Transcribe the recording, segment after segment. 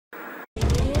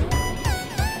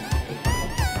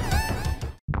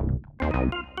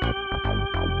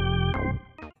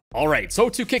Alright, so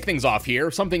to kick things off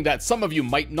here, something that some of you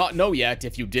might not know yet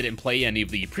if you didn't play any of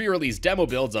the pre-release demo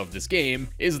builds of this game,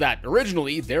 is that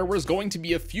originally there was going to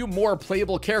be a few more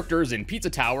playable characters in Pizza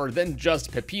Tower than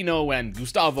just Peppino and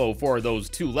Gustavo for those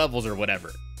 2 levels or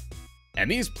whatever.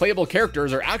 And these playable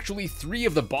characters are actually 3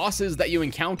 of the bosses that you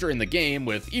encounter in the game,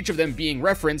 with each of them being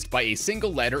referenced by a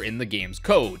single letter in the game's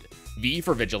code. V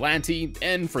for Vigilante,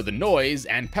 N for the Noise,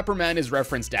 and Pepperman is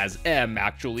referenced as M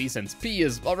actually, since P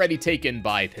is already taken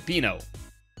by Peppino.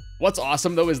 What's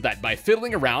awesome though is that by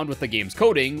fiddling around with the game's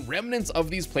coding, remnants of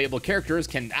these playable characters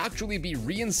can actually be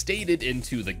reinstated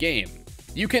into the game.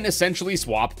 You can essentially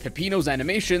swap Peppino's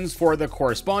animations for the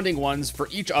corresponding ones for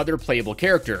each other playable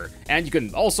character, and you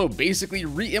can also basically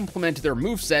re-implement their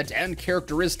moveset and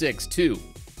characteristics too.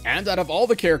 And out of all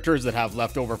the characters that have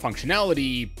leftover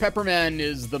functionality, Pepperman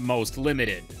is the most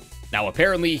limited. Now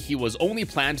apparently he was only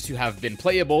planned to have been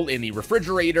playable in the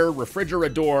Refrigerator,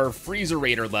 Refrigerador,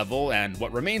 Freezerator level, and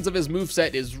what remains of his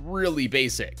moveset is really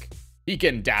basic. He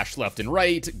can dash left and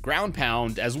right, ground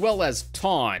pound, as well as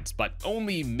taunt, but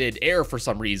only mid-air for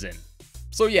some reason.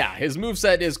 So yeah, his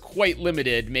moveset is quite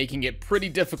limited, making it pretty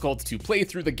difficult to play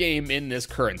through the game in this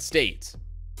current state.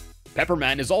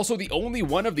 Pepperman is also the only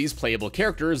one of these playable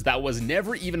characters that was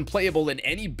never even playable in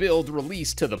any build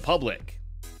released to the public.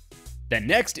 Then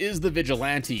next is the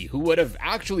Vigilante, who would have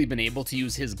actually been able to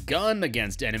use his gun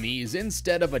against enemies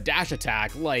instead of a dash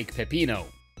attack like Peppino.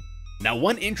 Now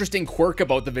one interesting quirk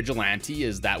about the Vigilante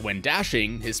is that when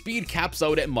dashing, his speed caps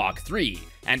out at Mach 3,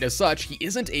 and as such he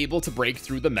isn't able to break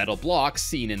through the metal blocks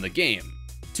seen in the game.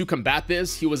 To combat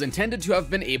this, he was intended to have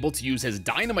been able to use his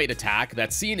dynamite attack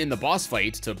that's seen in the boss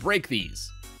fight to break these.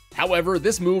 However,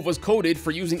 this move was coded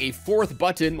for using a 4th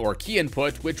button or key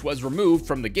input which was removed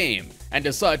from the game, and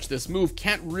as such this move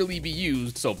can't really be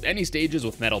used, so any stages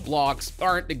with metal blocks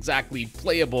aren't exactly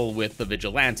playable with the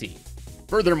Vigilante.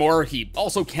 Furthermore, he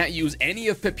also can't use any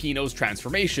of Peppino's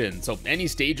transformations, so any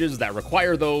stages that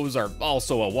require those are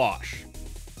also a wash.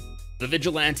 The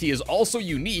Vigilante is also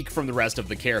unique from the rest of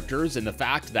the characters in the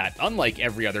fact that, unlike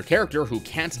every other character who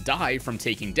can't die from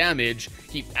taking damage,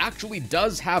 he actually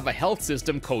does have a health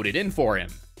system coded in for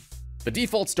him. The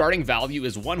default starting value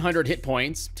is 100 hit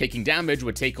points, taking damage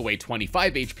would take away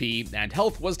 25 HP, and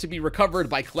health was to be recovered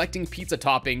by collecting pizza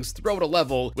toppings throughout a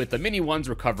level, with the mini ones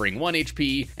recovering 1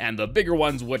 HP, and the bigger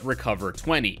ones would recover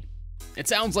 20. It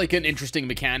sounds like an interesting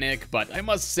mechanic, but I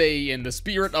must say, in the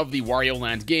spirit of the Wario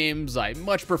Land games, I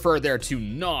much prefer there to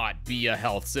not be a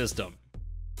health system.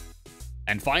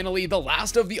 And finally, the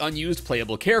last of the unused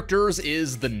playable characters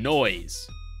is the Noise.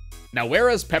 Now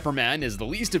whereas Pepperman is the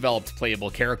least developed playable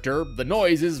character, the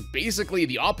Noise is basically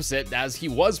the opposite, as he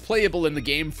was playable in the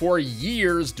game for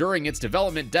years during its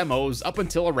development demos up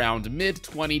until around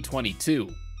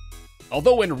mid-2022.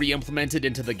 Although when re-implemented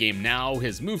into the game now,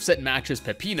 his moveset matches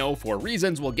Peppino for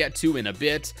reasons we'll get to in a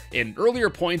bit, in earlier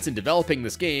points in developing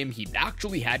this game, he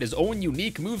actually had his own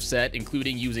unique moveset,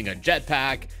 including using a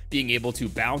jetpack, being able to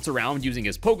bounce around using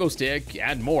his pogo stick,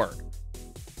 and more.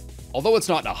 Although it's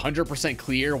not 100%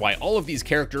 clear why all of these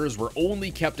characters were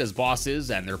only kept as bosses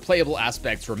and their playable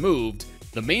aspects removed,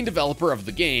 the main developer of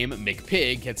the game,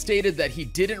 McPig, had stated that he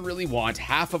didn't really want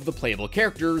half of the playable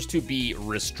characters to be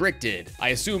restricted, I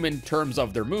assume in terms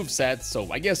of their movesets, so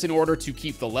I guess in order to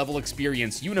keep the level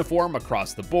experience uniform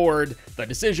across the board, the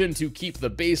decision to keep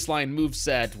the baseline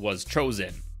moveset was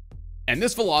chosen. And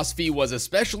this philosophy was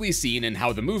especially seen in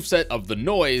how the moveset of the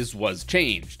Noise was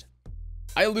changed.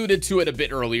 I alluded to it a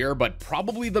bit earlier, but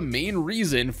probably the main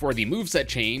reason for the moveset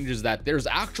change is that there's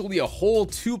actually a whole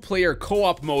 2-player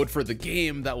co-op mode for the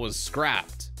game that was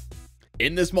scrapped.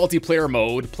 In this multiplayer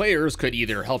mode, players could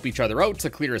either help each other out to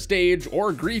clear a stage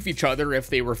or grief each other if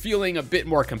they were feeling a bit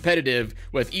more competitive,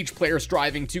 with each player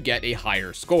striving to get a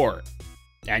higher score.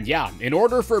 And yeah, in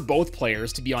order for both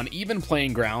players to be on even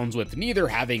playing grounds with neither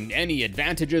having any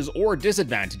advantages or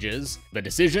disadvantages, the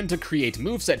decision to create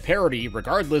moveset parity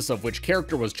regardless of which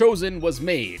character was chosen was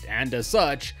made, and as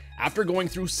such, after going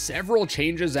through several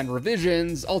changes and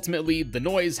revisions, ultimately the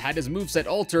Noise had his moveset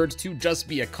altered to just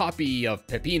be a copy of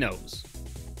Peppino's.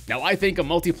 Now I think a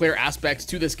multiplayer aspect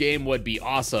to this game would be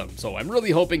awesome, so I'm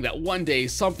really hoping that one day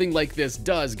something like this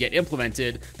does get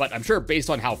implemented, but I'm sure based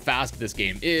on how fast this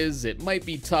game is, it might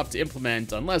be tough to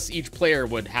implement unless each player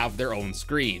would have their own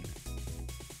screen.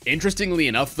 Interestingly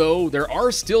enough though, there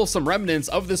are still some remnants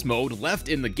of this mode left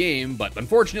in the game, but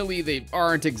unfortunately they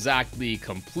aren't exactly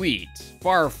complete.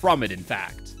 Far from it in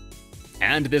fact.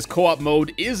 And this co-op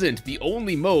mode isn't the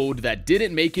only mode that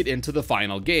didn't make it into the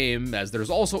final game, as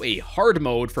there's also a hard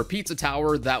mode for Pizza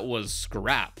Tower that was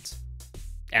scrapped.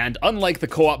 And unlike the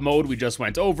co-op mode we just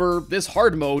went over, this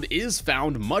hard mode is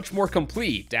found much more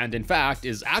complete, and in fact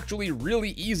is actually really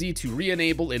easy to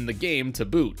re-enable in the game to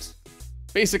boot.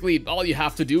 Basically, all you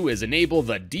have to do is enable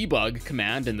the debug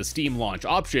command in the Steam launch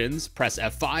options, press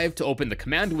F5 to open the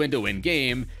command window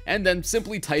in-game, and then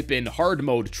simply type in hard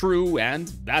mode true,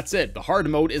 and that's it, the hard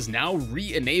mode is now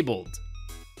re-enabled.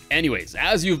 Anyways,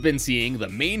 as you've been seeing, the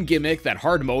main gimmick that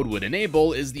hard mode would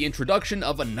enable is the introduction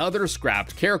of another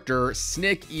scrapped character,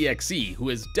 Snick EXE, who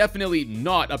is definitely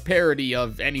not a parody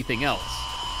of anything else.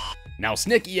 Now,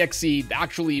 Snick EXE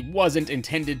actually wasn't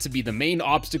intended to be the main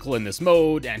obstacle in this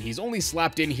mode, and he's only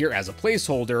slapped in here as a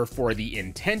placeholder for the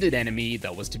intended enemy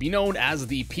that was to be known as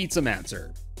the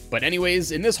Pizzamancer. But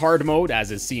anyways, in this hard mode,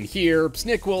 as is seen here,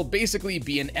 Snick will basically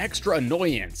be an extra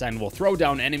annoyance and will throw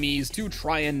down enemies to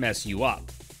try and mess you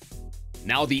up.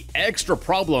 Now, the extra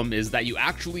problem is that you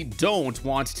actually don't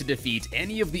want to defeat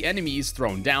any of the enemies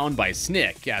thrown down by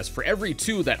Snick, as for every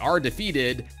 2 that are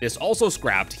defeated, this also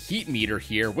scrapped heat meter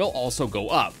here will also go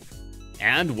up.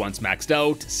 And once maxed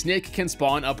out, Snick can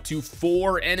spawn up to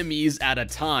 4 enemies at a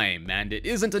time, and it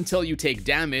isn't until you take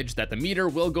damage that the meter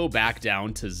will go back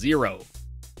down to 0.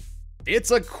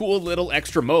 It's a cool little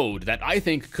extra mode that I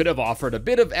think could have offered a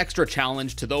bit of extra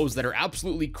challenge to those that are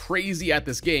absolutely crazy at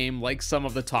this game like some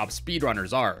of the top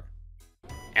speedrunners are.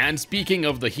 And speaking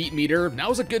of the heat meter,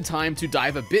 now's a good time to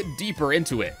dive a bit deeper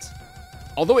into it.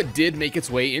 Although it did make its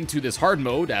way into this hard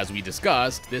mode as we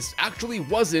discussed, this actually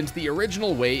wasn't the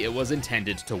original way it was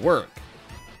intended to work.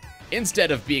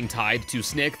 Instead of being tied to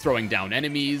Snick throwing down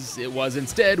enemies, it was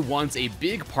instead once a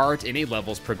big part in a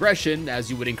level's progression, as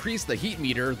you would increase the heat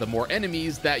meter the more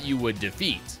enemies that you would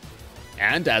defeat.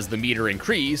 And as the meter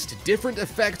increased, different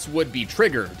effects would be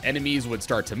triggered, enemies would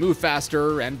start to move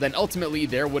faster, and then ultimately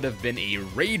there would have been a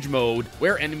rage mode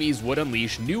where enemies would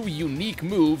unleash new unique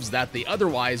moves that they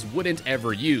otherwise wouldn't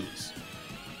ever use.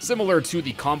 Similar to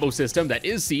the combo system that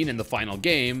is seen in the final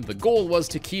game, the goal was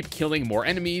to keep killing more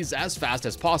enemies as fast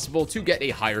as possible to get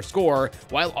a higher score,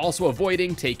 while also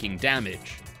avoiding taking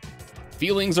damage.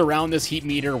 Feelings around this heat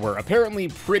meter were apparently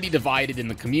pretty divided in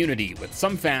the community, with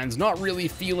some fans not really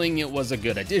feeling it was a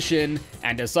good addition,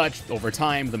 and as such, over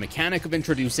time, the mechanic of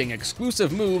introducing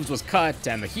exclusive moves was cut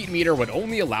and the heat meter would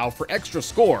only allow for extra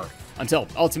score, until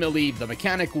ultimately the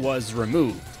mechanic was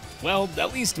removed. Well,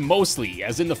 at least mostly,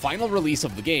 as in the final release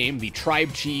of the game, the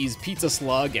Tribe Cheese, Pizza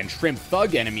Slug, and Shrimp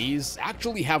Thug enemies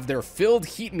actually have their filled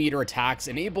heat meter attacks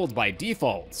enabled by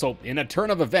default, so in a turn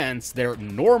of events, their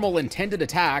normal intended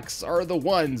attacks are the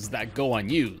ones that go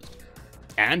unused.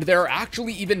 And there are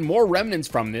actually even more remnants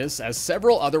from this, as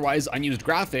several otherwise unused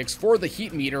graphics for the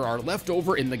heat meter are left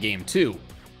over in the game too.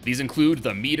 These include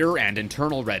the meter and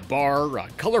internal red bar, a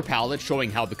color palette showing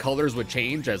how the colors would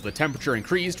change as the temperature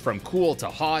increased from cool to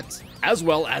hot, as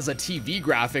well as a TV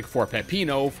graphic for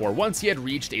Peppino for once he had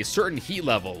reached a certain heat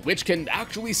level, which can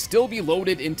actually still be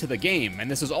loaded into the game,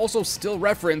 and this is also still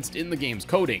referenced in the game's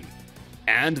coding.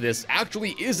 And this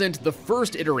actually isn't the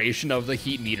first iteration of the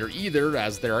heat meter either,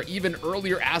 as there are even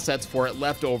earlier assets for it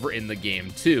left over in the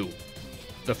game too.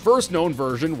 The first known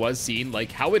version was seen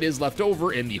like how it is left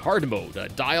over in the hard mode, a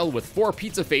dial with 4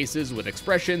 pizza faces with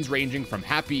expressions ranging from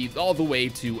happy all the way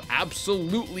to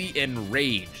absolutely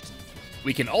enraged.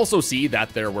 We can also see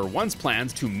that there were once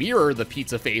plans to mirror the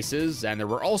pizza faces, and there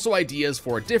were also ideas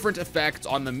for different effects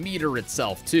on the meter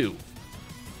itself too.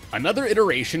 Another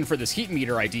iteration for this heat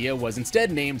meter idea was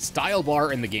instead named Style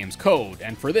Bar in the game's code,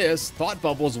 and for this, thought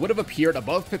bubbles would have appeared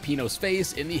above Peppino's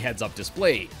face in the heads-up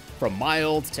display, from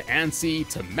mild to antsy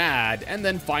to mad, and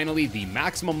then finally the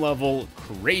maximum level,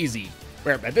 crazy,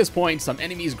 where at this point some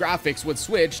enemies' graphics would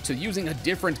switch to using a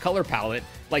different color palette,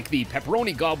 like the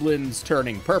pepperoni goblins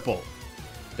turning purple.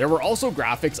 There were also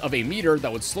graphics of a meter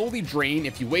that would slowly drain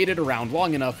if you waited around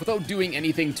long enough without doing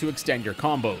anything to extend your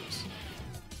combos.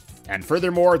 And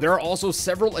furthermore, there are also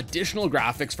several additional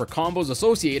graphics for combos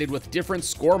associated with different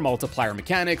score multiplier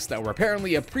mechanics that were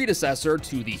apparently a predecessor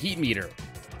to the heat meter.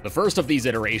 The first of these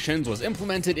iterations was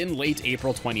implemented in late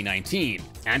April 2019,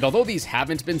 and although these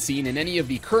haven't been seen in any of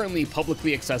the currently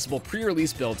publicly accessible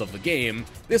pre-release builds of the game,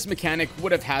 this mechanic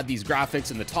would have had these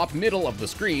graphics in the top middle of the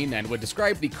screen and would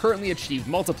describe the currently achieved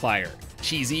multiplier.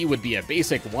 Cheesy would be a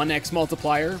basic 1x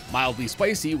multiplier, mildly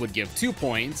spicy would give 2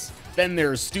 points, then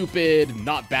there's stupid,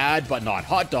 not bad but not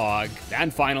hot dog,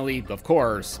 and finally, of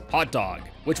course, hot dog,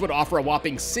 which would offer a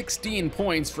whopping 16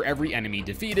 points for every enemy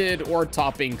defeated or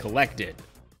topping collected.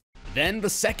 Then the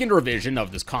second revision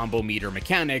of this combo meter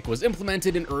mechanic was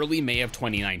implemented in early May of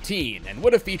 2019, and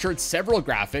would have featured several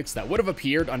graphics that would have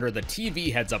appeared under the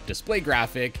TV heads-up display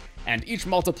graphic, and each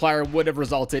multiplier would have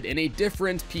resulted in a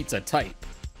different pizza type.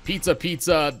 Pizza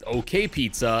Pizza, OK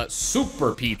Pizza,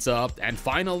 Super Pizza, and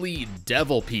finally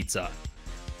Devil Pizza.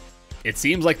 It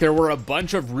seems like there were a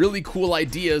bunch of really cool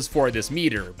ideas for this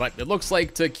meter, but it looks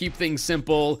like, to keep things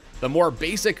simple, the more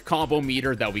basic combo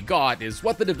meter that we got is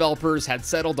what the developers had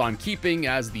settled on keeping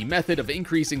as the method of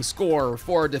increasing score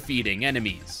for defeating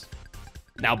enemies.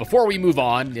 Now, before we move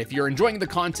on, if you're enjoying the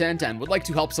content and would like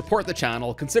to help support the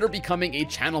channel, consider becoming a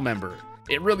channel member.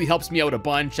 It really helps me out a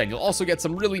bunch, and you'll also get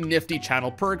some really nifty channel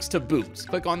perks to boot.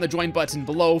 Click on the join button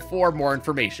below for more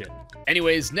information.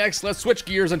 Anyways, next, let's switch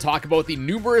gears and talk about the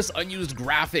numerous unused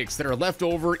graphics that are left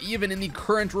over even in the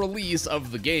current release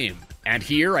of the game. And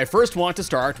here, I first want to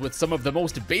start with some of the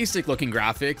most basic looking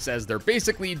graphics, as they're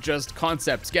basically just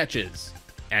concept sketches.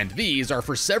 And these are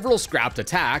for several scrapped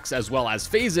attacks as well as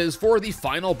phases for the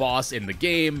final boss in the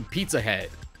game, Pizza Head.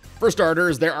 For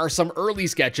starters, there are some early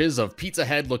sketches of Pizza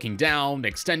Head looking down,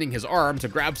 extending his arm to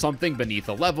grab something beneath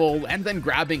a level, and then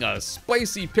grabbing a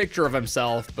spicy picture of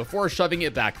himself before shoving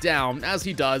it back down as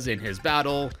he does in his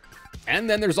battle. And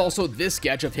then there's also this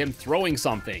sketch of him throwing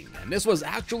something, and this was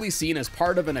actually seen as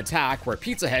part of an attack where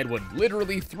Pizza Head would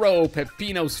literally throw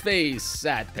Peppino's face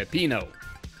at Peppino.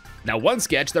 Now, one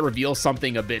sketch that reveals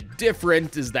something a bit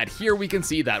different is that here we can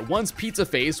see that once Pizza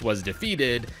Face was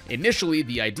defeated, initially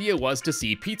the idea was to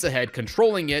see Pizza Head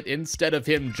controlling it instead of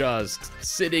him just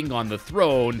sitting on the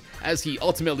throne, as he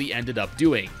ultimately ended up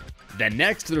doing. Then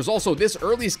next, there's also this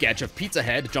early sketch of Pizza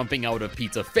Head jumping out of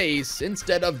Pizza Face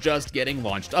instead of just getting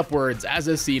launched upwards, as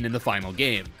is seen in the final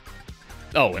game.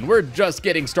 Oh, and we're just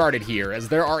getting started here, as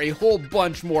there are a whole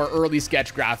bunch more early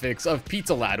sketch graphics of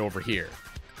Pizza Lad over here.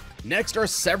 Next are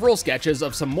several sketches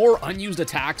of some more unused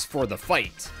attacks for the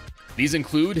fight. These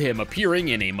include him appearing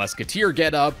in a musketeer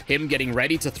getup, him getting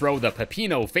ready to throw the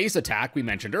Peppino face attack we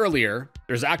mentioned earlier.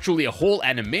 There's actually a whole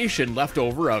animation left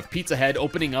over of Pizza Head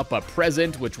opening up a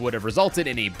present, which would have resulted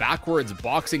in a backwards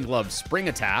boxing glove spring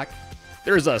attack.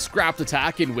 There's a scrapped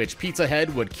attack in which Pizza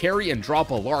Head would carry and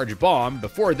drop a large bomb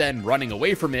before then running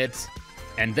away from it.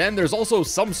 And then there's also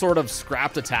some sort of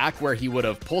scrapped attack where he would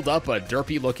have pulled up a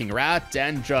derpy looking rat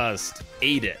and just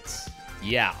ate it.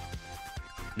 Yeah.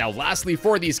 Now lastly,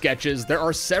 for these sketches, there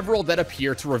are several that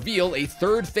appear to reveal a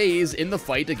third phase in the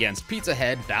fight against Pizza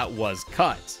Head that was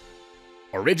cut.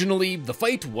 Originally, the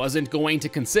fight wasn't going to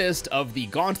consist of the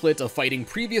gauntlet of fighting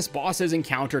previous bosses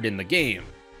encountered in the game,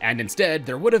 and instead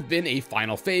there would have been a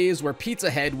final phase where Pizza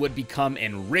Head would become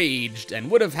enraged and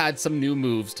would have had some new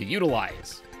moves to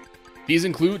utilize. These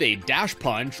include a dash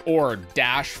punch or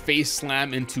dash face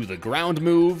slam into the ground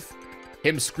move,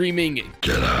 him screaming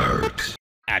 "Get out!"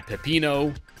 at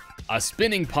Peppino, a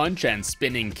spinning punch and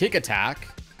spinning kick attack,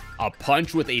 a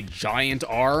punch with a giant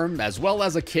arm, as well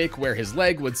as a kick where his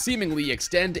leg would seemingly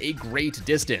extend a great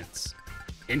distance.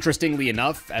 Interestingly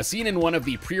enough, as seen in one of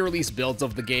the pre-release builds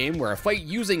of the game where a fight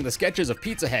using the sketches of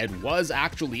Pizza Head was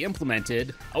actually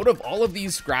implemented, out of all of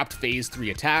these scrapped Phase 3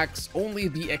 attacks, only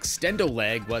the extendo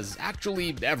leg was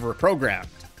actually ever programmed.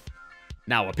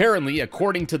 Now apparently,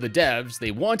 according to the devs,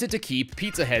 they wanted to keep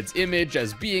Pizza Head's image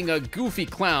as being a goofy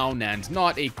clown and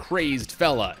not a crazed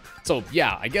fella. So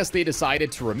yeah, I guess they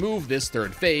decided to remove this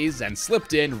third phase and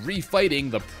slipped in refighting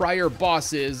the prior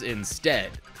bosses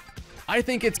instead. I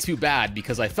think it's too bad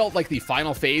because I felt like the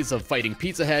final phase of fighting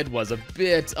Pizza Head was a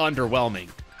bit underwhelming.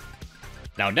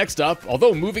 Now next up,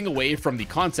 although moving away from the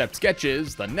concept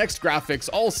sketches, the next graphics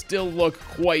all still look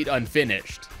quite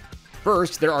unfinished.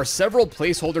 First, there are several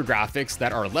placeholder graphics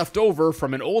that are left over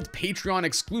from an old Patreon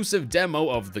exclusive demo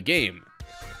of the game.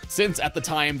 Since at the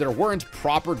time there weren't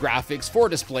proper graphics for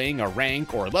displaying a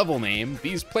rank or level name,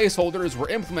 these placeholders were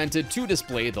implemented to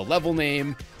display the level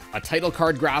name, a title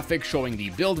card graphic showing the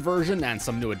build version and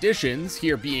some new additions,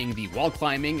 here being the wall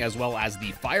climbing as well as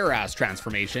the fire ass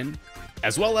transformation,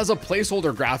 as well as a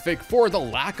placeholder graphic for the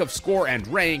lack of score and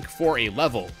rank for a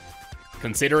level.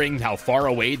 Considering how far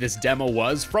away this demo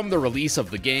was from the release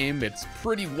of the game, it's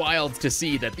pretty wild to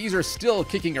see that these are still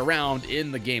kicking around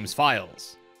in the game's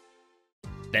files.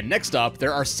 Then next up,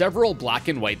 there are several black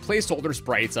and white placeholder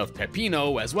sprites of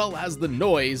Peppino, as well as the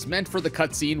noise meant for the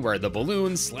cutscene where the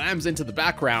balloon slams into the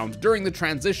background during the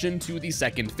transition to the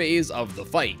second phase of the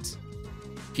fight.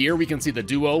 Here we can see the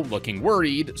duo looking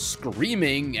worried,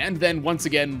 screaming, and then once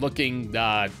again looking,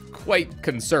 quite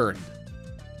concerned.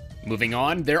 Moving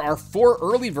on, there are 4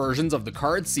 early versions of the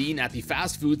card seen at the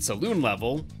fast food saloon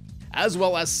level, as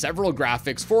well as several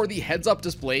graphics for the heads-up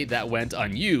display that went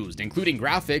unused, including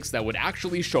graphics that would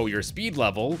actually show your speed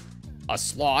level, a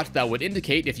slot that would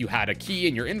indicate if you had a key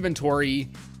in your inventory,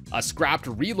 a scrapped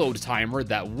reload timer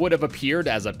that would have appeared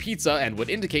as a pizza and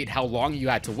would indicate how long you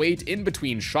had to wait in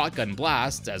between shotgun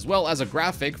blasts, as well as a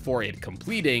graphic for it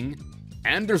completing,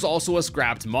 And there's also a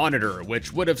scrapped monitor,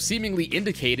 which would have seemingly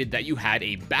indicated that you had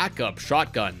a backup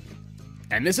shotgun.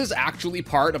 And this is actually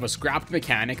part of a scrapped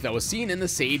mechanic that was seen in the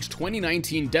Sage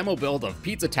 2019 demo build of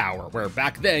Pizza Tower, where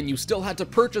back then you still had to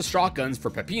purchase shotguns for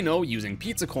Peppino using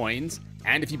pizza coins,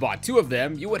 and if you bought 2 of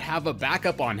them, you would have a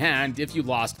backup on hand if you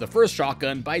lost the first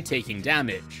shotgun by taking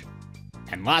damage.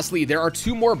 And lastly, there are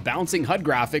 2 more bouncing HUD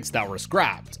graphics that were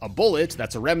scrapped. A bullet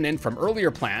that's a remnant from earlier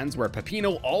plans where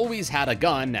Peppino always had a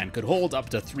gun and could hold up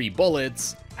to 3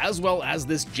 bullets, as well as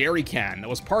this jerry can that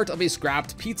was part of a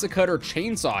scrapped pizza cutter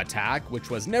chainsaw attack, which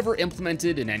was never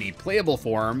implemented in any playable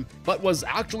form, but was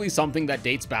actually something that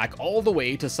dates back all the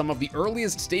way to some of the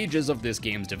earliest stages of this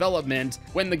game's development,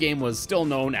 when the game was still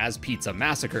known as Pizza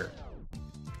Massacre.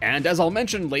 And as I'll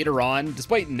mention later on,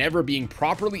 despite never being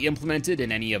properly implemented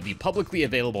in any of the publicly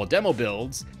available demo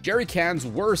builds, jerry cans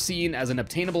were seen as an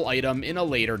obtainable item in a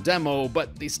later demo,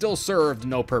 but they still served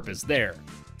no purpose there.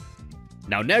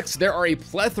 Now next, there are a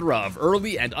plethora of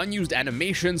early and unused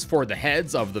animations for the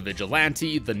heads of the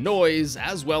Vigilante, the Noise,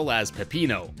 as well as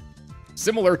Peppino.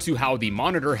 Similar to how the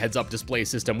monitor heads-up display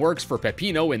system works for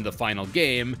Peppino in the final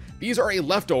game, these are a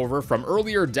leftover from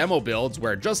earlier demo builds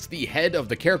where just the head of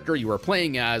the character you are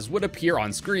playing as would appear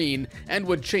on screen and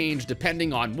would change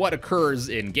depending on what occurs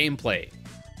in gameplay.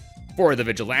 For the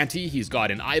Vigilante, he's got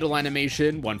an idle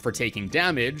animation, one for taking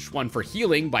damage, one for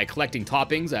healing by collecting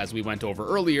toppings as we went over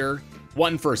earlier,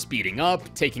 one for speeding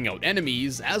up, taking out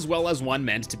enemies, as well as one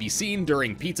meant to be seen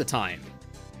during pizza time.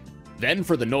 Then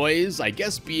for the Noise, I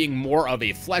guess being more of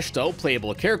a fleshed out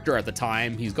playable character at the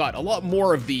time, he's got a lot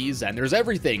more of these, and there's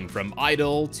everything from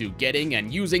idle to getting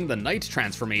and using the Night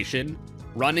transformation,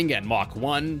 running at Mach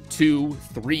 1, 2,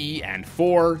 3, and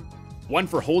 4, one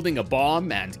for holding a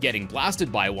bomb and getting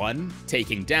blasted by one,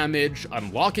 taking damage,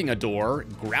 unlocking a door,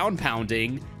 ground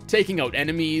pounding, taking out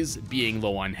enemies, being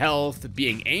low on health,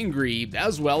 being angry,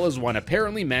 as well as one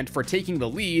apparently meant for taking the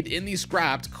lead in the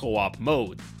scrapped co-op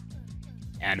mode.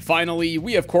 And finally,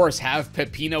 we of course have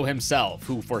Peppino himself,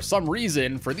 who for some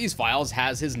reason for these files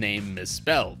has his name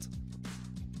misspelled.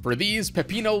 For these,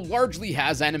 Peppino largely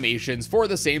has animations for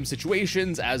the same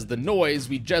situations as the Noise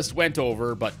we just went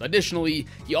over, but additionally,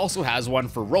 he also has one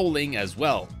for rolling as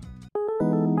well.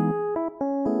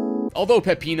 Although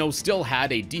Peppino still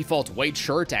had a default white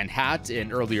shirt and hat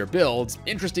in earlier builds,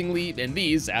 interestingly, in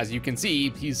these, as you can see,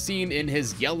 he's seen in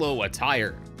his yellow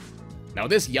attire. Now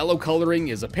this yellow coloring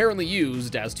is apparently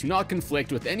used as to not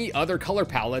conflict with any other color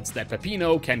palettes that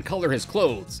Peppino can color his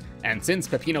clothes, and since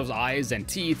Peppino's eyes and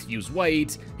teeth use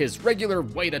white, his regular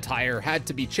white attire had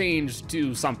to be changed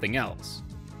to something else.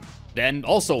 Then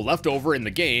also left over in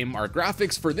the game are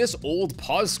graphics for this old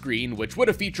pause screen, which would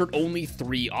have featured only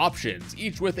 3 options,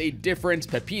 each with a different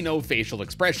Peppino facial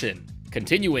expression,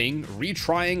 continuing,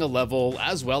 retrying a level,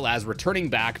 as well as returning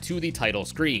back to the title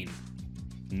screen.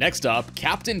 Next up,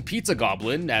 Captain Pizza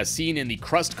Goblin, as seen in the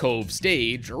Crust Cove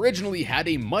stage, originally had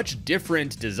a much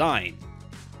different design.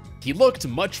 He looked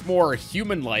much more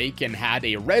human-like and had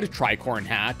a red tricorn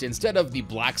hat instead of the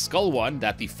black skull one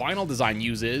that the final design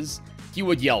uses. He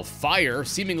would yell fire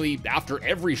seemingly after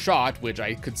every shot, which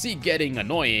I could see getting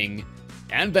annoying.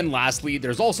 And then lastly,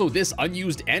 there's also this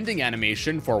unused ending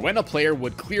animation for when a player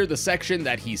would clear the section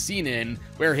that he's seen in,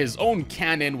 where his own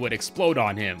cannon would explode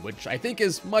on him, which I think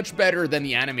is much better than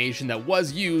the animation that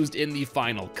was used in the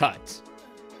final cut.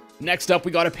 Next up,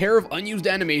 we got a pair of unused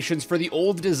animations for the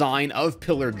old design of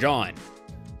Pillar John.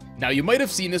 Now you might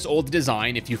have seen this old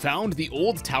design if you found the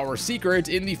old tower secret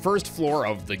in the first floor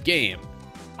of the game.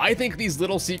 I think these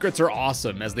little secrets are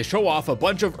awesome as they show off a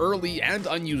bunch of early and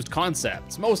unused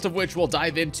concepts, most of which we'll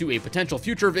dive into a potential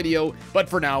future video, but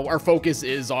for now our focus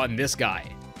is on this guy.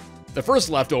 The first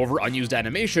leftover unused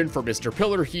animation for Mr.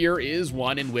 Pillar here is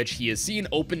one in which he is seen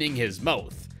opening his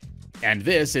mouth. And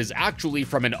this is actually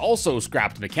from an also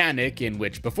scrapped mechanic in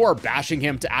which before bashing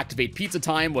him to activate pizza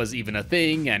time was even a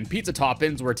thing and pizza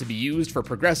toppins were to be used for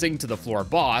progressing to the floor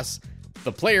boss,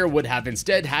 the player would have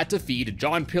instead had to feed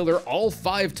John Pillar all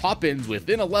 5 toppins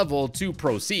within a level to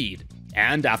proceed.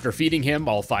 And after feeding him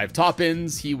all 5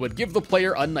 toppins, he would give the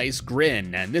player a nice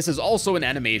grin, and this is also an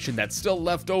animation that's still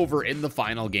left over in the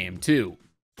final game too.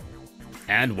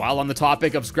 And while on the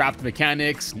topic of scrapped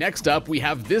mechanics, next up we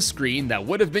have this screen that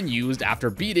would have been used after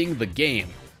beating the game.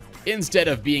 Instead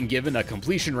of being given a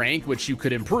completion rank, which you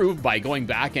could improve by going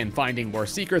back and finding more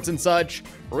secrets and such,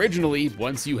 originally,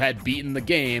 once you had beaten the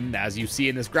game, as you see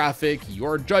in this graphic,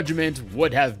 your judgment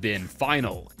would have been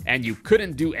final, and you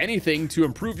couldn't do anything to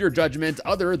improve your judgment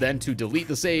other than to delete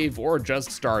the save or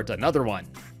just start another one.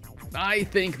 I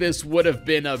think this would have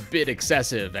been a bit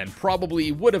excessive and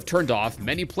probably would have turned off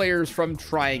many players from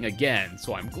trying again,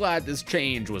 so I'm glad this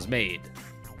change was made.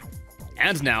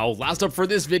 And now, last up for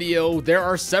this video, there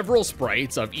are several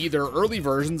sprites of either early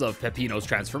versions of Peppino's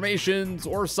transformations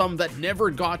or some that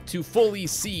never got to fully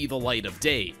see the light of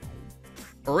day.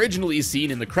 Originally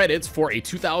seen in the credits for a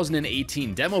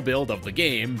 2018 demo build of the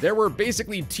game, there were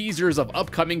basically teasers of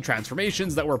upcoming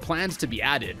transformations that were planned to be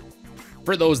added.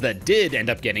 For those that did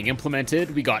end up getting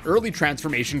implemented, we got early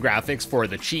transformation graphics for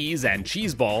the cheese and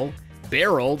cheese ball,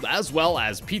 barrel, as well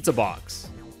as pizza box.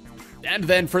 And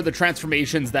then for the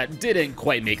transformations that didn't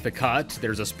quite make the cut,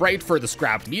 there's a sprite for the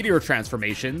scrapped meteor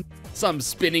transformation, some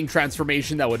spinning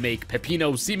transformation that would make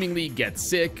Peppino seemingly get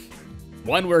sick,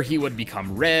 one where he would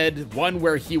become red, one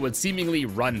where he would seemingly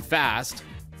run fast,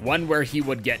 one where he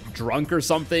would get drunk or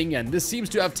something, and this seems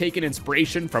to have taken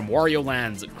inspiration from Wario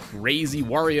Land's Crazy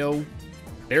Wario.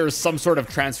 There's some sort of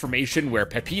transformation where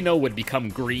Peppino would become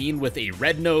green with a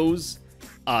red nose,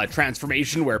 a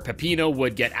transformation where Peppino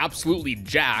would get absolutely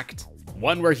jacked,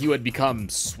 one where he would become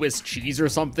Swiss cheese or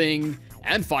something,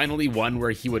 and finally one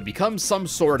where he would become some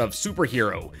sort of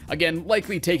superhero, again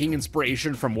likely taking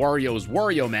inspiration from Wario's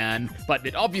Wario Man, but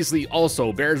it obviously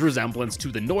also bears resemblance to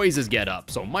the Noises getup,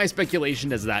 so my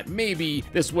speculation is that maybe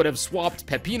this would have swapped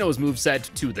Peppino's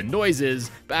moveset to the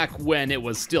Noises back when it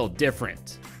was still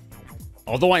different.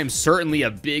 Although I am certainly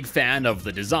a big fan of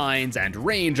the designs and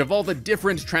range of all the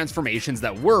different transformations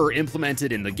that were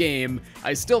implemented in the game,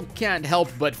 I still can't help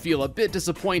but feel a bit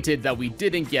disappointed that we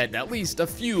didn't get at least a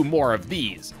few more of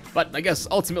these, but I guess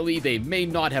ultimately they may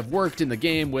not have worked in the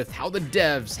game with how the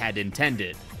devs had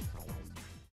intended.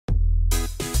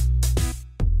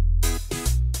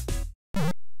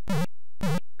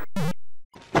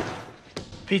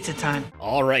 Pizza time.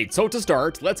 Alright, so to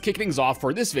start, let's kick things off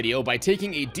for this video by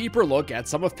taking a deeper look at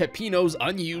some of Peppino's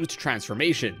unused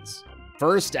transformations.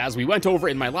 First, as we went over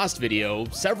in my last video,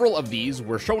 several of these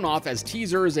were shown off as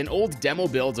teasers in old demo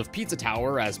builds of Pizza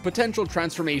Tower as potential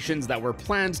transformations that were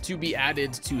planned to be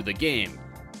added to the game.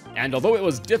 And although it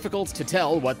was difficult to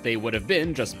tell what they would have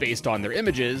been just based on their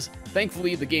images,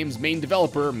 thankfully the game's main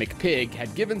developer, McPig,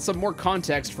 had given some more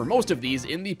context for most of these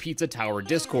in the Pizza Tower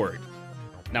Discord.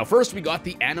 Now first we got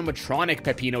the animatronic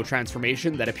Peppino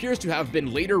transformation that appears to have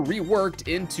been later reworked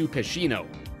into Peppino.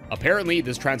 Apparently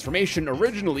this transformation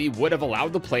originally would have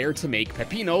allowed the player to make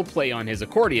Peppino play on his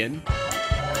accordion,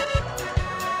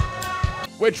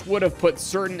 which would have put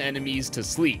certain enemies to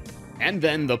sleep. And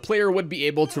then the player would be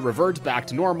able to revert back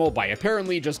to normal by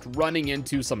apparently just running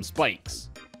into some spikes.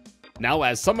 Now,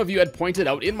 as some of you had pointed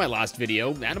out in my last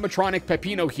video, animatronic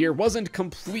Peppino here wasn't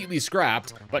completely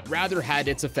scrapped, but rather had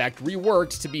its effect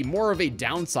reworked to be more of a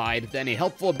downside than a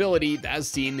helpful ability as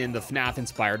seen in the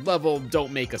FNAF-inspired level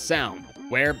Don't Make a Sound,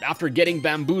 where after getting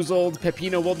bamboozled,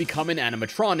 Peppino will become an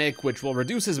animatronic, which will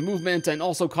reduce his movement and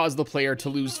also cause the player to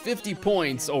lose 50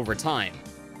 points over time.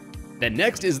 Then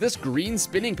next is this green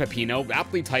spinning Peppino,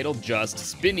 aptly titled just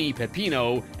Spinny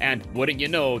Peppino, and wouldn't you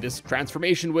know, this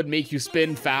transformation would make you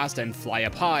spin fast and fly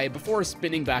up high before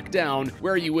spinning back down,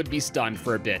 where you would be stunned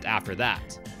for a bit after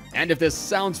that. And if this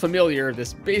sounds familiar,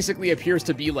 this basically appears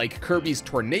to be like Kirby's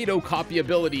tornado copy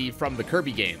ability from the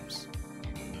Kirby games.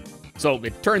 So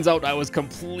it turns out I was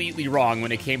completely wrong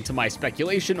when it came to my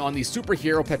speculation on the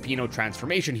superhero Peppino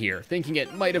transformation here, thinking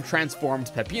it might have transformed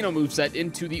Peppino moveset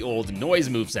into the old Noise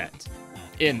moveset.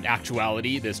 In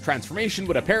actuality, this transformation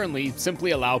would apparently simply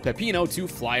allow Peppino to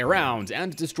fly around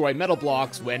and destroy metal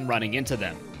blocks when running into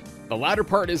them. The latter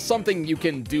part is something you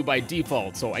can do by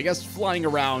default, so I guess flying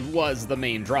around was the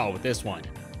main draw with this one.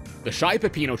 The Shy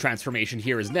Peppino transformation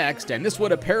here is next, and this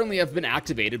would apparently have been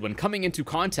activated when coming into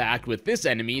contact with this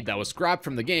enemy that was scrapped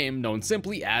from the game known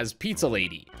simply as Pizza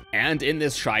Lady. And in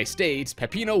this shy state,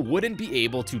 Peppino wouldn't be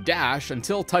able to dash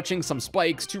until touching some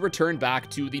spikes to return back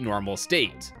to the normal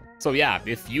state. So yeah,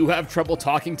 if you have trouble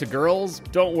talking to girls,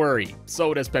 don't worry,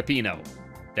 so does Peppino.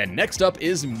 Then next up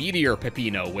is Meteor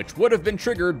Peppino, which would have been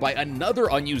triggered by another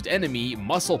unused enemy,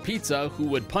 Muscle Pizza, who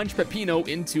would punch Peppino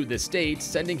into this state,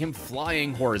 sending him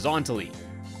flying horizontally.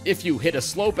 If you hit a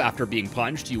slope after being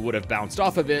punched, you would have bounced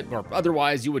off of it, or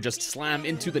otherwise you would just slam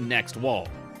into the next wall.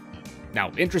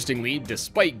 Now, interestingly,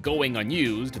 despite going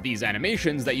unused, these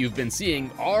animations that you've been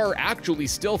seeing are actually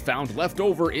still found left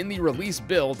over in the release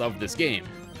build of this game.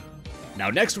 Now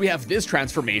next we have this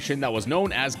transformation that was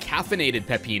known as Caffeinated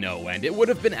Peppino, and it would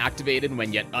have been activated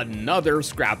when yet another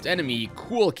scrapped enemy,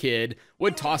 Cool Kid,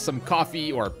 would toss some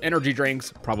coffee or energy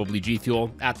drinks, probably G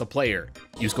Fuel, at the player.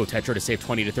 Use code Tetra to save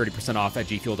 20 to 30% off at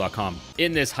gfuel.com.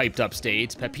 In this hyped up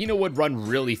state, Peppino would run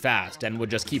really fast and would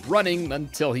just keep running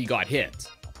until he got hit.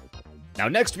 Now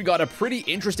next we got a pretty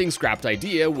interesting scrapped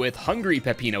idea with Hungry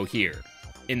Peppino here.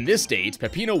 In this state,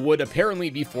 Peppino would apparently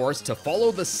be forced to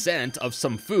follow the scent of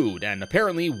some food, and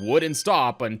apparently wouldn't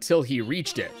stop until he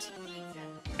reached it.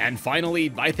 And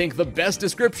finally, I think the best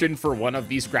description for one of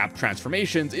these scrapped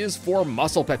transformations is for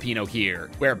Muscle Peppino here,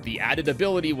 where the added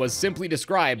ability was simply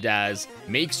described as,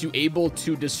 makes you able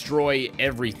to destroy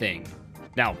everything.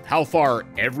 Now, how far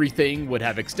everything would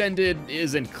have extended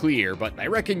isn't clear, but I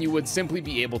reckon you would simply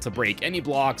be able to break any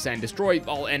blocks and destroy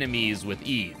all enemies with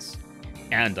ease.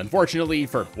 And unfortunately,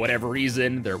 for whatever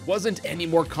reason, there wasn't any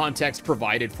more context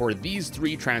provided for these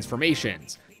three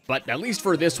transformations. But at least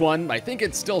for this one, I think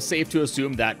it's still safe to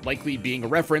assume that, likely being a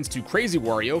reference to Crazy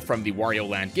Wario from the Wario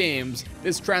Land games,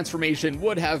 this transformation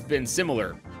would have been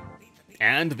similar.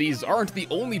 And these aren't the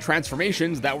only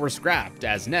transformations that were scrapped,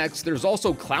 as next there's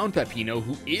also Clown Peppino,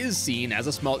 who is seen as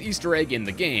a small Easter egg in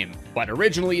the game. But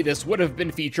originally this would have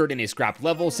been featured in a scrapped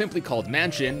level simply called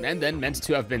Mansion, and then meant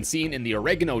to have been seen in the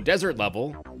Oregano Desert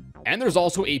level. And there's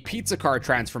also a pizza car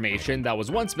transformation that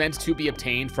was once meant to be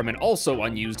obtained from an also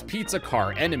unused pizza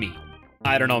car enemy.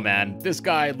 I don't know, man, this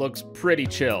guy looks pretty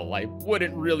chill. I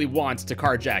wouldn't really want to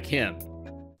carjack him.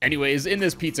 Anyways, in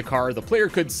this pizza car, the player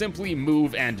could simply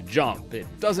move and jump. It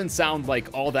doesn't sound like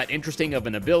all that interesting of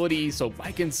an ability, so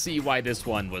I can see why this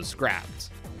one was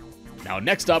scrapped. Now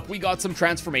next up, we got some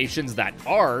transformations that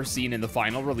are seen in the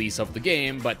final release of the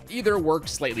game, but either worked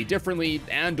slightly differently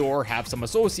and/or have some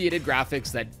associated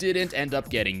graphics that didn't end up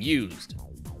getting used.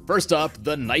 First up,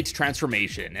 the Knight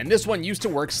transformation, and this one used to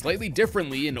work slightly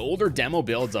differently in older demo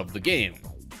builds of the game.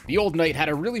 The old Knight had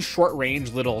a really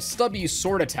short-range little stubby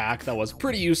sword attack that was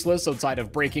pretty useless outside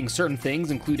of breaking certain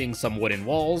things, including some wooden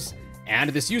walls, and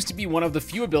this used to be one of the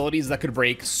few abilities that could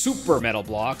break super metal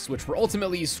blocks, which were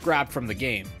ultimately scrapped from the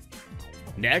game.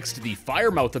 Next, the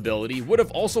Firemouth ability would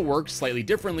have also worked slightly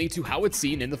differently to how it's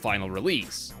seen in the final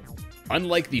release.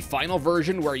 Unlike the final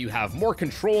version where you have more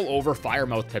control over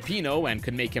Firemouth Peppino and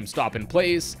could make him stop in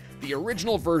place, the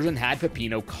original version had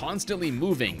Peppino constantly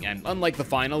moving, and unlike the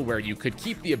final where you could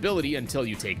keep the ability until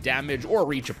you take damage or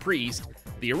reach a priest,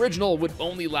 the original would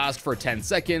only last for 10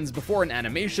 seconds before an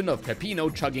animation of Peppino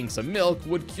chugging some milk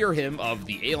would cure him of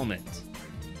the ailment.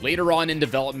 Later on in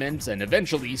development, an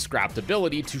eventually scrapped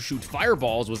ability to shoot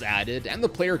fireballs was added, and the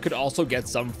player could also get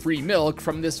some free milk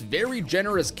from this very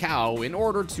generous cow in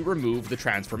order to remove the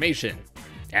transformation.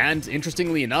 And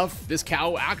interestingly enough, this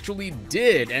cow actually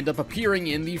did end up appearing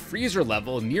in the freezer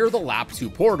level near the Lap 2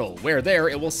 portal, where there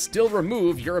it will still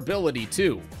remove your ability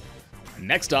too.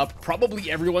 Next up,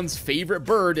 probably everyone's favorite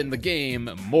bird in the game,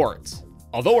 Mort.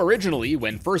 Although originally,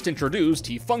 when first introduced,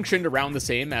 he functioned around the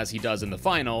same as he does in the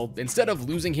final, instead of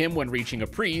losing him when reaching a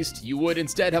priest, you would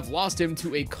instead have lost him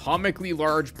to a comically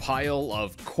large pile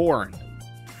of corn.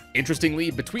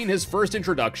 Interestingly, between his first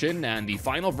introduction and the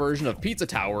final version of Pizza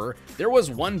Tower, there was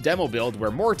one demo build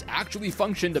where Mort actually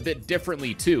functioned a bit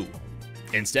differently too.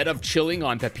 Instead of chilling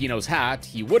on Peppino's hat,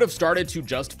 he would have started to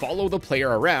just follow the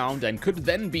player around and could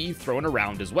then be thrown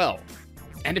around as well.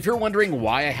 And if you're wondering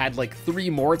why I had like 3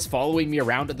 Morts following me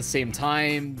around at the same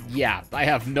time, yeah, I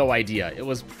have no idea. It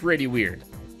was pretty weird.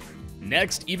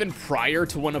 Next, even prior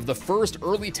to one of the first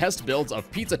early test builds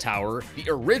of Pizza Tower,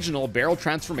 the original barrel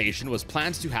transformation was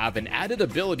planned to have an added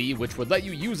ability which would let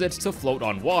you use it to float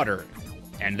on water.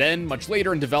 And then, much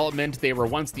later in development, they were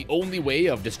once the only way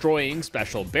of destroying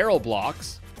special barrel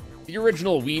blocks. The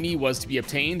original weenie was to be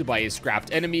obtained by a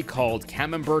scrapped enemy called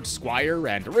Camembert Squire,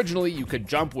 and originally you could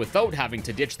jump without having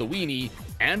to ditch the weenie,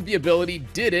 and the ability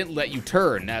didn't let you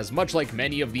turn, as much like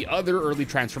many of the other early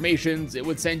transformations, it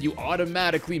would send you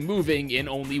automatically moving in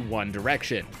only one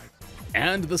direction.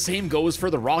 And the same goes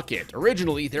for the rocket.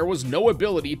 Originally, there was no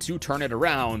ability to turn it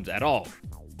around at all.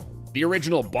 The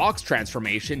original box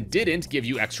transformation didn't give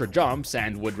you extra jumps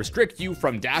and would restrict you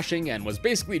from dashing and was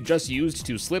basically just used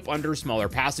to slip under smaller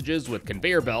passages with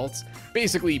conveyor belts,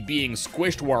 basically being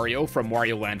Squished Wario from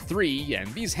Wario Land 3,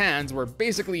 and these hands were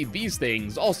basically these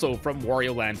things also from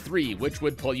Wario Land 3, which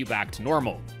would pull you back to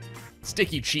normal.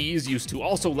 Sticky Cheese used to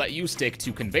also let you stick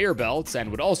to conveyor belts and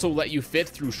would also let you fit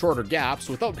through shorter gaps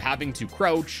without having to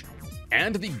crouch.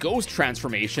 And the Ghost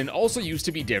transformation also used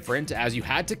to be different, as you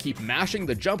had to keep mashing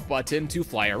the jump button to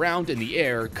fly around in the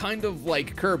air, kind of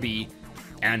like Kirby.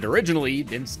 And originally,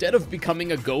 instead of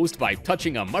becoming a ghost by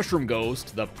touching a mushroom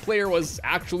ghost, the player was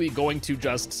actually going to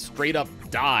just straight up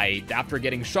die after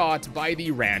getting shot by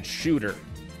the ranch shooter.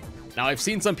 Now, I've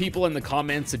seen some people in the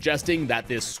comments suggesting that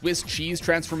this Swiss cheese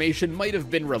transformation might have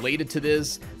been related to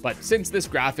this, but since this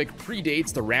graphic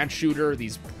predates the ranch shooter,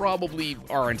 these probably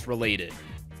aren't related.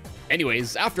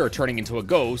 Anyways, after turning into a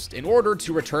ghost, in order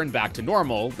to return back to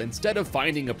normal, instead of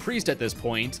finding a priest at this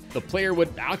point, the player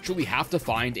would actually have to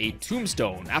find a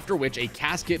tombstone, after which a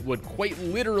casket would quite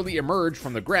literally emerge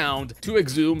from the ground to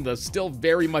exhume the still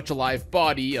very much alive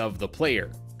body of the player.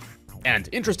 And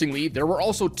interestingly, there were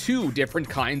also two different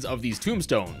kinds of these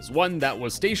tombstones, one that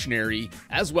was stationary,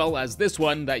 as well as this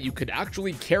one that you could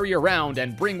actually carry around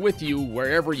and bring with you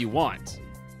wherever you want.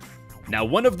 Now,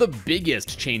 one of the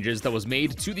biggest changes that was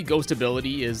made to the ghost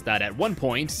ability is that at one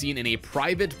point, seen in a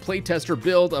private playtester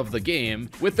build of the game,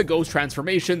 with the ghost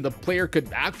transformation, the player could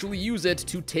actually use it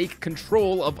to take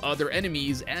control of other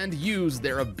enemies and use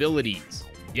their abilities.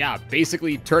 Yeah,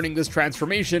 basically turning this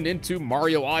transformation into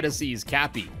Mario Odyssey's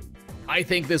Cappy. I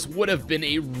think this would have been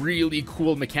a really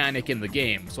cool mechanic in the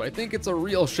game, so I think it's a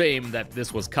real shame that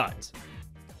this was cut.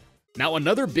 Now,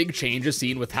 another big change is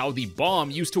seen with how the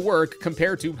bomb used to work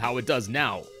compared to how it does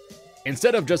now.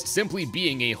 Instead of just simply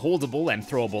being a holdable and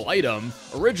throwable item,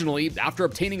 originally, after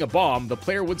obtaining a bomb, the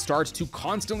player would start to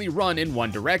constantly run in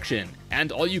one direction,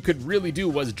 and all you could really do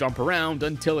was jump around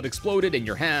until it exploded in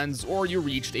your hands or you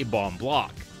reached a bomb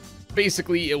block.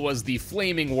 Basically, it was the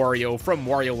flaming Wario from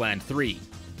Wario Land 3.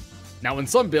 Now, in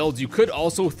some builds, you could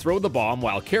also throw the bomb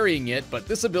while carrying it, but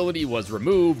this ability was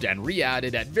removed and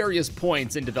re-added at various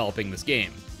points in developing this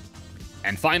game.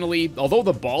 And finally, although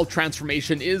the ball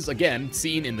transformation is, again,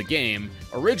 seen in the game,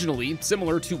 originally,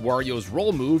 similar to Wario's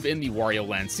roll move in the Wario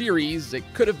Land series, it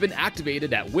could have been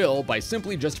activated at will by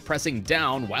simply just pressing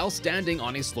down while standing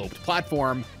on a sloped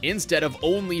platform, instead of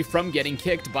only from getting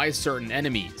kicked by certain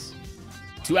enemies.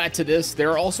 To add to this,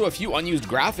 there are also a few unused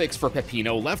graphics for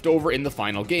Peppino left over in the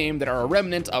final game that are a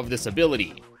remnant of this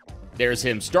ability. There's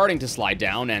him starting to slide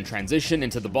down and transition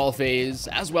into the ball phase,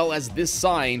 as well as this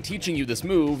sign teaching you this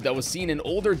move that was seen in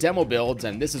older demo builds,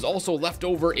 and this is also left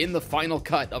over in the final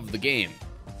cut of the game.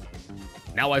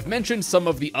 Now, I've mentioned some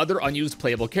of the other unused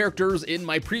playable characters in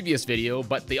my previous video,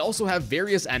 but they also have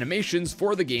various animations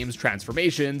for the game's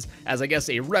transformations, as I guess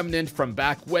a remnant from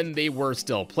back when they were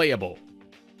still playable.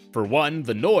 For one,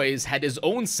 the Noise had his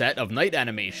own set of night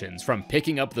animations, from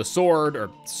picking up the sword, or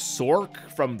sork,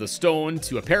 from the stone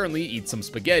to apparently eat some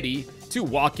spaghetti, to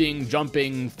walking,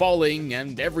 jumping, falling,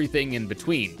 and everything in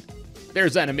between.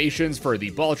 There's animations for the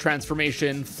ball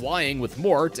transformation, flying with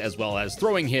Mort, as well as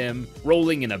throwing him,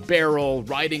 rolling in a barrel,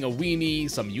 riding a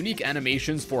weenie, some unique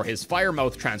animations for his fire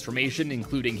mouth transformation,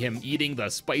 including him eating the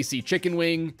spicy chicken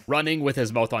wing, running with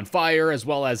his mouth on fire, as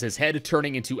well as his head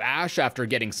turning into ash after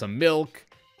getting some milk,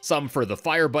 some for the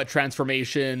fire butt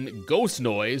transformation, Ghost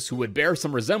Noise, who would bear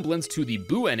some resemblance to the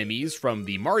Boo enemies from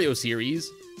the Mario series,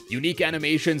 unique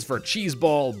animations for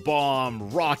Cheeseball, Bomb,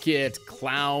 Rocket,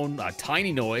 Clown, a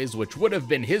Tiny Noise, which would have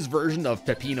been his version of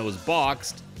Peppino's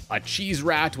Boxed, a Cheese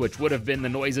Rat, which would have been the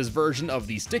Noise's version of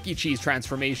the Sticky Cheese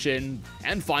transformation,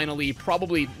 and finally,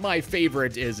 probably my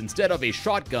favorite, is instead of a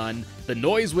shotgun, the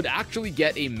Noise would actually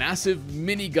get a massive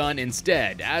minigun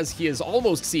instead, as he is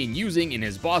almost seen using in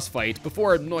his boss fight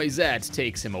before Noisette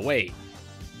takes him away.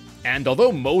 And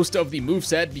although most of the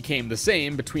moveset became the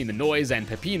same between the Noise and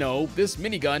Peppino, this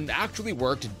minigun actually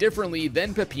worked differently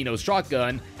than Peppino's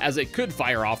shotgun, as it could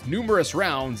fire off numerous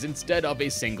rounds instead of a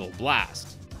single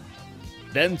blast.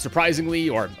 Then, surprisingly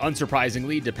or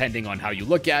unsurprisingly, depending on how you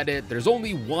look at it, there's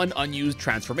only one unused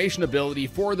transformation ability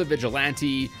for the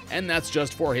Vigilante, and that's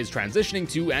just for his transitioning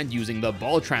to and using the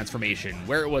ball transformation,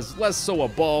 where it was less so a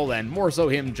ball and more so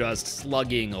him just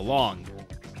slugging along.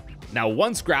 Now,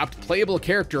 one scrapped playable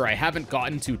character I haven't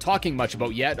gotten to talking much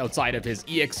about yet outside of his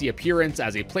EXE appearance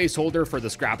as a placeholder for the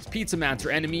scrapped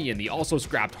Pizzamancer enemy and the also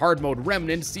scrapped hard mode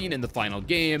remnant seen in the final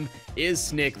game is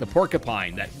Snick the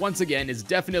Porcupine, that once again is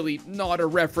definitely not a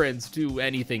reference to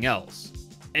anything else.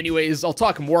 Anyways, I'll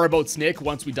talk more about Snick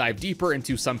once we dive deeper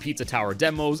into some Pizza Tower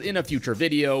demos in a future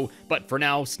video, but for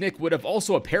now, Snick would have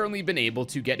also apparently been able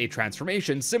to get a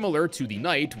transformation similar to the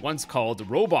Knight once called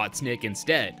Robot Snick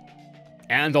instead.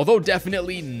 And although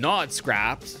definitely not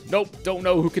scrapped, nope, don't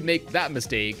know who could make that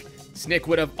mistake, Snick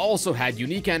would have also had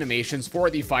unique animations for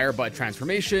the Fire Butt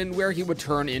transformation where he would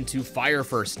turn into Fire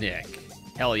First Snick.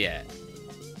 Hell yeah.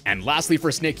 And lastly for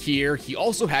Snick here, he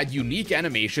also had unique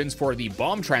animations for the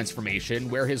Bomb transformation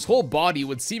where his whole body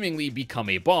would seemingly become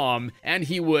a bomb and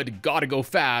he would gotta go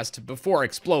fast before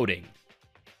exploding.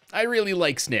 I really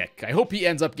like Snick. I hope he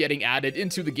ends up getting added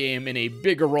into the game in a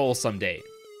bigger role someday.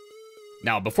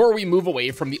 Now, before we move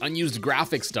away from the unused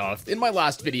graphic stuff, in my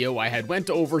last video I had went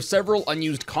over several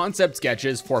unused concept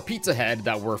sketches for Pizza Head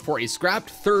that were for a scrapped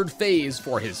third phase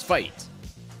for his fight.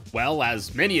 Well,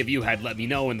 as many of you had let me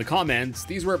know in the comments,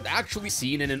 these were actually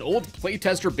seen in an old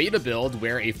playtester beta build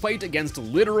where a fight against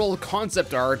literal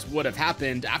concept art would have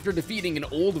happened after defeating an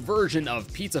old version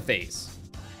of Pizza Face.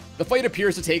 The fight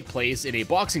appears to take place in a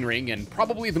boxing ring, and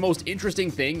probably the most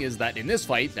interesting thing is that in this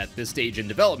fight, at this stage in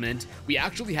development, we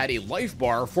actually had a life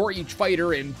bar for each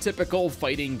fighter in typical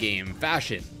fighting game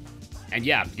fashion. And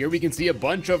yeah, here we can see a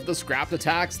bunch of the scrapped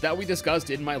attacks that we discussed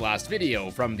in my last video,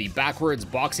 from the backwards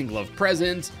boxing glove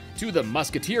present, to the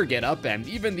musketeer getup, and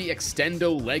even the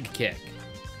extendo leg kick.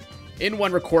 In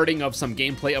one recording of some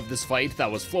gameplay of this fight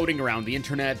that was floating around the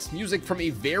internet, music from a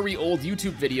very old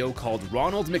YouTube video called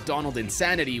Ronald McDonald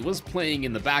Insanity was playing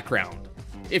in the background.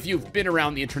 If you've been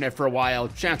around the internet for a while,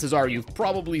 chances are you've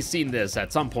probably seen this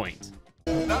at some point.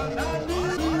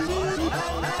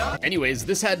 Anyways,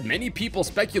 this had many people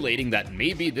speculating that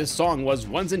maybe this song was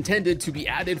once intended to be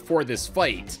added for this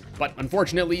fight, but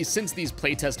unfortunately, since these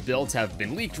playtest builds have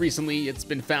been leaked recently, it's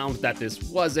been found that this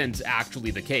wasn't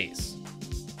actually the case.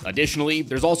 Additionally,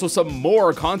 there's also some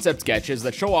more concept sketches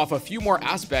that show off a few more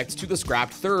aspects to the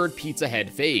scrapped third Pizza Head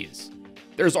phase.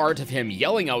 There's art of him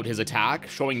yelling out his attack,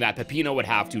 showing that Peppino would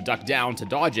have to duck down to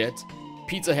dodge it,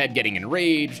 Pizza Head getting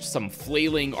enraged, some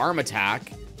flailing arm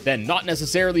attack. Then, not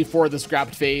necessarily for the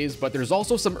scrapped phase, but there's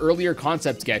also some earlier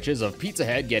concept sketches of Pizza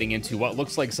Head getting into what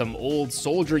looks like some old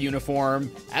soldier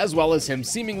uniform, as well as him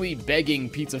seemingly begging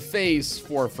Pizza Face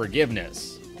for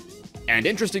forgiveness. And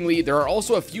interestingly, there are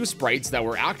also a few sprites that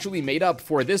were actually made up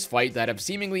for this fight that have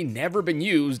seemingly never been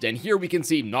used, and here we can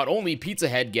see not only Pizza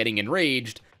Head getting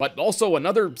enraged, but also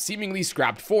another seemingly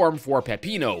scrapped form for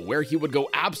Peppino, where he would go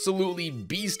absolutely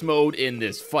beast mode in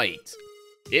this fight.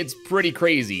 It's pretty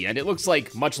crazy, and it looks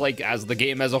like, much like as the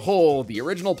game as a whole, the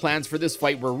original plans for this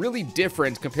fight were really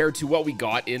different compared to what we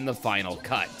got in the final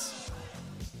cut.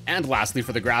 And lastly,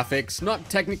 for the graphics, not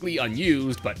technically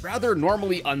unused, but rather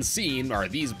normally unseen, are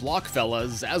these block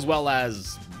fellas, as well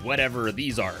as whatever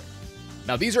these are.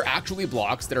 Now, these are actually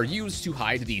blocks that are used to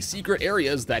hide the secret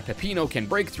areas that Peppino can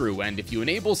break through, and if you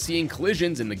enable seeing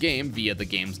collisions in the game via the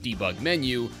game's debug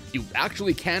menu, you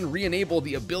actually can re-enable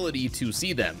the ability to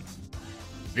see them.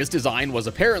 This design was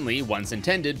apparently once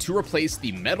intended to replace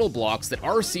the metal blocks that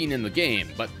are seen in the game,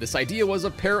 but this idea was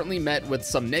apparently met with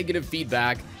some negative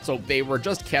feedback, so they were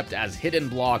just kept as hidden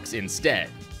blocks instead.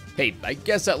 Hey, I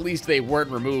guess at least they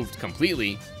weren't removed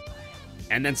completely.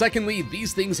 And then secondly,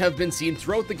 these things have been seen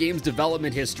throughout the game's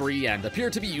development history and appear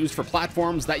to be used for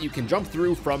platforms that you can jump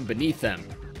through from beneath them.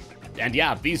 And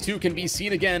yeah, these two can be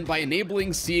seen again by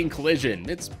enabling seeing collision.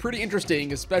 It's pretty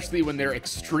interesting, especially when they're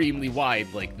extremely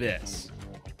wide like this.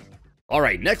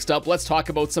 Alright, next up, let's talk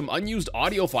about some unused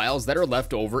audio files that are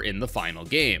left over in the final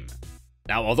game.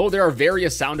 Now, although there are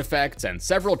various sound effects and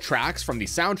several tracks from the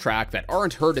soundtrack that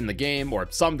aren't heard in the game, or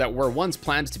some that were once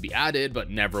planned to be added but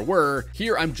never were,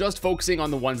 here I'm just focusing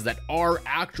on the ones that are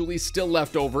actually still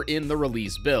left over in the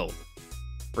release build.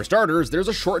 For starters, there's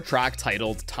a short track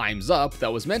titled Time's Up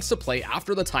that was meant to play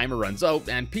after the timer runs out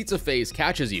and Pizza Face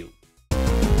catches you.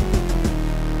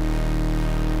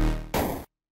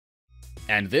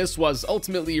 And this was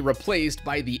ultimately replaced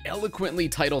by the eloquently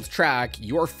titled track,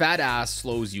 Your Fat Ass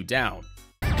Slows You Down.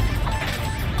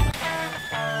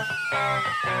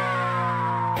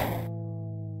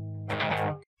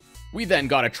 We then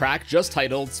got a track just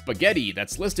titled Spaghetti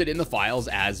that's listed in the files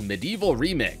as Medieval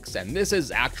Remix, and this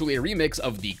is actually a remix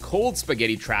of the Cold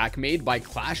Spaghetti track made by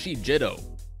Clashy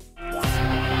Jitto.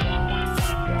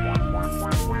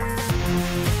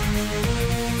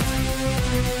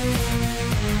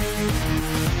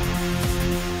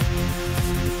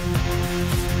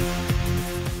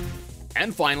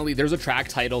 And finally, there's a track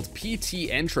titled PT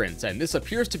Entrance, and this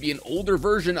appears to be an older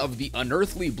version of the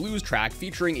Unearthly Blues track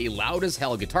featuring a loud as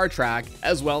hell guitar track,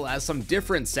 as well as some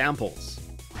different samples.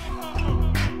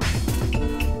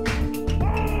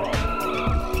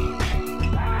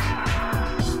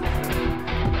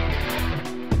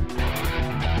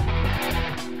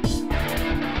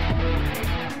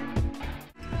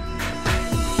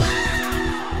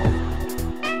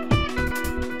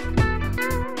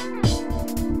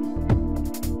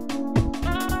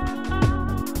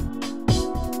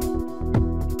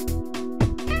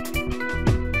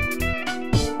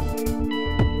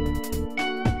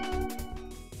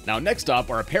 Now next up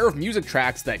are a pair of music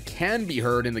tracks that can be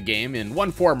heard in the game in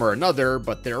one form or another,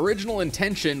 but their original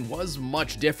intention was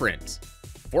much different.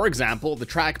 For example, the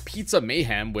track Pizza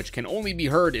Mayhem, which can only be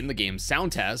heard in the game's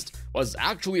sound test, was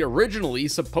actually originally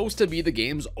supposed to be the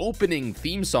game's opening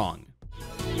theme song.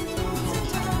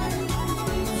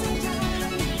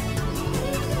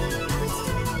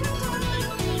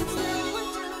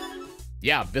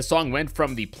 Yeah, this song went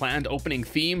from the planned opening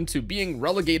theme to being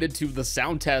relegated to the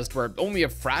sound test where only a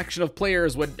fraction of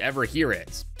players would ever hear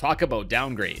it. Talk about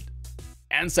downgrade.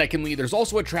 And secondly, there's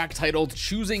also a track titled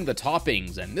Choosing the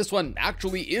Toppings, and this one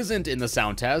actually isn't in the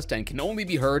sound test and can only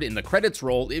be heard in the credits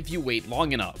roll if you wait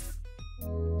long enough.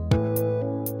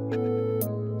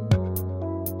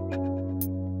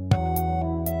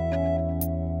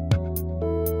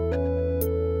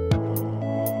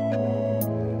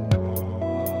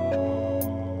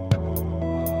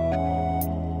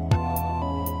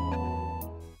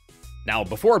 Now,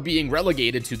 before being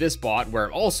relegated to this spot where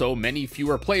also many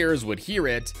fewer players would hear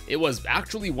it, it was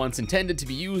actually once intended to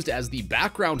be used as the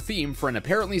background theme for an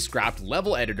apparently scrapped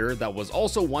level editor that was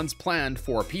also once planned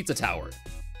for Pizza Tower.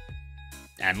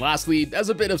 And lastly, as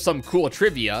a bit of some cool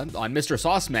trivia, on Mr.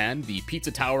 Sauceman, the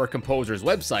Pizza Tower composer's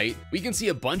website, we can see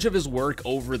a bunch of his work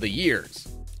over the years.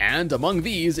 And among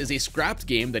these is a scrapped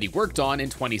game that he worked on in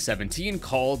 2017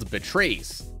 called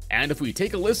Betrays. And if we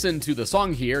take a listen to the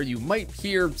song here, you might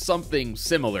hear something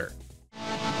similar.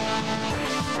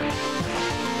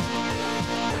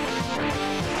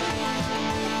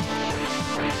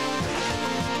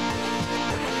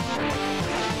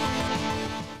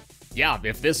 Yeah,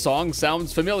 if this song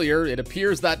sounds familiar, it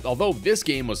appears that although this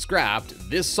game was scrapped,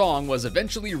 this song was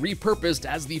eventually repurposed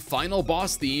as the final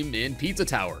boss theme in Pizza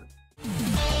Tower.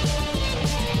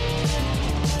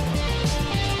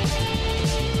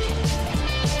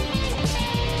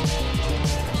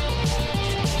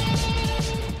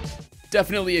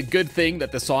 Definitely a good thing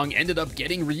that the song ended up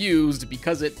getting reused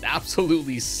because it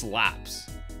absolutely slaps.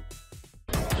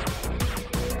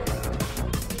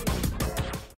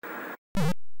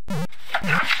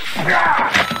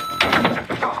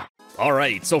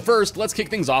 Alright, so first, let's kick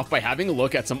things off by having a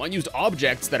look at some unused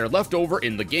objects that are left over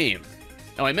in the game.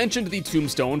 Now, I mentioned the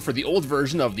tombstone for the old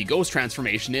version of the ghost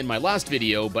transformation in my last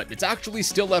video, but it's actually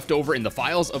still left over in the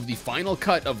files of the final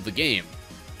cut of the game.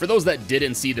 For those that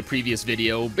didn't see the previous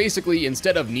video, basically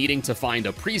instead of needing to find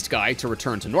a priest guy to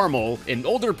return to normal, in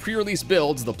older pre-release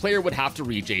builds the player would have to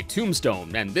reach a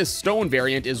tombstone, and this stone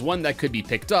variant is one that could be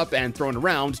picked up and thrown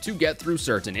around to get through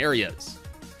certain areas.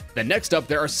 Then next up,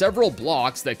 there are several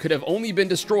blocks that could have only been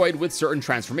destroyed with certain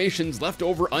transformations left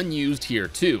over unused here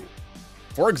too.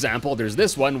 For example, there's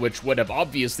this one which would have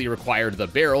obviously required the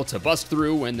barrel to bust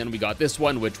through, and then we got this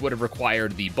one which would have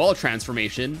required the ball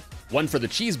transformation, one for the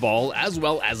cheese ball, as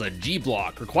well as a G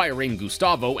block requiring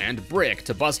Gustavo and Brick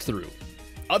to bust through.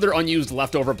 Other unused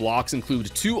leftover blocks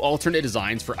include two alternate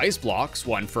designs for ice blocks,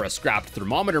 one for a scrapped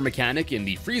thermometer mechanic in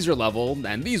the freezer level,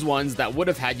 and these ones that would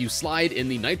have had you slide in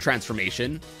the night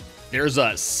transformation. There's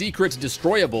a secret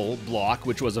destroyable block,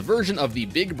 which was a version of the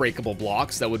big breakable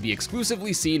blocks that would be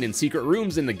exclusively seen in secret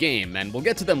rooms in the game, and we'll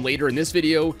get to them later in this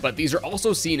video, but these are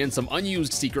also seen in some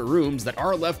unused secret rooms that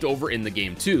are left over in the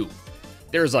game too.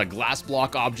 There's a glass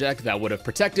block object that would have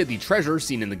protected the treasure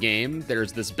seen in the game,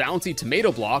 there's this bouncy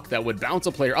tomato block that would bounce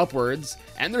a player upwards,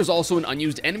 and there's also an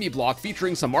unused enemy block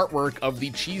featuring some artwork of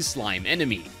the cheese slime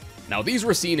enemy. Now, these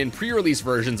were seen in pre-release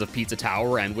versions of Pizza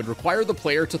Tower and would require the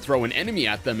player to throw an enemy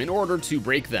at them in order to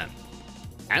break them.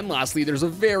 And lastly, there's a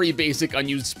very basic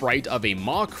unused sprite of a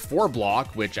Mach 4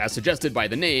 block, which, as suggested by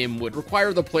the name, would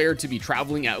require the player to be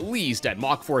traveling at least at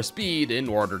Mach 4 speed in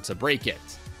order to break it.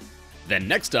 Then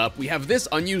next up, we have this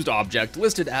unused object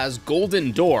listed as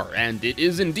Golden Door, and it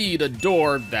is indeed a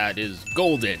door that is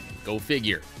golden, go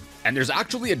figure. And there's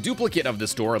actually a duplicate of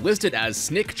this door listed as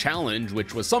Snick Challenge,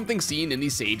 which was something seen in the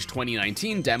Sage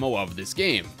 2019 demo of this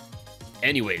game.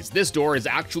 Anyways, this door is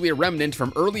actually a remnant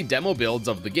from early demo builds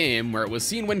of the game, where it was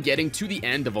seen when getting to the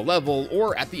end of a level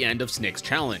or at the end of Snick's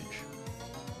challenge.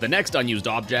 The next unused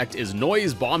object is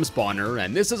Noise Bomb Spawner,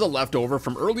 and this is a leftover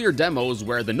from earlier demos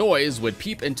where the noise would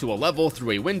peep into a level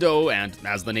through a window and,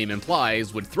 as the name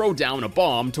implies, would throw down a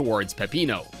bomb towards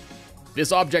Peppino.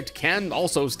 This object can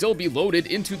also still be loaded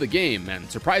into the game,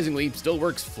 and surprisingly still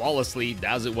works flawlessly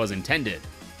as it was intended.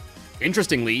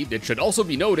 Interestingly, it should also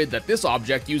be noted that this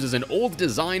object uses an old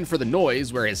design for the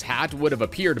noise where his hat would have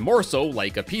appeared more so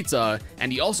like a pizza,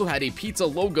 and he also had a pizza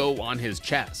logo on his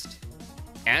chest.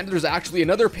 And there's actually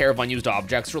another pair of unused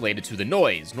objects related to the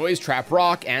noise, Noise Trap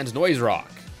Rock and Noise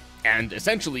Rock. And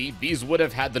essentially, these would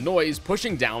have had the noise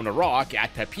pushing down a rock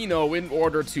at Peppino in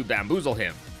order to bamboozle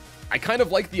him. I kind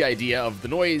of like the idea of the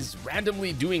noise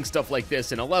randomly doing stuff like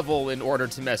this in a level in order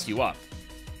to mess you up.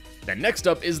 Then next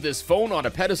up is this phone on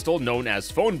a pedestal known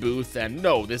as Phone Booth, and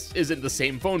no, this isn't the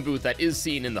same phone booth that is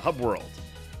seen in the hub world.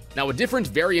 Now, a different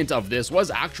variant of this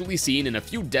was actually seen in a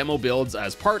few demo builds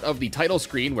as part of the title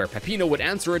screen where Peppino would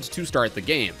answer it to start the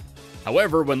game.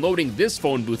 However, when loading this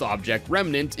phone booth object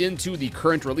Remnant into the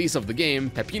current release of the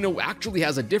game, Peppino actually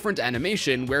has a different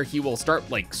animation where he will start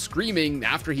like screaming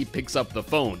after he picks up the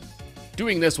phone.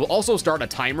 Doing this will also start a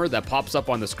timer that pops up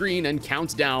on the screen and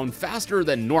counts down faster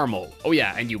than normal. Oh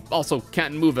yeah, and you also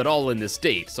can't move at all in this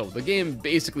state, so the game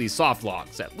basically soft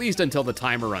locks, at least until the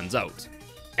timer runs out.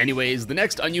 Anyways, the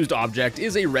next unused object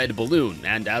is a red balloon,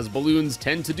 and as balloons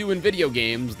tend to do in video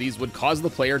games, these would cause the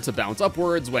player to bounce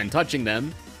upwards when touching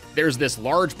them. There's this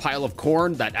large pile of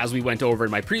corn that, as we went over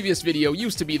in my previous video,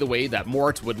 used to be the way that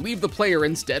Mort would leave the player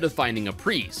instead of finding a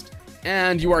priest.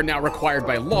 And you are now required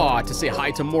by law to say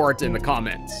hi to Mort in the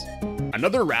comments.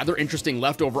 Another rather interesting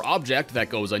leftover object that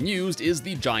goes unused is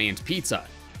the giant pizza.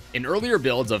 In earlier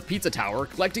builds of Pizza Tower,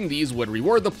 collecting these would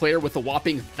reward the player with a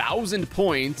whopping 1,000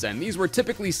 points, and these were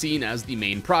typically seen as the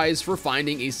main prize for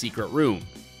finding a secret room.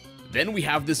 Then we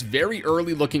have this very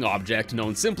early looking object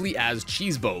known simply as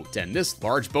Cheese Boat, and this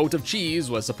large boat of cheese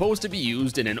was supposed to be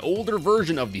used in an older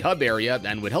version of the hub area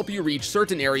and would help you reach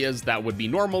certain areas that would be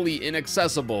normally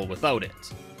inaccessible without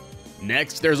it.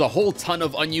 Next, there's a whole ton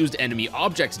of unused enemy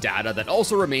object data that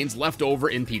also remains left over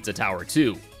in Pizza Tower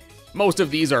 2. Most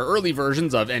of these are early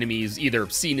versions of enemies either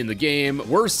seen in the game,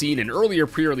 were seen in earlier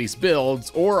pre-release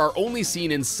builds, or are only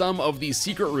seen in some of the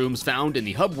secret rooms found in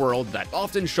the hub world that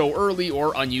often show early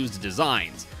or unused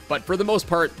designs. But for the most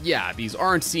part, yeah, these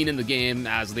aren't seen in the game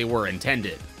as they were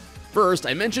intended. First,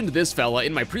 I mentioned this fella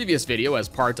in my previous video as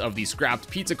part of the scrapped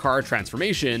pizza car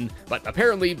transformation, but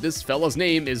apparently this fella's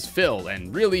name is Phil,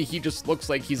 and really he just looks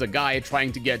like he's a guy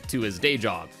trying to get to his day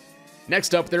job.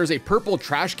 Next up, there's a purple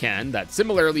trash can that,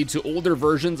 similarly to older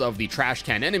versions of the trash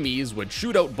can enemies, would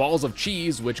shoot out balls of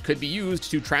cheese which could be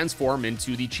used to transform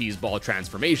into the cheese ball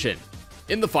transformation.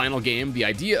 In the final game, the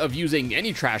idea of using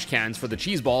any trash cans for the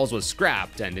cheese balls was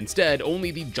scrapped, and instead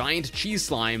only the giant cheese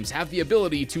slimes have the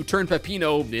ability to turn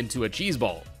Peppino into a cheese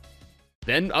ball.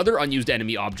 Then other unused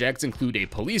enemy objects include a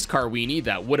police car weenie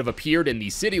that would have appeared in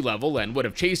the city level and would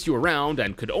have chased you around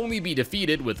and could only be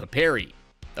defeated with a parry.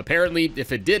 Apparently,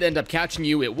 if it did end up catching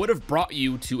you, it would have brought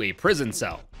you to a prison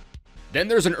cell. Then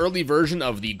there's an early version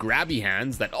of the grabby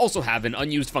hands that also have an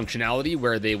unused functionality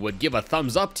where they would give a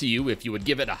thumbs up to you if you would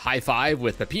give it a high five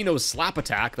with Peppino's slap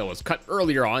attack that was cut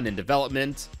earlier on in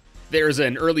development. There's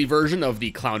an early version of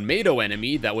the Clownmado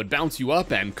enemy that would bounce you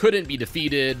up and couldn't be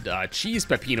defeated, a cheese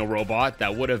Peppino robot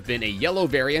that would have been a yellow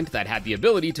variant that had the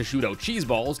ability to shoot out cheese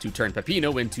balls to turn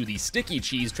Peppino into the sticky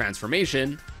cheese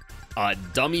transformation. A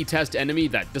dummy test enemy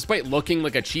that, despite looking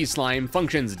like a cheese slime,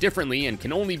 functions differently and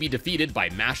can only be defeated by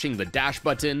mashing the dash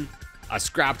button. A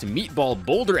scrapped meatball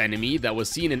boulder enemy that was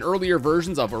seen in earlier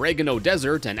versions of Oregano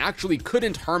Desert and actually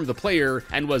couldn't harm the player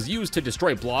and was used to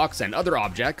destroy blocks and other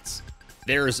objects.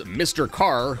 There's Mr.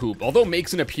 Carr, who, although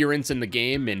makes an appearance in the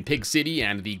game in Pig City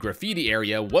and the graffiti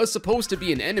area, was supposed to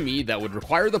be an enemy that would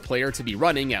require the player to be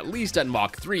running at least at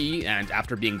Mach 3, and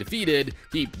after being defeated,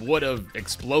 he would have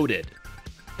exploded.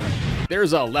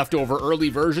 There's a leftover early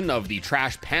version of the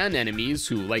trash pan enemies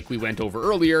who, like we went over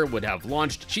earlier, would have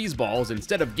launched cheese balls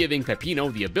instead of giving Peppino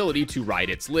the ability to ride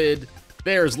its lid.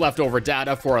 There's leftover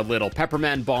data for a little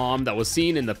Pepperman bomb that was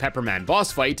seen in the Pepperman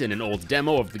boss fight in an old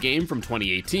demo of the game from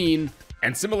 2018.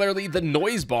 And similarly, the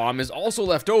noise bomb is also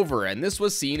left over, and this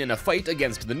was seen in a fight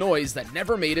against the noise that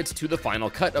never made it to the final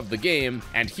cut of the game,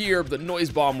 and here the noise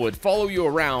bomb would follow you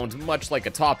around much like a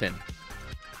Toppin.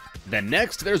 Then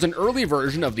next, there's an early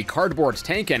version of the cardboard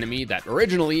tank enemy that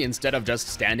originally, instead of just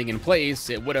standing in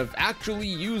place, it would have actually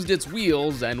used its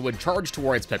wheels and would charge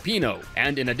towards Peppino,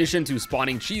 and in addition to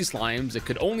spawning cheese slimes, it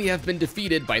could only have been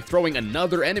defeated by throwing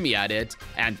another enemy at it,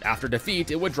 and after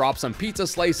defeat, it would drop some pizza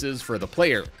slices for the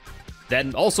player.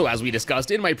 Then also, as we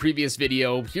discussed in my previous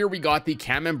video, here we got the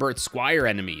Camembert Squire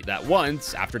enemy that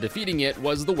once, after defeating it,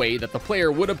 was the way that the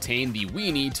player would obtain the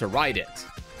weenie to ride it.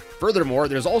 Furthermore,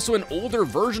 there's also an older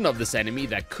version of this enemy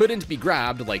that couldn't be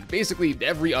grabbed like basically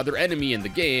every other enemy in the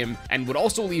game, and would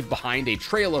also leave behind a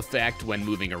trail effect when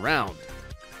moving around.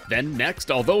 Then next,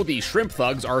 although the Shrimp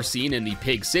Thugs are seen in the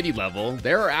Pig City level,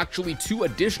 there are actually 2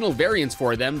 additional variants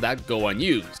for them that go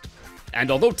unused.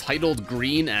 And although titled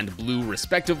green and blue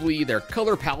respectively, their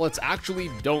color palettes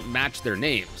actually don't match their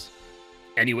names.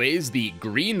 Anyways, the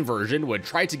green version would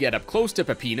try to get up close to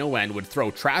Peppino and would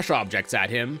throw trash objects at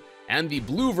him, and the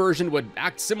blue version would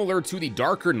act similar to the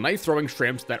darker knife-throwing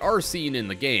shrimps that are seen in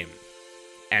the game.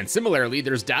 And similarly,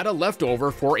 there's data left over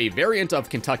for a variant of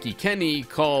Kentucky Kenny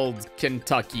called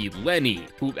Kentucky Lenny,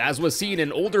 who, as was seen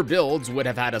in older builds, would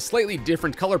have had a slightly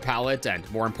different color palette and,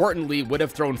 more importantly, would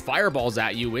have thrown fireballs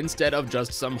at you instead of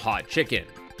just some hot chicken.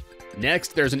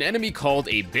 Next, there's an enemy called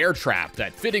a bear trap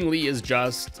that fittingly is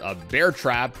just a bear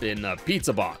trap in a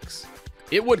pizza box.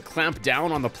 it would clamp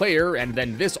down on the player, and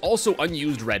then this also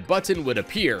unused red button would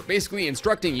appear, basically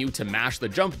instructing you to mash the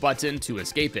jump button to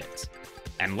escape it.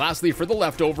 And lastly, for the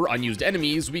leftover unused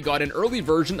enemies, we got an early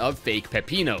version of Fake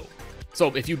Peppino. So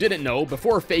if you didn't know,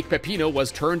 before Fake Peppino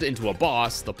was turned into a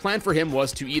boss, the plan for him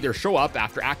was to either show up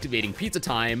after activating Pizza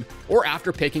Time, or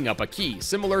after picking up a key,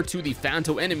 similar to the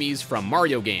Phanto enemies from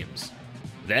Mario games.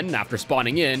 Then, after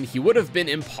spawning in, he would have been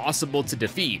impossible to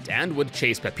defeat, and would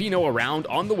chase Peppino around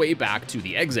on the way back to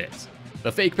the exit.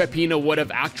 The fake Peppino would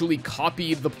have actually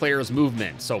copied the player's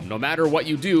movement, so no matter what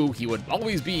you do, he would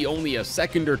always be only a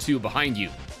second or two behind you.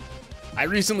 I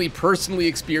recently personally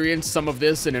experienced some of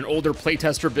this in an older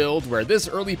playtester build where this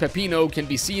early Peppino can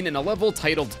be seen in a level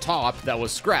titled Top that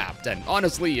was scrapped, and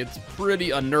honestly, it's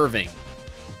pretty unnerving.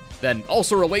 Then,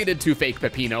 also related to Fake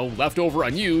Peppino, leftover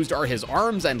unused are his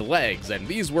arms and legs, and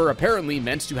these were apparently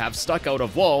meant to have stuck out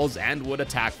of walls and would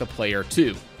attack the player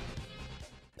too.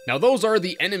 Now those are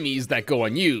the enemies that go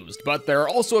unused, but there are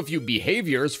also a few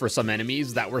behaviors for some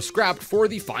enemies that were scrapped for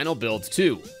the final build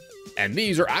too. And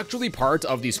these are actually part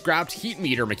of the scrapped heat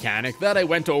meter mechanic that I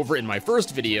went over in my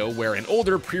first video, where in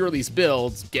older pre-release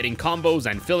builds, getting combos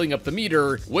and filling up the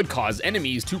meter would cause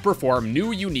enemies to perform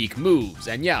new unique moves,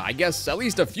 and yeah, I guess at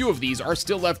least a few of these are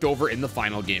still left over in the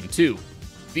final game too.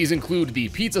 These include the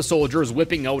pizza soldiers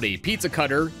whipping out a pizza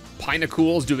cutter,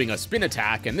 Pinacools doing a spin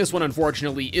attack, and this one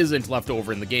unfortunately isn't left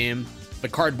over in the game, the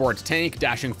cardboard tank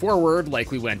dashing forward like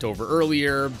we went over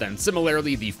earlier, then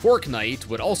similarly the Fork Knight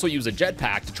would also use a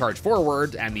jetpack to charge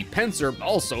forward, and the Pincer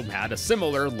also had a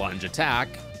similar lunge attack.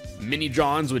 Mini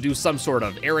Johns would do some sort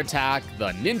of air attack,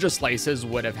 the Ninja Slices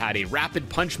would have had a rapid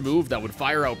punch move that would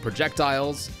fire out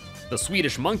projectiles, the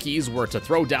Swedish Monkeys were to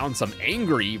throw down some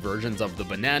angry versions of the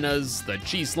bananas, the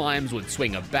Cheese Slimes would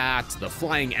swing a bat, the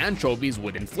Flying Anchovies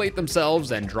would inflate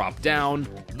themselves and drop down,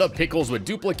 the Pickles would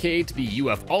duplicate, the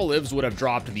UF Olives would have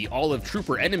dropped the Olive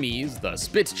Trooper enemies, the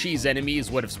Spit Cheese enemies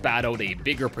would have spat out a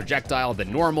bigger projectile than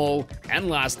normal, and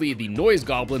lastly, the Noise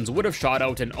Goblins would have shot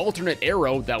out an alternate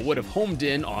arrow that would have homed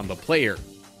in on the player.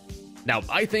 Now,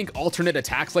 I think alternate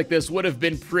attacks like this would have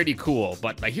been pretty cool,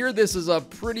 but I hear this is a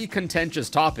pretty contentious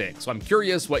topic, so I'm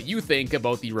curious what you think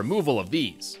about the removal of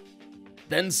these.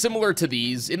 Then, similar to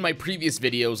these, in my previous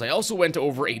videos I also went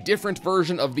over a different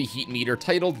version of the heat meter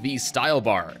titled the Style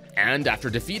Bar, and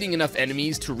after defeating enough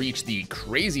enemies to reach the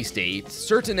crazy state,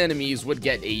 certain enemies would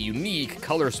get a unique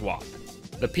color swap.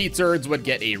 The Pizzards would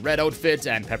get a red outfit,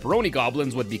 and Pepperoni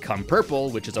Goblins would become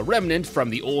purple, which is a remnant from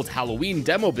the old Halloween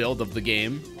demo build of the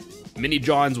game. Mini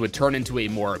Johns would turn into a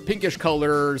more pinkish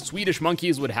color, Swedish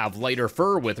Monkeys would have lighter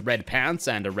fur with red pants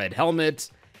and a red helmet,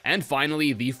 and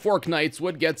finally the Fork Knights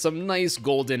would get some nice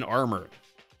golden armor.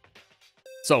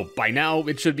 So by now,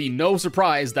 it should be no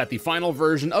surprise that the final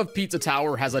version of Pizza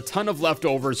Tower has a ton of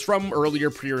leftovers from earlier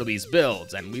pre-release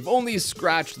builds, and we've only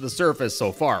scratched the surface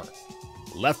so far.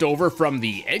 Left over from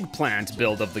the Eggplant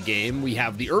build of the game, we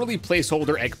have the early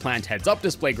placeholder Eggplant heads-up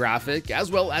display graphic,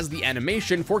 as well as the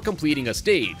animation for completing a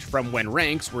stage from when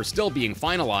ranks were still being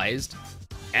finalized.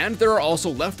 And there are also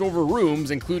leftover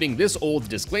rooms, including this old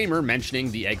disclaimer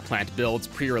mentioning the Eggplant build's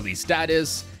pre-release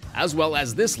status, as well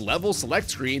as this level select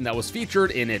screen that was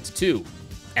featured in it too.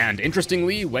 And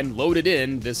interestingly, when loaded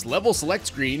in, this level select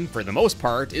screen, for the most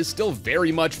part, is still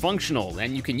very much functional,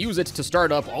 and you can use it to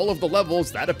start up all of the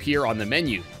levels that appear on the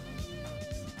menu.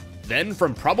 Then,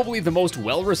 from probably the most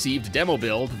well-received demo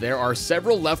build, there are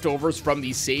several leftovers from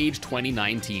the Sage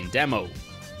 2019 demo.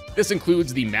 This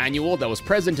includes the manual that was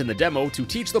present in the demo to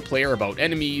teach the player about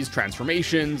enemies,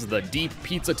 transformations, the deep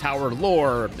Pizza Tower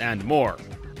lore, and more.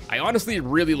 I honestly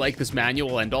really like this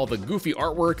manual and all the goofy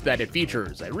artwork that it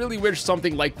features. I really wish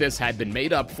something like this had been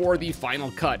made up for the final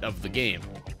cut of the game.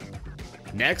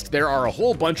 Next, there are a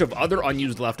whole bunch of other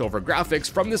unused leftover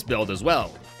graphics from this build as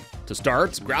well. To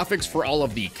start, graphics for all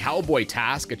of the Cowboy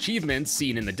Task achievements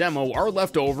seen in the demo are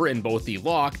left over in both the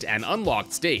locked and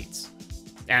unlocked states.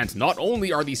 And not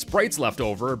only are the sprites left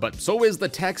over, but so is the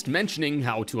text mentioning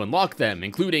how to unlock them,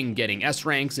 including getting S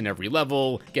ranks in every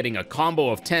level, getting a combo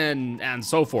of 10, and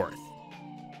so forth.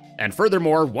 And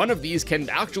furthermore, one of these can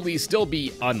actually still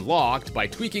be unlocked by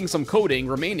tweaking some coding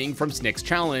remaining from Snick's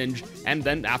challenge, and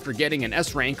then after getting an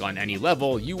S rank on any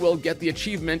level, you will get the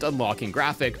achievement unlocking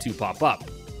graphic to pop up.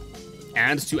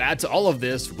 And to add to all of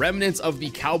this, remnants of the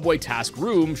Cowboy Task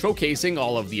room showcasing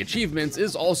all of the achievements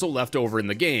is also left over in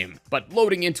the game, but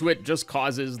loading into it just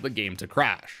causes the game to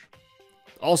crash.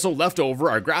 Also left over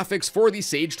are graphics for the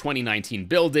Sage 2019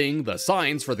 building, the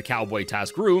signs for the Cowboy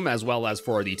Task room, as well as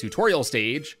for the tutorial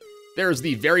stage. There's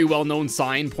the very well-known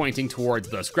sign pointing towards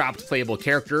the scrapped playable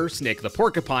character, Snick the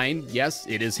Porcupine. Yes,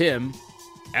 it is him.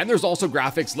 And there's also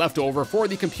graphics left over for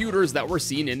the computers that were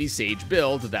seen in the Sage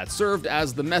build that served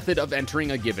as the method of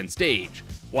entering a given stage.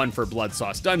 One for Blood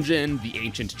Sauce Dungeon, the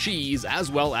Ancient Cheese, as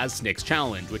well as Snick's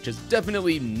Challenge, which is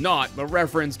definitely not a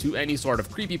reference to any sort of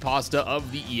creepypasta of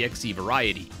the EXE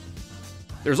variety.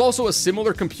 There's also a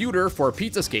similar computer for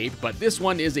Pizzascape, but this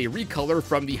one is a recolor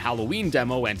from the Halloween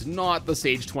demo and not the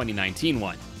Sage 2019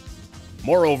 one.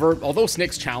 Moreover, although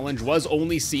Snick's Challenge was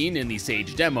only seen in the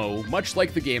Sage demo, much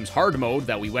like the game's hard mode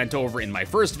that we went over in my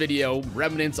first video,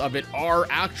 remnants of it are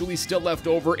actually still left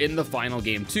over in the final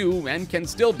game too, and can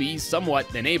still be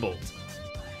somewhat enabled.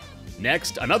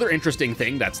 Next, another interesting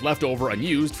thing that's left over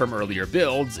unused from earlier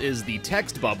builds is the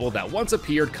text bubble that once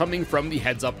appeared coming from the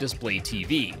heads-up display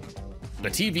TV. The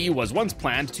TV was once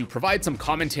planned to provide some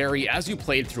commentary as you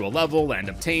played through a level and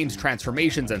obtained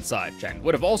transformations and such, and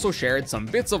would have also shared some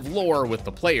bits of lore with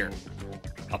the player.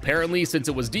 Apparently, since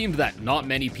it was deemed that not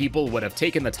many people would have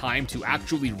taken the time to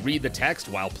actually read the text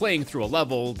while playing through a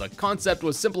level, the concept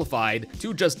was simplified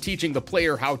to just teaching the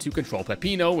player how to control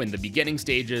Peppino in the beginning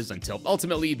stages until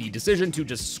ultimately the decision to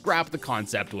just scrap the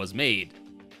concept was made.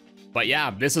 But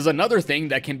yeah, this is another thing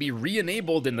that can be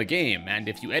re-enabled in the game, and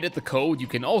if you edit the code, you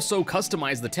can also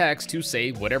customize the text to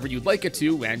say whatever you'd like it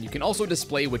to, and you can also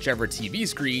display whichever TV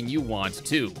screen you want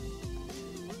to.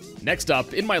 Next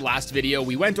up, in my last video,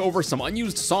 we went over some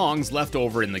unused songs left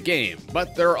over in the game,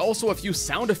 but there are also a few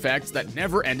sound effects that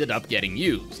never ended up getting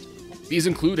used. These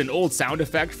include an old sound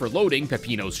effect for loading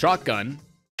Peppino's shotgun,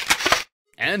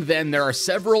 and then there are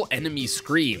several enemy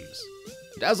screams.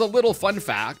 As a little fun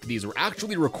fact, these were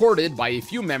actually recorded by a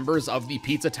few members of the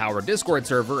Pizza Tower Discord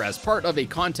server as part of a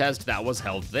contest that was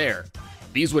held there.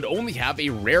 These would only have a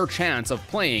rare chance of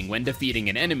playing when defeating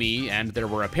an enemy, and there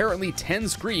were apparently 10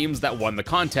 screams that won the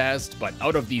contest, but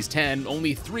out of these 10,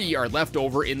 only 3 are left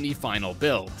over in the final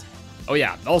build. Oh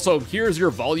yeah, also here's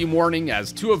your volume warning,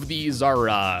 as 2 of these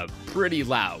are, pretty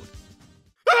loud.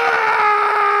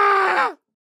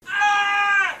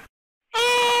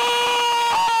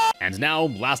 And now,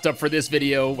 last up for this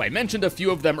video, I mentioned a few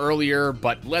of them earlier,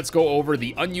 but let's go over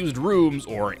the unused rooms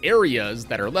or areas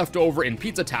that are left over in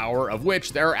Pizza Tower, of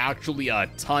which there are actually a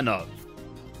ton of.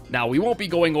 Now, we won't be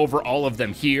going over all of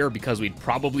them here because we'd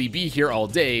probably be here all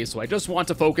day, so I just want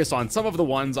to focus on some of the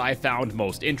ones I found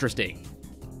most interesting.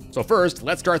 So first,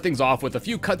 let's start things off with a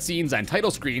few cutscenes and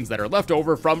title screens that are left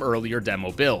over from earlier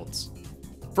demo builds.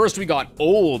 First, we got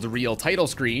old real title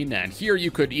screen, and here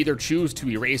you could either choose to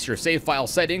erase your save file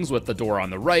settings with the door on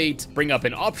the right, bring up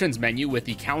an options menu with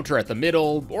the counter at the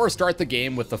middle, or start the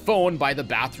game with the phone by the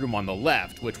bathroom on the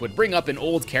left, which would bring up an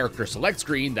old character select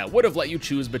screen that would have let you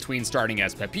choose between starting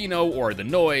as Peppino or the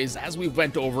Noise, as we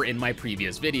went over in my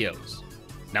previous videos.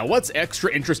 Now, what's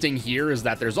extra interesting here is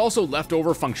that there's also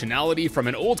leftover functionality from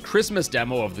an old Christmas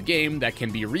demo of the game that can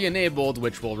be re-enabled,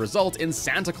 which will result in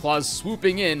Santa Claus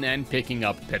swooping in and picking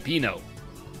up Peppino.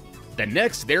 Then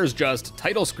next, there's just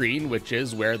title screen, which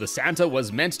is where the Santa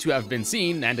was meant to have been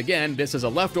seen, and again, this is a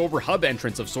leftover hub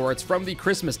entrance of sorts from the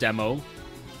Christmas demo.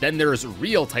 Then there's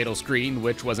real title screen,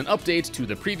 which was an update to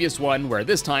the previous one, where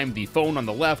this time the phone on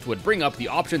the left would bring up the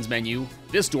options menu,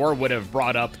 this door would have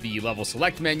brought up the level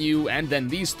select menu, and then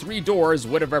these 3 doors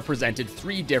would have represented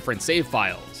 3 different save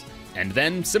files. And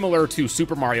then, similar to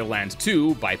Super Mario Land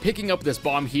 2, by picking up this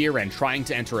bomb here and trying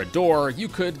to enter a door, you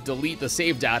could delete the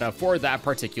save data for that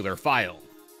particular file.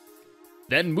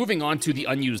 Then moving on to the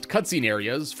unused cutscene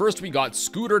areas, first we got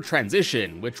Scooter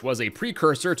Transition, which was a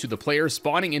precursor to the player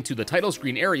spawning into the title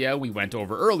screen area we went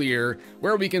over earlier,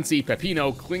 where we can see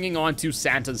Peppino clinging onto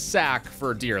Santa's sack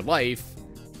for dear life.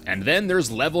 And then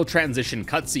there's Level Transition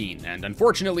cutscene, and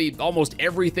unfortunately almost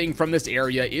everything from this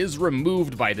area is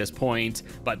removed by this point,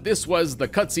 but this was the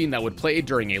cutscene that would play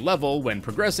during a level when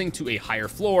progressing to a higher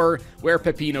floor, where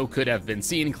Peppino could have been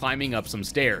seen climbing up some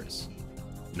stairs.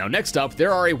 Now next up,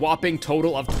 there are a whopping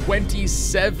total of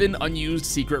 27 unused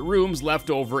secret rooms left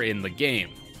over in the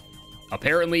game.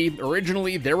 Apparently,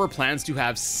 originally there were plans to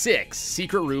have 6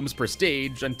 secret rooms per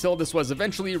stage until this was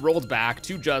eventually rolled back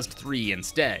to just 3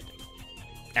 instead.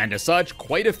 And as such,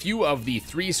 quite a few of the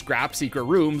 3 scrap secret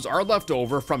rooms are left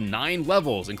over from 9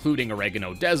 levels, including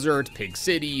Oregano Desert, Pig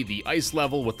City, the Ice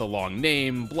level with the long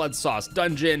name, Blood Sauce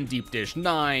Dungeon, Deep Dish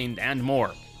 9, and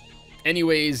more.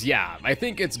 Anyways, yeah, I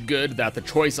think it's good that the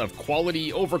choice of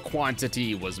quality over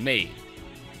quantity was made.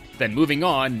 Then moving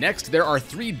on, next there are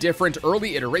 3 different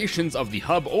early iterations of the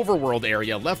Hub Overworld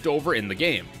area left over in the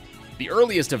game. The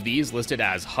earliest of these, listed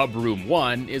as Hub Room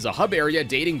 1, is a hub area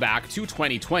dating back to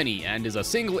 2020 and is a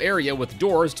single area with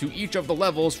doors to each of the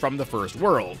levels from the first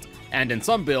world, and in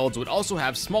some builds would also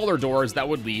have smaller doors that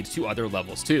would lead to other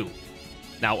levels too.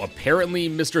 Now, apparently,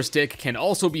 Mr. Stick can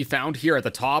also be found here at the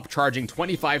top, charging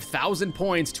 25,000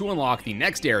 points to unlock the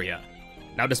next area.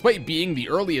 Now, despite being the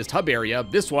earliest hub area,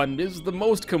 this one is the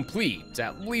most complete,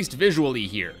 at least visually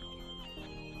here.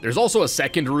 There's also a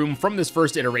second room from this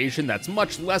first iteration that's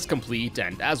much less complete,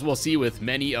 and as we'll see with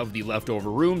many of the leftover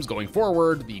rooms going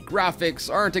forward, the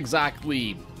graphics aren't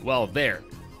exactly, well, there.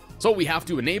 So we have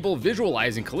to enable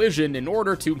visualizing collision in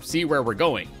order to see where we're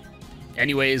going.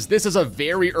 Anyways, this is a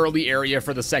very early area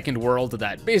for the second world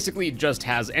that basically just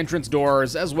has entrance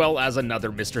doors as well as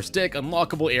another Mr. Stick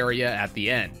unlockable area at the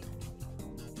end.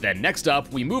 Then next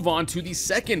up, we move on to the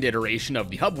second iteration of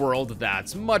the hub world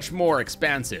that's much more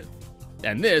expansive.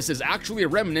 And this is actually a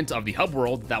remnant of the hub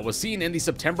world that was seen in the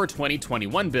September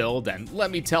 2021 build, and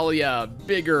let me tell ya,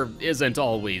 bigger isn't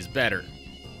always better.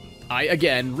 I,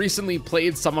 again, recently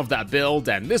played some of that build,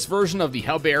 and this version of the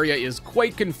hub area is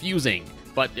quite confusing,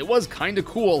 but it was kinda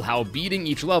cool how beating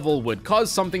each level would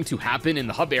cause something to happen in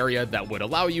the hub area that would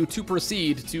allow you to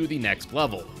proceed to the next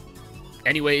level.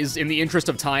 Anyways, in the interest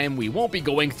of time, we won't be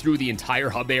going through the entire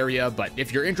hub area, but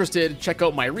if you're interested, check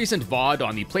out my recent VOD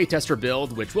on the playtester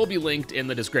build, which will be linked in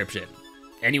the description.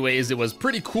 Anyways, it was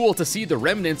pretty cool to see the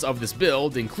remnants of this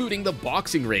build, including the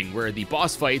boxing ring where the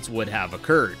boss fights would have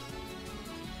occurred.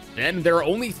 Then there are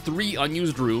only 3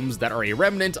 unused rooms that are a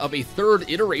remnant of a third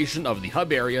iteration of the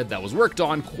hub area that was worked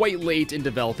on quite late in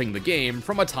developing the game,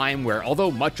 from a time where, although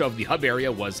much of the hub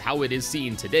area was how it is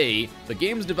seen today, the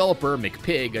game's developer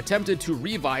McPig attempted to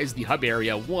revise the hub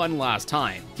area one last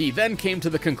time. He then came to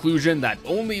the conclusion that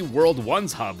only World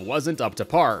 1's hub wasn't up to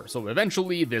par, so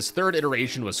eventually this third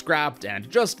iteration was scrapped and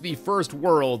just the first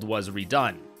world was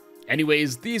redone.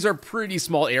 Anyways, these are pretty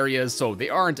small areas, so they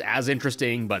aren't as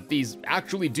interesting, but these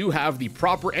actually do have the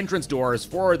proper entrance doors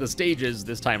for the stages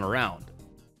this time around.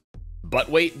 But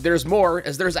wait, there's more,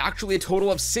 as there's actually a total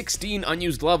of 16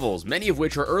 unused levels, many of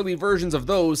which are early versions of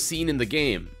those seen in the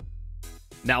game.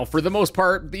 Now, for the most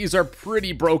part, these are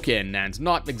pretty broken and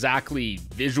not exactly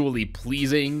visually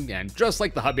pleasing, and just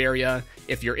like the hub area,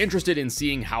 if you're interested in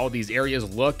seeing how these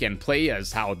areas look and play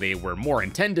as how they were more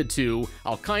intended to,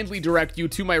 I'll kindly direct you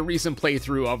to my recent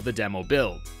playthrough of the demo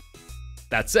build.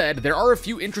 That said, there are a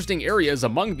few interesting areas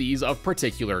among these of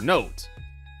particular note.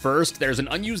 First, there's an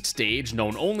unused stage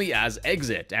known only as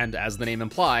Exit, and as the name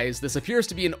implies, this appears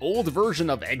to be an old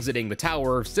version of exiting the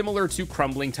tower, similar to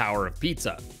Crumbling Tower of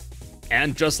Pizza.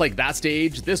 And just like that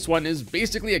stage, this one is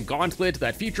basically a gauntlet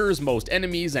that features most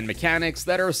enemies and mechanics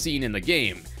that are seen in the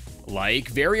game, like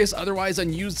various otherwise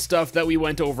unused stuff that we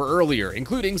went over earlier,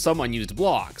 including some unused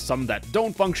blocks, some that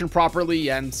don't function properly,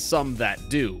 and some that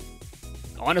do.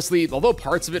 Honestly, although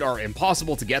parts of it are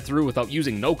impossible to get through without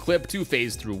using no-clip to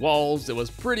phase through walls, it was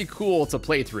pretty cool to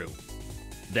play through.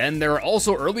 Then there are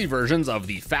also early versions of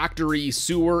the factory,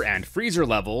 sewer, and freezer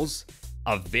levels,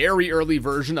 a very early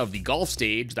version of the golf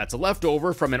stage that's a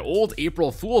leftover from an old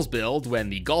April Fool's build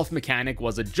when the golf mechanic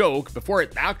was a joke before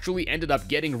it actually ended up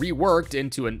getting reworked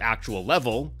into an actual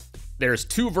level. There's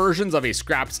 2 versions of a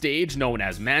scrapped stage known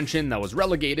as Mansion that was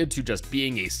relegated to just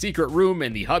being a secret room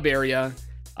in the hub area,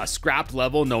 a scrapped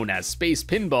level known as Space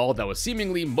Pinball that was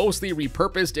seemingly mostly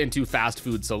repurposed into Fast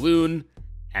Food Saloon,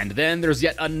 and then there's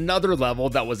yet another level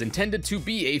that was intended to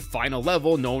be a final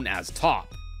level known as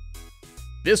Top.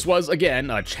 This was, again,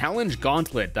 a challenge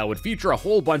gauntlet that would feature a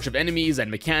whole bunch of enemies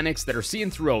and mechanics that are seen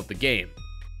throughout the game.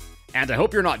 And I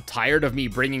hope you're not tired of me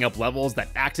bringing up levels that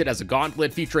acted as a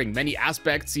gauntlet featuring many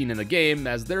aspects seen in the game,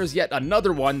 as there's yet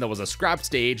another one that was a scrapped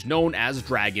stage known as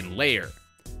Dragon Lair.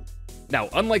 Now,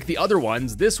 unlike the other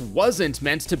ones, this wasn't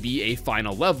meant to be a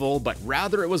final level, but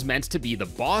rather it was meant to be the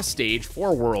boss stage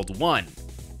for World 1.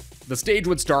 The stage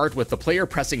would start with the player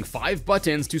pressing 5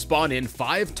 buttons to spawn in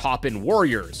 5 Toppin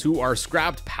warriors, who are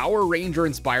scrapped Power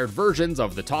Ranger-inspired versions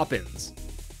of the Toppins.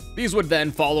 These would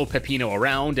then follow Peppino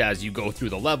around as you go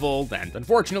through the level, and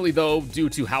unfortunately though, due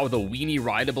to how the weenie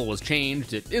rideable was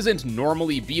changed, it isn't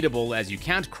normally beatable as you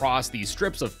can't cross these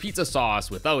strips of pizza sauce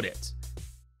without it.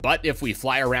 But if we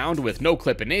fly around with no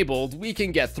clip enabled, we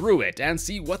can get through it and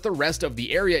see what the rest of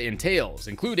the area entails,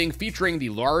 including featuring the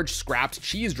large scrapped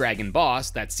cheese dragon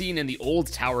boss that's seen in the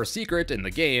old tower secret in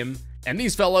the game, and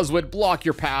these fellas would block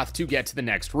your path to get to the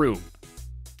next room.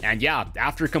 And yeah,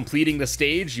 after completing the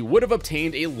stage, you would have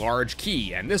obtained a large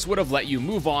key, and this would have let you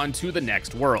move on to the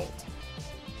next world.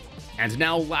 And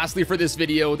now, lastly for this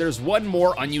video, there's one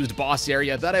more unused boss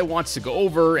area that I want to go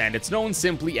over, and it's known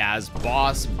simply as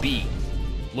Boss B.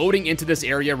 Loading into this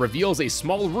area reveals a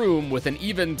small room with an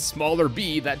even smaller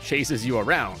bee that chases you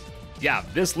around. Yeah,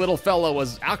 this little fella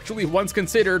was actually once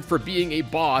considered for being a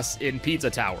boss in Pizza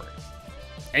Tower.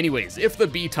 Anyways, if the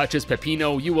bee touches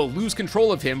Peppino, you will lose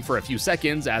control of him for a few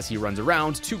seconds as he runs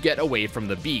around to get away from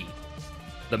the bee.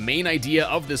 The main idea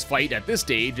of this fight at this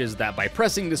stage is that by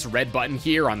pressing this red button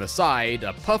here on the side,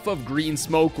 a puff of green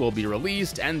smoke will be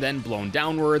released and then blown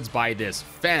downwards by this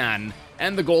fan,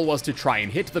 and the goal was to try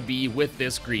and hit the bee with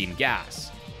this green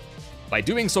gas. By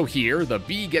doing so here, the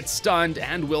bee gets stunned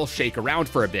and will shake around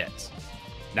for a bit.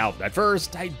 Now, at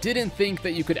first, I didn't think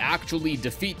that you could actually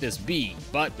defeat this bee,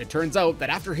 but it turns out that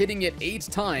after hitting it 8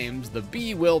 times, the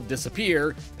bee will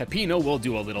disappear, Peppino will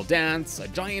do a little dance, a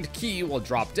giant key will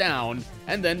drop down,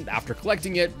 and then after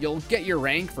collecting it, you'll get your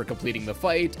rank for completing the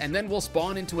fight, and then will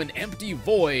spawn into an empty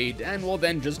void, and will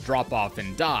then just drop off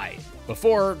and die,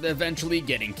 before eventually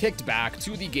getting kicked back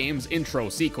to the game's intro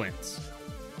sequence.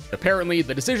 Apparently,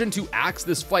 the decision to axe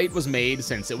this fight was made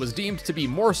since it was deemed to be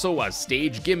more so a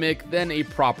stage gimmick than a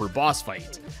proper boss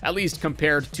fight, at least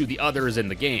compared to the others in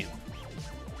the game.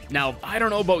 Now, I don't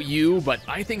know about you, but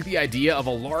I think the idea of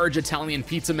a large Italian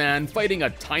pizza man fighting a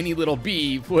tiny little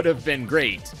bee would have been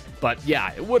great. But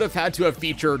yeah, it would have had to have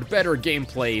featured better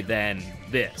gameplay than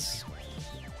this.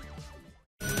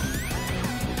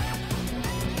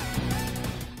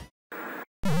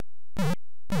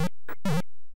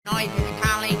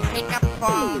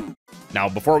 Now,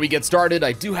 before we get started,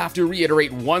 I do have to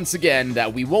reiterate once again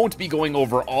that we won't be going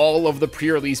over all of the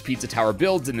pre-release Pizza Tower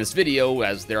builds in this video,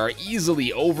 as there are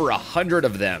easily over 100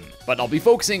 of them, but I'll be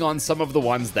focusing on some of the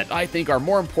ones that I think are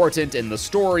more important in the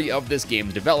story of this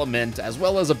game's development, as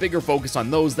well as a bigger focus on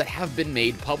those that have been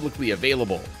made publicly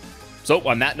available. So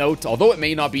on that note, although it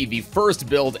may not be the first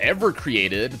build ever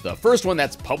created, the first one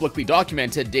that's publicly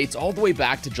documented dates all the way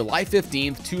back to July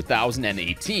 15th,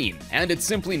 2018, and it's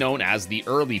simply known as the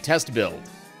early test build.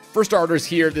 For starters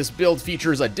here, this build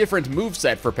features a different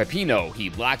moveset for Peppino. He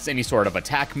lacks any sort of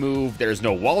attack move, there's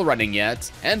no wall running yet,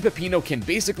 and Peppino can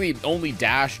basically only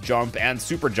dash, jump, and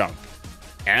super jump.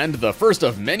 And the first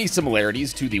of many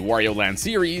similarities to the Wario Land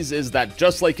series is that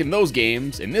just like in those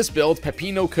games, in this build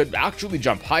Peppino could actually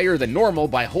jump higher than normal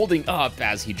by holding up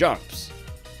as he jumps.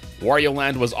 Wario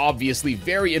Land was obviously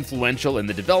very influential in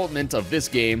the development of this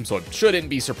game, so it shouldn't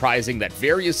be surprising that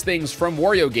various things from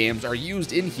Wario games are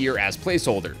used in here as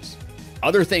placeholders.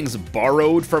 Other things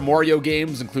borrowed from Wario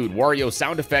games include Wario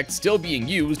sound effects still being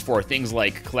used for things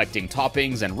like collecting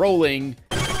toppings and rolling,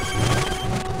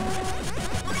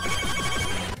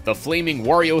 the flaming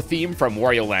Wario theme from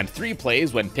Wario Land 3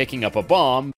 plays when picking up a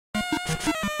bomb,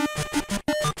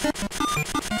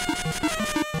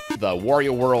 the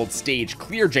Wario World stage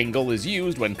clear jingle is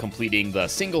used when completing the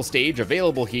single stage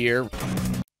available here,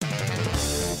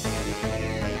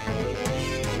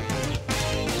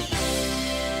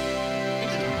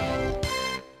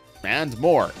 and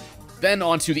more. Then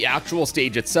onto the actual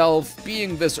stage itself.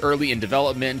 Being this early in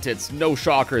development, it's no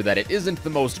shocker that it isn't the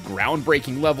most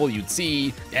groundbreaking level you'd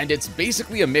see, and it's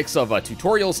basically a mix of a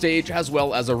tutorial stage as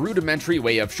well as a rudimentary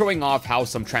way of showing off how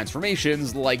some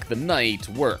transformations like the knight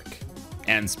work.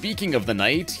 And speaking of the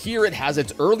knight, here it has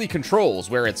its early controls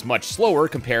where it's much slower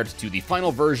compared to the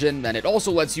final version, and it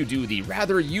also lets you do the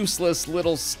rather useless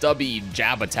little stubby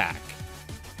jab attack.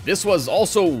 This was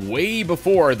also way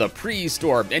before the priest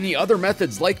or any other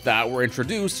methods like that were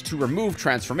introduced to remove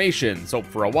transformation, so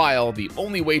for a while, the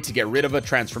only way to get rid of a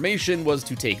transformation was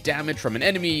to take damage from an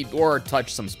enemy or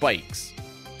touch some spikes.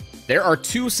 There are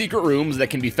 2 secret rooms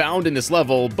that can be found in this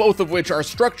level, both of which are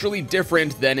structurally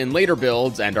different than in later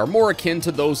builds and are more akin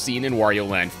to those seen in Wario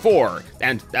Land 4,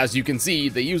 and as you can see,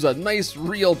 they use a nice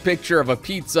real picture of a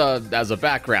pizza as a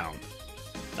background.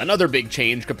 Another big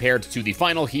change compared to the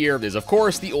final here is of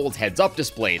course the old heads-up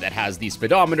display that has the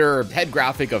speedometer, head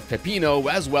graphic of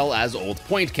Peppino, as well as old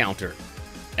point counter.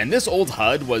 And this old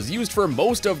HUD was used for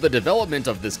most of the development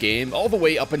of this game all the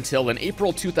way up until an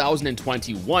April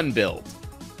 2021 build.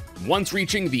 Once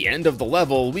reaching the end of the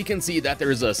level, we can see that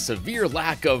there's a severe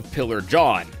lack of Pillar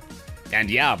John. And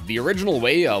yeah, the original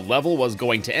way a level was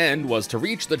going to end was to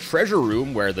reach the treasure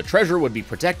room where the treasure would be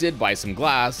protected by some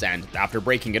glass, and after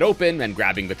breaking it open and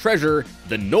grabbing the treasure,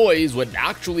 the noise would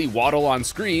actually waddle on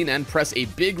screen and press a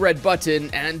big red button,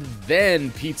 and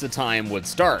then pizza time would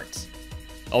start.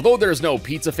 Although there's no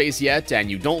pizza face yet and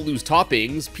you don't lose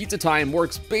toppings, pizza time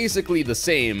works basically the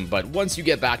same, but once you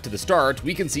get back to the start,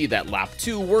 we can see that lap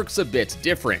 2 works a bit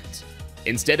different.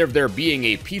 Instead of there being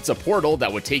a pizza portal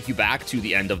that would take you back to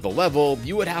the end of the level,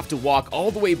 you would have to walk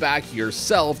all the way back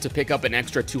yourself to pick up an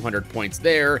extra 200 points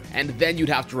there, and then you'd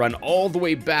have to run all the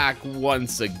way back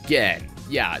once again.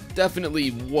 Yeah,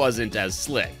 definitely wasn't as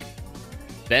slick.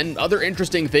 Then, other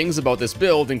interesting things about this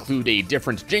build include a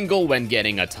different jingle when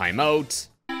getting a timeout,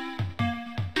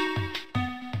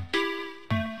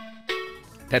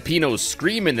 Peppino's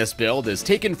scream in this build is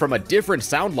taken from a different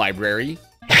sound library,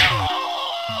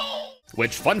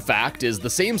 which, fun fact, is the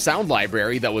same sound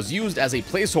library that was used as a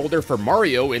placeholder for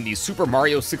Mario in the Super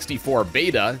Mario 64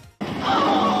 beta.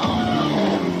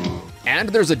 And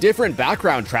there's a different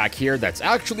background track here that's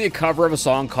actually a cover of a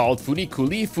song called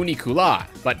Funiculi Funicula,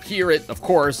 but here it, of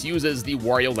course, uses the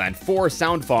Wario Land 4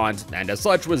 sound font, and as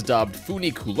such was dubbed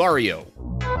Funiculario.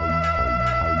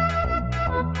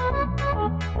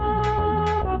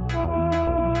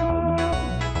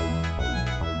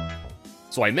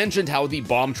 So I mentioned how the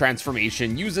bomb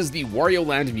transformation uses the Wario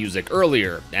Land music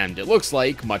earlier, and it looks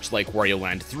like, much like Wario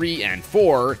Land 3 and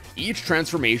 4, each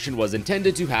transformation was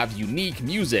intended to have unique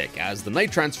music, as the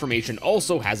night transformation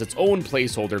also has its own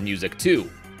placeholder music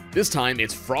too. This time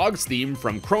it's Frog's theme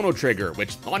from Chrono Trigger,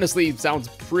 which honestly sounds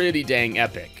pretty dang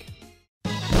epic.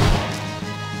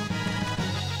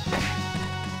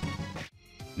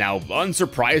 Now,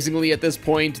 unsurprisingly at this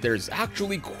point, there's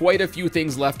actually quite a few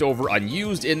things left over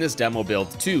unused in this demo build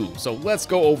too, so let's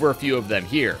go over a few of them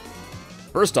here.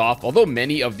 First off, although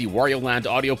many of the Wario Land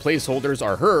audio placeholders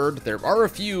are heard, there are a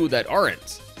few that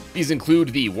aren't. These include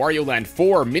the Wario Land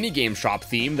 4 minigame shop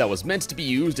theme that was meant to be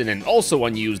used in an also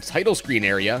unused title screen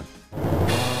area,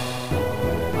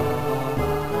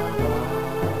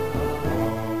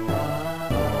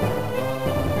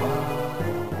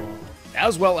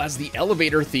 as well as the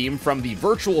elevator theme from the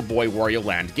Virtual Boy Wario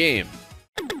Land game.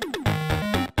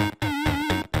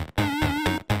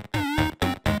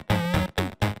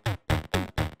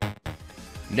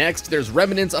 Next, there's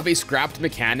remnants of a scrapped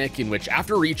mechanic in which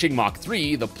after reaching Mach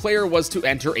 3, the player was to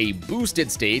enter a boosted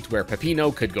state where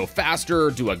Peppino could go faster,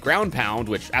 do a ground pound,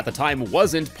 which at the time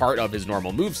wasn't part of his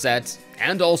normal moveset,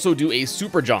 and also do a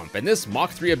super jump, and this Mach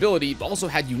 3 ability also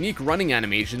had unique running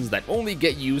animations that only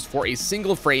get used for a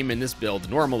single frame in this build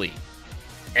normally.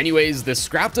 Anyways, this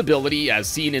scrapped ability, as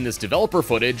seen in this developer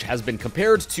footage, has been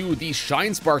compared to the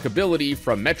Shine Spark ability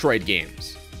from Metroid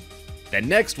games. Then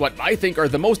next, what I think are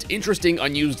the most interesting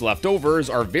unused leftovers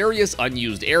are various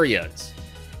unused areas.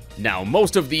 Now,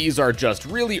 most of these are just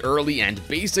really early and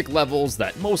basic levels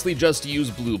that mostly just use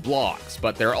blue blocks,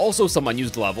 but there are also some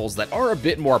unused levels that are a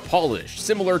bit more polished,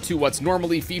 similar to what's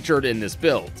normally featured in this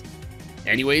build.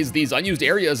 Anyways, these unused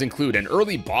areas include an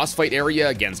early boss fight area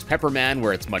against Pepperman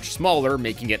where it's much smaller,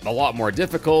 making it a lot more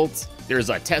difficult. There's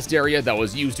a test area that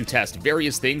was used to test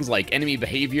various things like enemy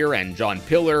behavior and John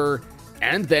Pillar.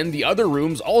 And then the other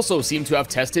rooms also seem to have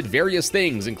tested various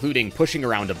things, including pushing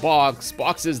around a box,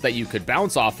 boxes that you could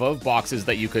bounce off of, boxes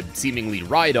that you could seemingly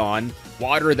ride on,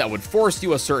 water that would force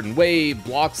you a certain way,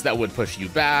 blocks that would push you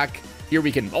back. Here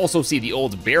we can also see the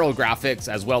old barrel graphics,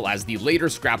 as well as the later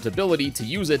scrapped ability to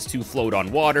use it to float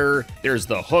on water. There's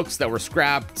the hooks that were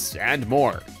scrapped, and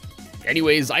more.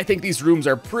 Anyways, I think these rooms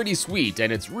are pretty sweet,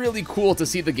 and it's really cool to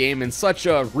see the game in such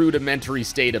a rudimentary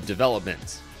state of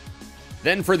development.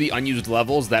 Then for the unused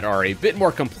levels that are a bit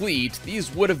more complete,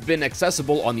 these would have been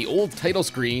accessible on the old title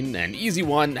screen, an easy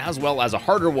one as well as a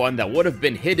harder one that would have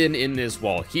been hidden in this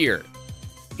wall here.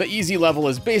 The easy level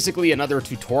is basically another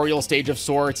tutorial stage of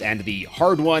sorts, and the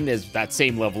hard one is that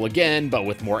same level again, but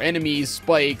with more enemies,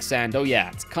 spikes, and oh yeah,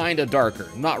 it's kinda darker.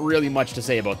 Not really much to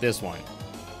say about this one.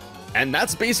 And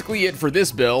that's basically it for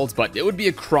this build, but it would be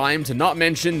a crime to not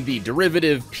mention the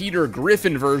derivative Peter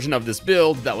Griffin version of this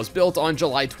build that was built on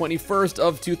July 21st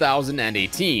of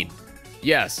 2018.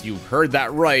 Yes, you heard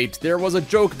that right, there was a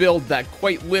joke build that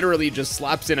quite literally just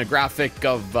slaps in a graphic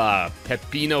of,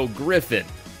 Peppino Griffin.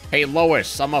 Hey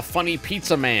Lois, I'm a funny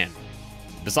pizza man.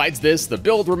 Besides this, the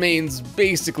build remains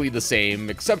basically the same,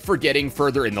 except for getting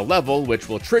further in the level, which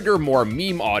will trigger more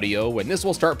meme audio, and this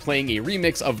will start playing a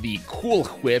remix of the Cool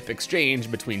Whip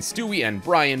exchange between Stewie and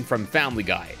Brian from Family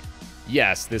Guy.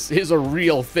 Yes, this is a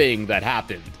real thing that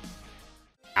happened.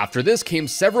 After this came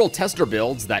several tester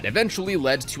builds that eventually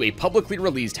led to a publicly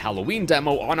released Halloween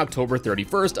demo on October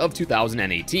 31st of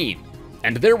 2018.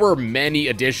 And there were many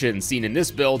additions seen in this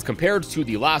build compared to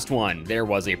the last one. There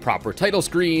was a proper title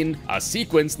screen, a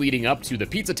sequence leading up to the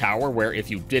pizza tower where if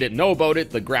you didn't know about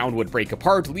it, the ground would break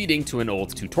apart leading to an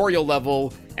old tutorial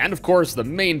level, and of course the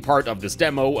main part of this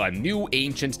demo, a new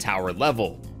ancient tower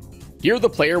level. Here the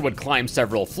player would climb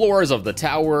several floors of the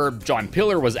tower. John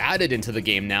Pillar was added into the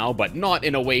game now, but not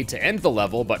in a way to end the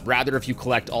level, but rather if you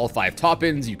collect all 5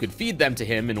 toppins, you could feed them to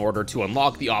him in order to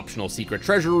unlock the optional secret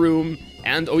treasure room.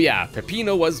 And oh yeah,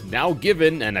 Peppino was now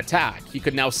given an attack. He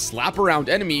could now slap around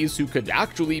enemies who could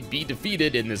actually be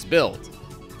defeated in this build.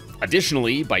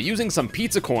 Additionally, by using some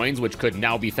pizza coins which could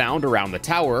now be found around the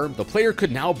tower, the player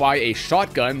could now buy a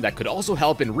shotgun that could also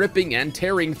help in ripping and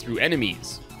tearing through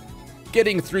enemies.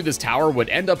 Getting through this tower would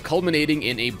end up culminating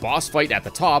in a boss fight at the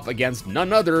top against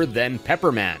none other than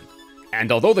Pepperman.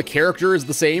 And although the character is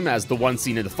the same as the one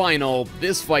seen in the final,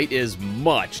 this fight is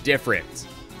much different.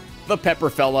 The Pepper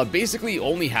fella basically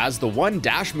only has the one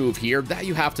dash move here that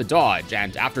you have to dodge,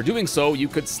 and after doing so, you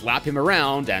could slap him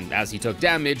around, and as he took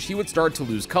damage, he would start to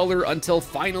lose color until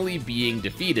finally being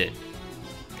defeated.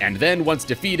 And then, once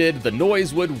defeated, the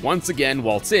noise would once again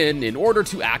waltz in order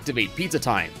to activate Pizza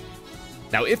Time.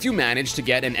 Now, if you managed to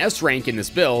get an S rank in this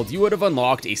build, you would have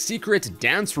unlocked a secret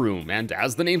dance room, and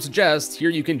as the name suggests, here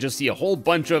you can just see a whole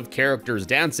bunch of characters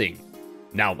dancing.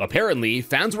 Now, apparently,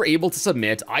 fans were able to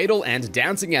submit idle and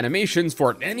dancing animations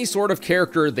for any sort of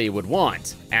character they would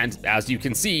want, and as you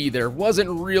can see, there wasn't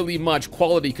really much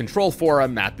quality control for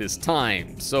them at this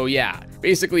time, so yeah,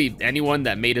 basically anyone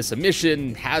that made a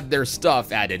submission had their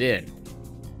stuff added in.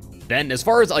 Then, as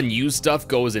far as unused stuff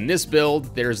goes in this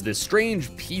build, there's this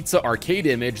strange pizza arcade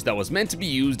image that was meant to be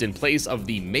used in place of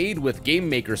the Made with Game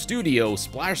Maker Studio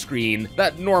splash screen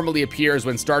that normally appears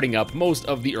when starting up most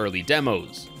of the early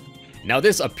demos. Now,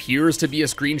 this appears to be a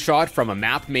screenshot from a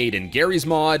map made in Gary's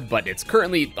mod, but it's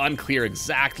currently unclear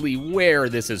exactly where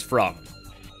this is from.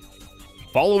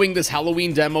 Following this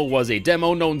Halloween demo was a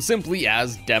demo known simply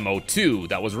as Demo 2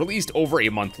 that was released over a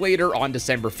month later on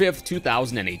December 5th,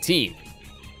 2018.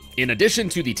 In addition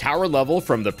to the tower level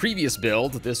from the previous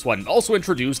build, this one also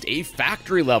introduced a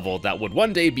factory level that would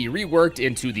one day be reworked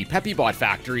into the Peppybot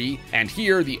factory, and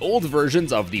here the old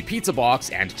versions of the Pizza Box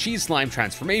and Cheese Slime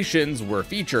transformations were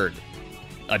featured.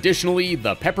 Additionally,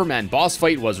 the Pepperman boss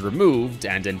fight was removed,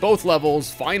 and in both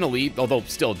levels, finally, although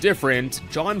still different,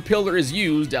 John Pillar is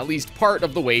used at least part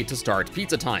of the way to start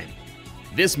Pizza Time.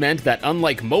 This meant that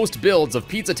unlike most builds of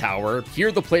Pizza Tower,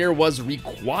 here the player was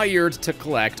required to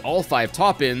collect all 5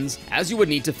 top-ins, as you would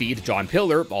need to feed John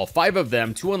Pillar all 5 of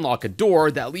them to unlock a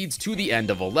door that leads to the end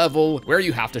of a level, where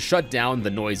you have to shut down the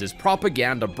noise's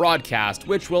propaganda broadcast,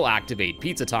 which will activate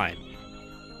Pizza Time.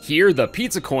 Here, the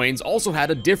pizza coins also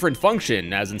had a different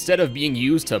function, as instead of being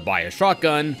used to buy a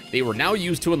shotgun, they were now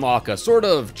used to unlock a sort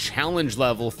of challenge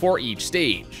level for each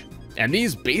stage. And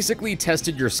these basically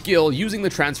tested your skill using the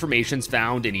transformations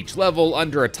found in each level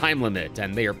under a time limit,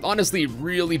 and they are honestly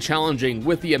really challenging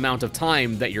with the amount of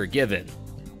time that you're given.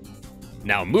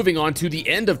 Now, moving on to the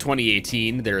end of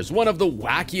 2018, there's one of the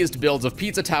wackiest builds of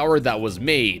Pizza Tower that was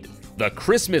made. The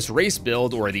Christmas Race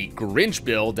build, or the Grinch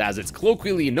build as it's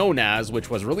colloquially known as, which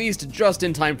was released just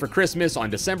in time for Christmas on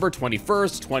December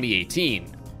 21st,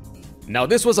 2018. Now,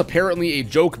 this was apparently a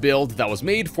joke build that was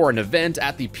made for an event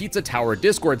at the Pizza Tower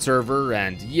Discord server,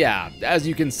 and yeah, as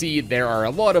you can see, there are a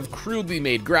lot of crudely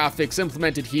made graphics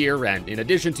implemented here, and in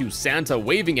addition to Santa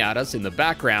waving at us in the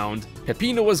background,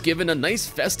 Peppino was given a nice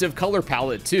festive color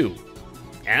palette too.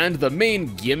 And the main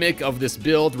gimmick of this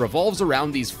build revolves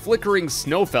around these flickering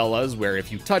snow fellas, where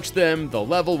if you touch them, the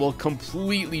level will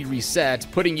completely reset,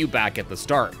 putting you back at the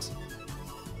start.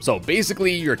 So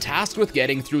basically, you're tasked with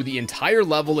getting through the entire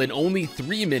level in only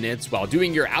 3 minutes while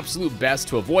doing your absolute best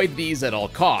to avoid these at all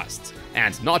costs.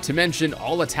 And not to mention,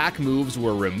 all attack moves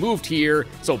were removed here,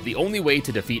 so the only way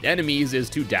to defeat enemies is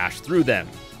to dash through them.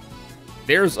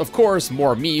 There's, of course,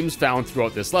 more memes found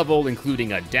throughout this level,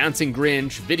 including a dancing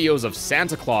Grinch, videos of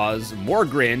Santa Claus, more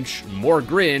Grinch, and more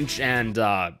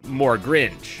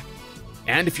Grinch.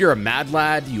 And if you're a mad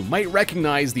lad, you might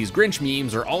recognize these Grinch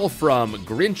memes are all from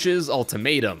Grinch's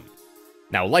Ultimatum.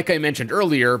 Now, like I mentioned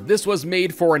earlier, this was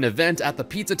made for an event at the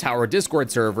Pizza Tower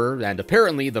Discord server, and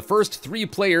apparently the first 3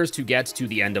 players to get to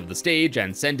the end of the stage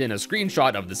and send in a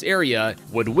screenshot of this area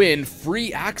would win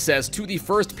free access to the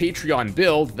first Patreon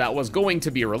build that was going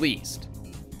to be released.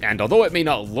 And although it may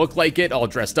not look like it all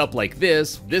dressed up like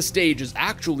this stage is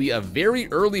actually a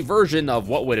very early version of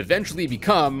what would eventually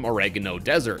become Oregano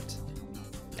Desert.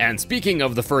 And speaking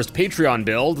of the first Patreon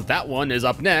build, that one is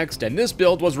up next, and this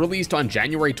build was released on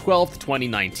January 12th,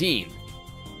 2019.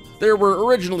 There were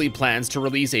originally plans to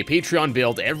release a Patreon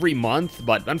build every month,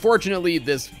 but unfortunately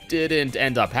this didn't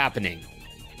end up happening.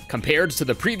 Compared to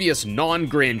the previous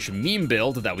non-Grinch meme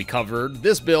build that we covered,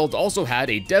 this build also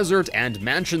had a desert and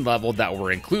mansion level that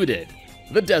were included.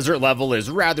 The desert level is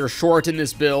rather short in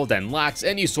this build and lacks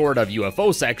any sort of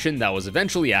UFO section that was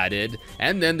eventually added,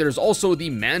 and then there's also the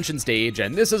mansion stage,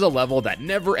 and this is a level that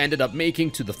never ended up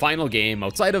making to the final game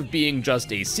outside of being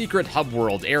just a secret hub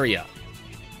world area.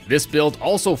 This build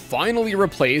also finally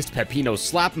replaced Peppino's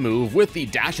slap move with the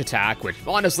dash attack, which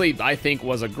honestly I think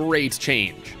was a great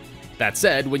change. That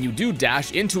said, when you do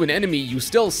dash into an enemy, you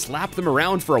still slap them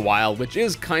around for a while, which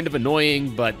is kind of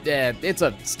annoying, but it's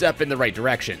a step in the right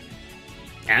direction.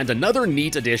 And another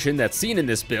neat addition that's seen in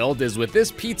this build is with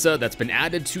this pizza that's been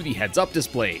added to the heads-up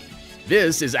display.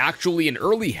 This is actually an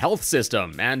early health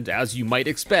system, and as you might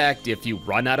expect, if you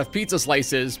run out of pizza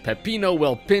slices, Peppino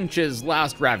will pinch his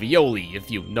last ravioli, if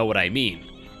you know what I mean.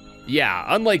 Yeah,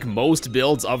 unlike most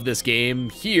builds of this game,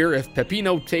 here if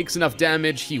Peppino takes enough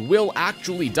damage, he will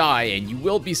actually die and you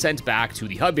will be sent back to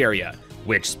the hub area,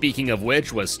 which, speaking of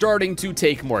which, was starting to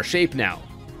take more shape now.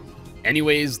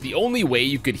 Anyways, the only way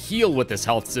you could heal with this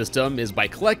health system is by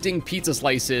collecting pizza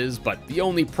slices, but the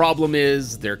only problem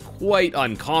is they're quite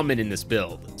uncommon in this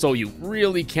build, so you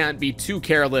really can't be too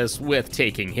careless with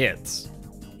taking hits.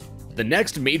 The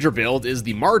next major build is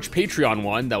the March Patreon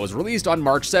one that was released on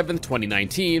March 7th,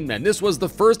 2019, and this was the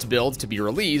first build to be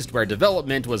released where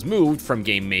development was moved from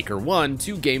Game Maker 1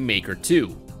 to Game Maker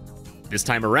 2. This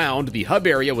time around, the hub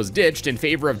area was ditched in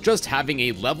favor of just having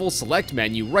a level select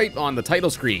menu right on the title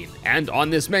screen, and on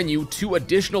this menu, 2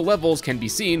 additional levels can be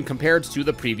seen compared to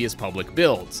the previous public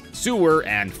builds, Sewer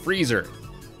and Freezer.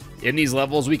 In these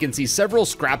levels, we can see several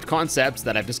scrapped concepts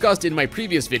that I've discussed in my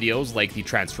previous videos, like the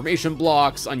transformation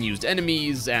blocks, unused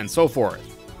enemies, and so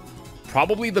forth.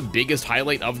 Probably the biggest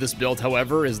highlight of this build,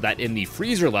 however, is that in the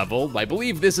Freezer level, I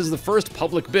believe this is the first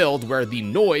public build where the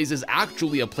Noise is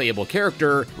actually a playable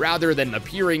character rather than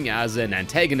appearing as an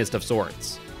antagonist of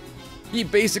sorts. He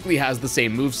basically has the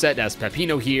same moveset as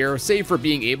Peppino here, save for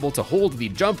being able to hold the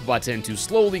jump button to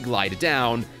slowly glide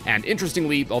down, and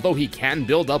interestingly, although he can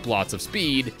build up lots of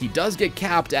speed, he does get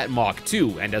capped at Mach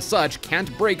 2, and as such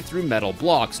can't break through metal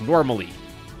blocks normally.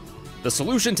 The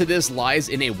solution to this lies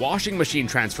in a washing machine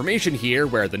transformation here,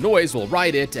 where the Noise will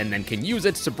ride it and then can use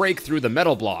it to break through the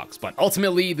metal blocks, but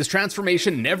ultimately this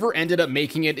transformation never ended up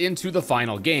making it into the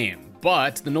final game.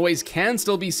 But the Noise can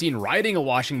still be seen riding a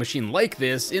washing machine like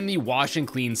this in the Wash and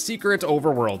Clean secret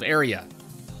overworld area.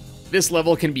 This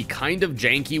level can be kind of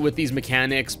janky with these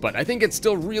mechanics, but I think it's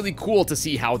still really cool to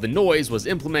see how the Noise was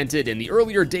implemented in the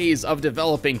earlier days of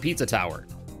developing Pizza Tower.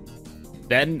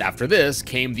 Then, after this,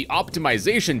 came the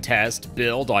optimization test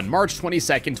build on March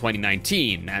 22nd,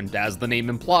 2019, and as the name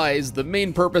implies, the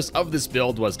main purpose of this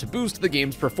build was to boost the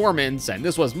game's performance, and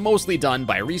this was mostly done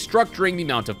by restructuring the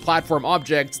amount of platform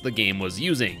objects the game was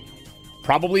using.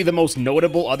 Probably the most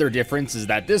notable other difference is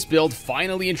that this build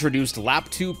finally introduced Lap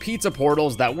 2 pizza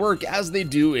portals that work as they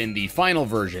do in the final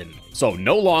version. So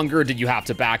no longer did you have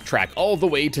to backtrack all the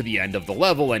way to the end of the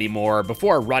level anymore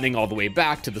before running all the way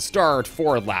back to the start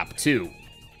for Lap 2.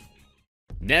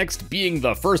 Next, being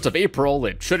the 1st of April,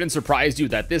 it shouldn't surprise you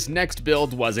that this next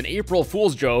build was an April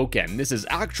Fool's joke, and this is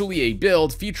actually a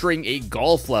build featuring a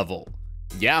golf level.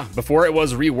 Yeah, before it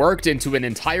was reworked into an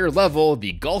entire level,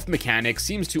 the golf mechanic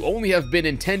seems to only have been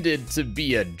intended to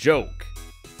be a joke.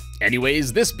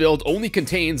 Anyways, this build only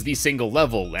contains the single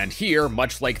level, and here,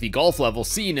 much like the golf level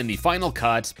seen in the final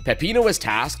cut, Peppino is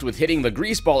tasked with hitting the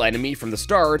greaseball enemy from the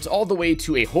start all the way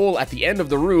to a hole at the end of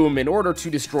the room in order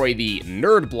to destroy the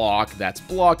nerd block that's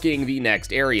blocking the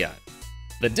next area.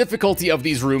 The difficulty of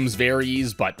these rooms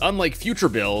varies, but unlike future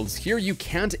builds, here you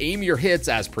can't aim your hits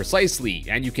as precisely,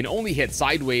 and you can only hit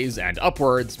sideways and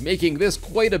upwards, making this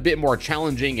quite a bit more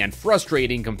challenging and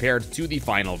frustrating compared to the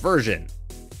final version.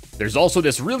 There's also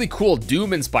this really cool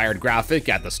Doom-inspired graphic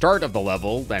at the start of the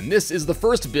level, and this is the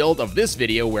first build of this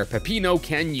video where Peppino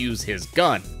can use his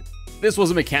gun. This was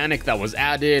a mechanic that was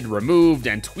added, removed,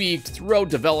 and tweaked throughout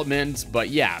development, but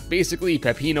yeah, basically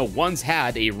Peppino once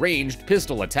had a ranged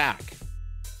pistol attack.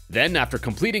 Then, after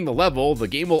completing the level, the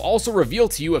game will also reveal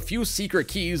to you a few secret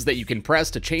keys that you can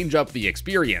press to change up the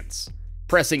experience.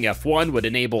 Pressing F1 would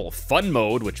enable Fun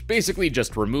Mode, which basically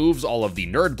just removes all of the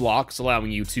nerd blocks, allowing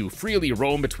you to freely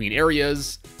roam between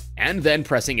areas, and then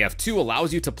pressing F2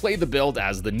 allows you to play the build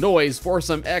as the Noise for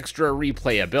some extra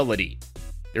replayability.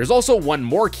 There's also one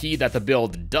more key that the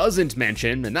build doesn't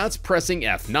mention, and that's pressing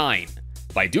F9.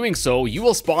 By doing so, you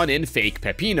will spawn in fake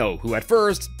Peppino, who at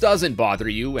first doesn't bother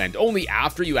you, and only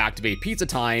after you activate Pizza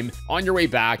Time, on your way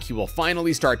back he will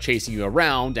finally start chasing you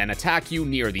around and attack you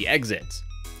near the exit.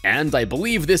 And I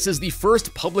believe this is the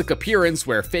first public appearance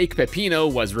where fake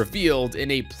Peppino was revealed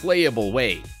in a playable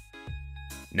way.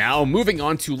 Now, moving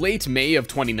on to late May of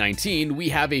 2019, we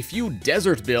have a few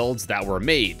desert builds that were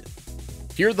made.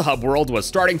 Here the hub world was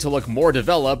starting to look more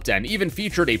developed and even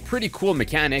featured a pretty cool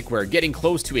mechanic where getting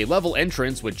close to a level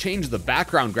entrance would change the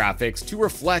background graphics to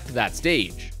reflect that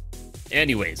stage.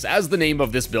 Anyways, as the name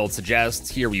of this build suggests,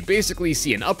 here we basically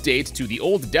see an update to the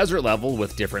old desert level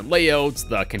with different layouts,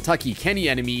 the Kentucky Kenny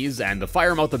enemies and the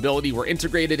Firemouth ability were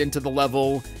integrated into the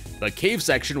level, the cave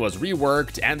section was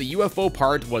reworked, and the UFO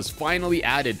part was finally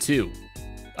added too.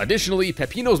 Additionally,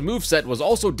 Peppino's moveset was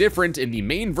also different in the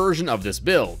main version of this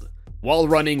build. While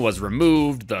running was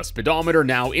removed, the speedometer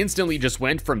now instantly just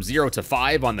went from 0 to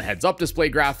 5 on the heads-up display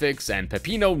graphics, and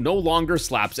Peppino no longer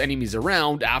slaps enemies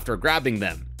around after grabbing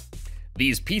them.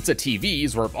 These pizza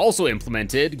TVs were also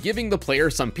implemented, giving the player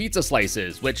some pizza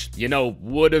slices, which,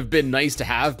 would have been nice to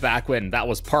have back when that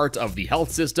was part of the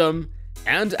health system,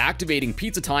 and activating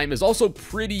pizza time is also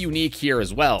pretty unique here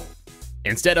as well.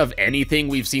 Instead of anything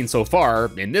we've seen so far,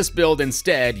 in this build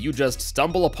instead, you just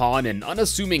stumble upon an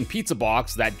unassuming pizza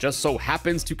box that just so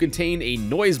happens to contain a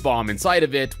noise bomb inside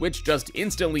of it, which just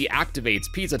instantly activates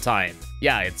pizza time.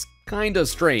 Yeah, it's kinda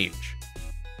strange.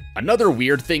 Another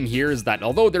weird thing here is that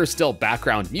although there's still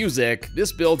background music,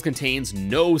 this build contains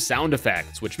no sound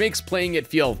effects, which makes playing it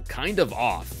feel kind of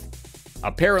off.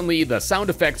 Apparently, the sound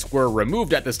effects were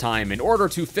removed at this time in order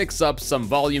to fix up some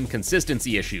volume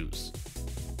consistency issues.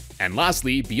 And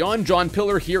lastly, beyond John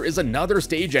Pillar, here is another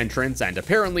stage entrance, and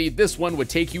apparently this one would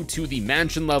take you to the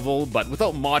mansion level, but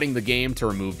without modding the game to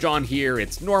remove John here,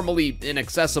 it's normally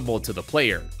inaccessible to the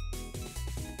player.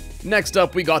 Next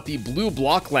up, we got the Blue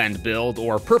Blockland build,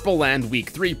 or Purple Land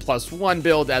Week 3+1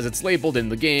 build as it's labeled in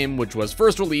the game, which was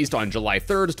first released on July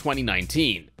 3rd,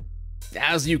 2019.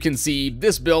 As you can see,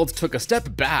 this build took a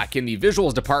step back in the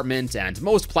visuals department, and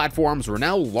most platforms were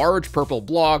now large purple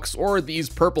blocks, or these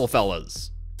purple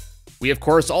fellas. We of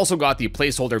course also got the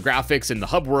placeholder graphics in the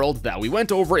hub world that we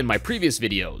went over in my previous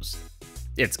videos.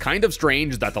 It's kind of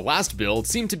strange that the last build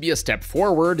seemed to be a step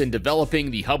forward in developing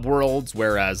the hub worlds,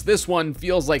 whereas this one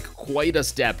feels like quite a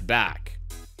step back.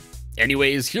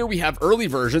 Anyways, here we have early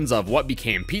versions of what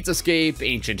became Pizzascape,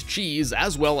 Ancient Cheese,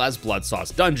 as well as Blood Sauce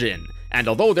Dungeon, and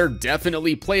although they're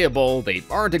definitely playable, they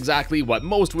aren't exactly what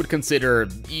most would consider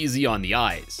easy on the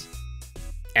eyes.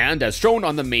 And as shown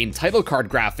on the main title card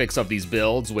graphics of these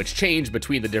builds, which change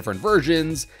between the different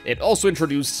versions, it also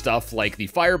introduced stuff like the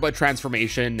Firebud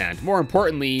transformation and, more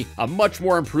importantly, a much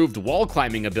more improved wall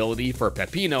climbing ability for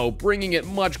Peppino, bringing it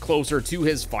much closer to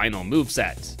his final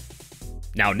moveset.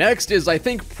 Now next is, I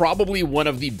think, probably one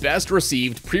of the best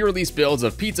received pre-release builds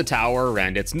of Pizza Tower,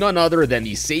 and it's none other than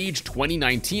the Sage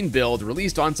 2019 build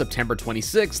released on September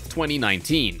 26th,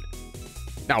 2019.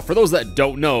 Now, for those that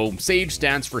don't know, SAGE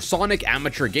stands for Sonic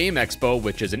Amateur Game Expo,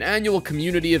 which is an annual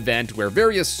community event where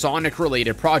various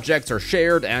Sonic-related projects are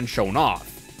shared and shown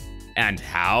off. And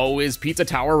how is Pizza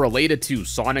Tower related to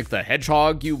Sonic the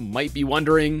Hedgehog, you might be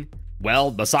wondering?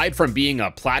 Well, aside from being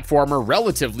a platformer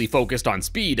relatively focused on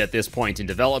speed at this point in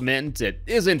development, it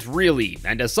isn't really,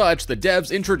 and as such, the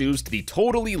devs introduced the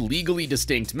totally legally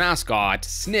distinct mascot,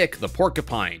 Snick the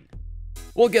Porcupine.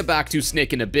 We'll get back to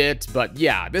Snick in a bit, but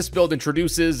yeah, this build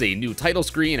introduces a new title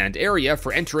screen and area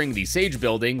for entering the Sage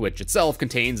building, which itself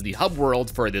contains the hub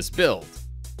world for this build.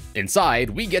 Inside,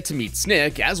 we get to meet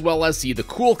Snick, as well as see the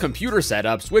cool computer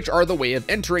setups which are the way of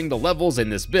entering the levels in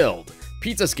this build: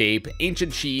 Pizzascape,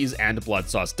 Ancient Cheese, and Blood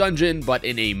Sauce Dungeon, but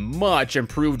in a much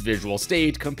improved visual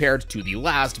state compared to the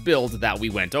last build that we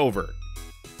went over.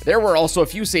 There were also a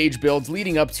few Sage builds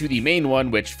leading up to the main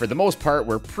one, which for the most part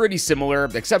were pretty similar,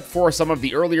 except for some of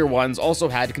the earlier ones also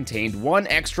had contained one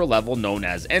extra level known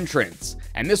as Entrance,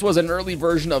 and this was an early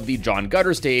version of the John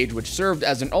Gutter stage, which served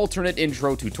as an alternate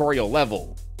intro tutorial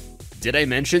level. Did I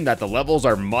mention that the levels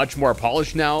are much more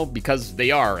polished now? Because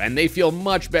they are, and they feel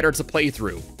much better to play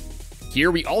through. Here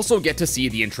we also get to see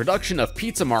the introduction of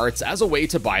Pizza Marts as a way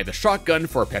to buy the shotgun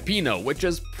for Peppino, which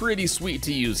is pretty sweet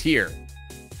to use here.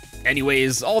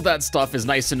 Anyways, all that stuff is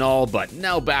nice and all, but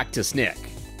now back to Snick.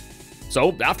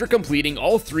 So, after completing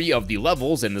all 3 of the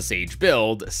levels in the Sage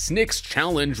build, Snick's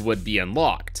challenge would be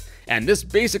unlocked, and this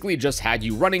basically just had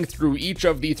you running through each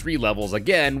of the 3 levels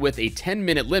again with a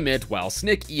 10-minute limit, while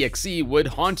Snick EXE would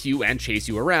haunt you and chase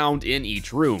you around in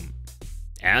each room.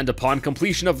 And upon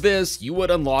completion of this, you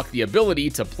would unlock the ability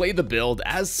to play the build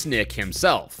as Snick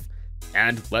himself.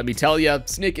 And let me tell ya,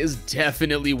 Snick is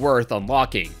definitely worth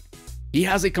unlocking. He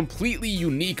has a completely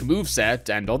unique moveset,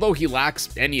 and although he lacks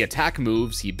any attack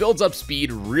moves, he builds up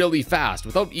speed really fast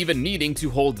without even needing to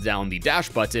hold down the dash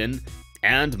button,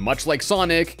 and much like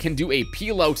Sonic, can do a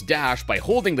peel-out dash by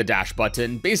holding the dash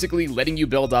button, basically letting you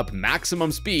build up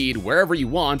maximum speed wherever you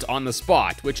want on the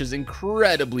spot, which is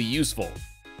incredibly useful.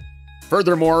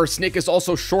 Furthermore, Snick is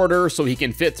also shorter, so he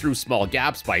can fit through small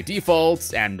gaps by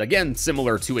default, and again,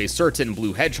 similar to a certain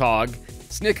blue hedgehog,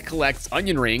 Snick collects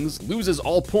onion rings, loses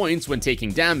all points when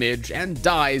taking damage, and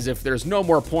dies if there's no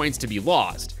more points to be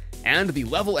lost. And the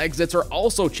level exits are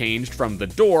also changed from the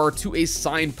door to a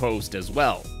signpost as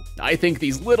well. I think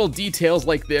these little details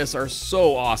like this are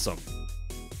so awesome.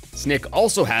 Snick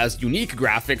also has unique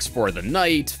graphics for the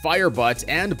Knight, Fire Butt,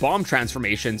 and Bomb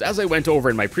transformations, as I went over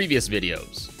in my previous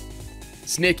videos.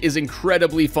 Snick is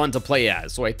incredibly fun to play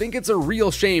as, so I think it's a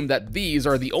real shame that these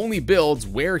are the only builds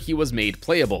where he was made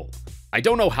playable. I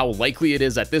don't know how likely it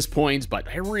is at this point, but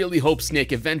I really hope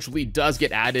Snick eventually does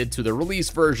get added to the release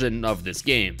version of this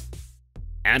game.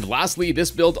 And lastly,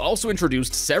 this build also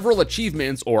introduced several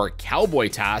achievements or cowboy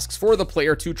tasks for the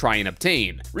player to try and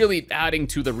obtain, really adding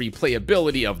to the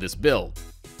replayability of this build.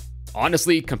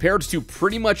 Honestly, compared to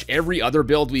pretty much every other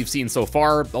build we've seen so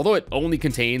far, although it only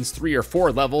contains 3 or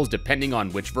 4 levels depending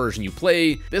on which version you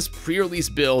play, this pre-release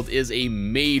build is a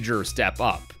major step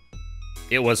up.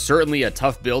 It was certainly a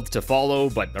tough build to follow,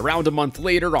 but around a month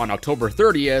later on October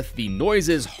 30th, the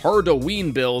Noises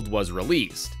Hardoween build was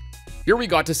released. Here we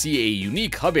got to see a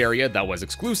unique hub area that was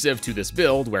exclusive to this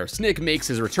build, where Snick makes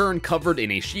his return covered in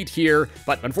a sheet here,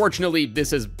 but unfortunately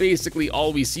this is basically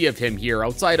all we see of him here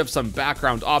outside of some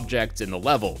background objects in the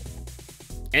level.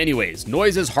 Anyways,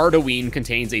 Noises Hardoween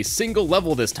contains a single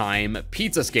level this time,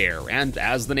 Pizza Scare, and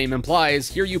as the name implies,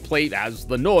 here you play as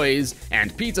the Noise,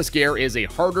 and Pizza Scare is a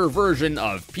harder version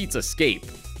of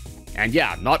Pizzascape. And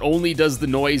yeah, not only does the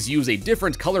Noise use a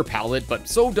different color palette, but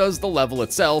so does the level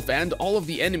itself and all of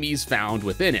the enemies found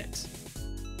within it.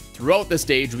 Throughout the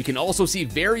stage, we can also see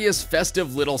various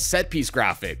festive little set-piece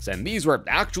graphics, and these were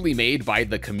actually made by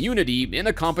the community in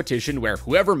a competition where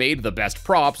whoever made the best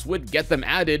props would get them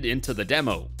added into the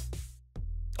demo.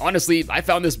 Honestly, I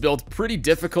found this build pretty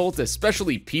difficult,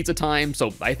 especially pizza time,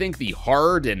 so I think the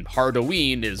hard and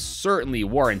Hardoween is certainly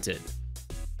warranted.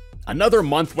 Another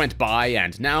month went by,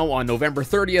 and now on November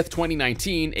 30th,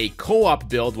 2019, a co-op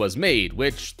build was made,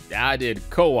 which added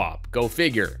co-op, go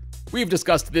figure. We've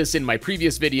discussed this in my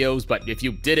previous videos, but if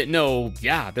you didn't know,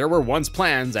 yeah, there were once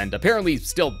plans, and apparently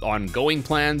still ongoing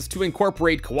plans, to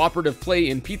incorporate cooperative play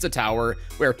in Pizza Tower,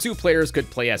 where 2 players could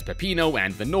play as Peppino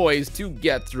and the Noise to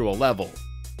get through a level.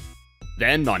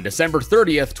 Then, on December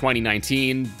 30th,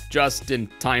 2019, just in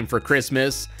time for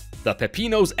Christmas, the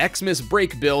Peppino's Xmas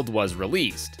Break build was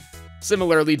released.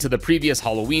 Similarly to the previous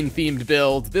Halloween-themed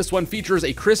build, this one features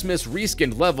a Christmas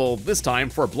reskinned level, this time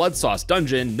for Blood Sauce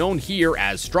Dungeon, known here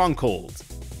as Stronghold.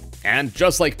 And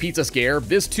just like Pizza Scare,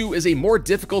 this too is a more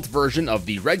difficult version of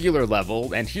the regular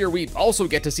level, and here we also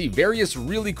get to see various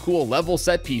really cool level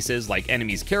set pieces like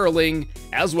enemies caroling,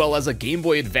 as well as a Game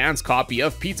Boy Advance copy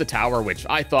of Pizza Tower, which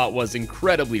I thought was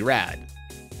incredibly rad.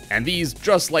 And these,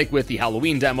 just like with the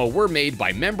Halloween demo, were made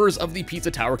by members of the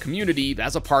Pizza Tower community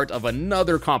as a part of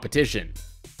another competition.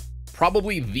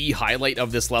 Probably the highlight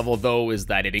of this level though is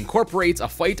that it incorporates a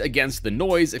fight against the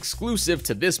Noise exclusive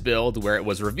to this build, where it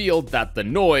was revealed that the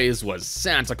Noise was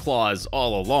Santa Claus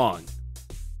all along.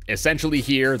 Essentially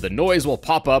here, the Noise will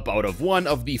pop up out of one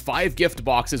of the 5 gift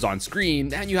boxes on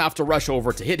screen, and you have to rush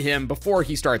over to hit him before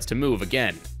he starts to move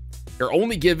again. You're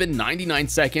only given 99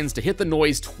 seconds to hit the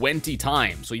Noise 20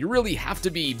 times, so you really have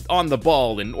to be on the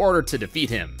ball in order to defeat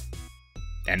him.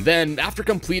 And then, after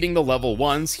completing the level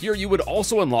once, here you would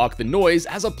also unlock the Noise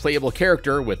as a playable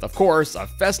character with, of course, a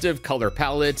festive color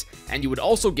palette, and you would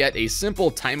also get a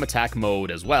simple time attack mode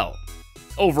as well.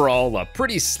 Overall, a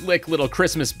pretty slick little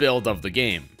Christmas build of the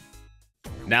game.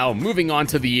 Now, moving on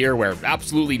to the year where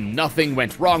absolutely nothing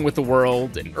went wrong with the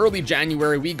world, in early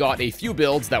January we got a few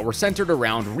builds that were centered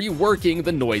around reworking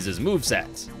the Noise's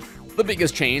moveset. The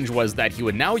biggest change was that he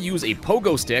would now use a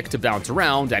pogo stick to bounce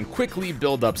around and quickly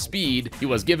build up speed. He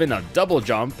was given a double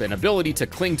jump, an ability to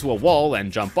cling to a wall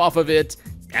and jump off of it,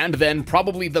 and then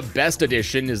probably the best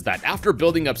addition is that after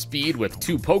building up speed with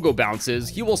 2 pogo bounces,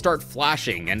 he will start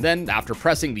flashing, and then after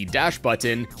pressing the dash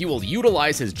button, he will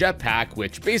utilize his jetpack,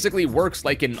 which basically works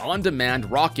like an on-demand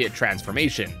rocket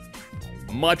transformation.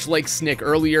 Much like Snick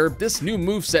earlier, this new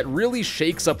moveset really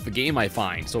shakes up the game, I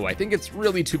find, so I think it's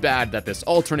really too bad that this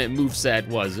alternate moveset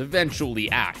was eventually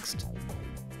axed.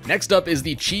 Next up is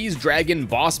the Cheese Dragon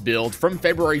boss build from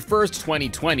February 1st,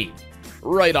 2020.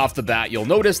 Right off the bat, you'll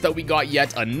notice that we got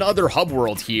yet another hub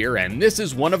world here, and this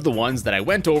is one of the ones that I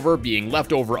went over being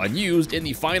left over unused in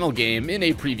the final game in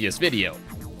a previous video.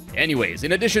 Anyways,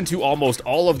 in addition to almost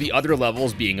all of the other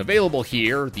levels being available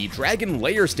here, the Dragon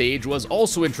Lair stage was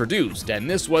also introduced, and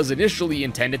this was initially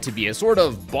intended to be a sort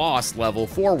of boss level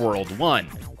for World 1.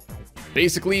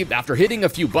 Basically, after hitting a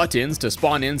few buttons to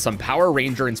spawn in some Power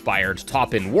Ranger-inspired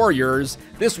top-in warriors,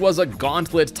 this was a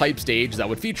gauntlet-type stage that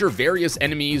would feature various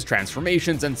enemies,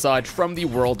 transformations, and such from the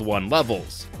World 1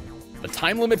 levels. The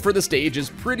time limit for the stage is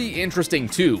pretty interesting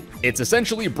too. It's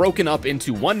essentially broken up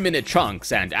into 1-minute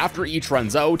chunks, and after each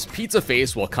runs out, Pizza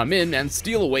Face will come in and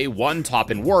steal away 1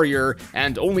 top-in warrior,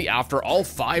 and only after all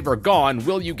 5 are gone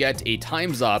will you get a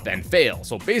time's up and fail.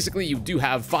 So basically you do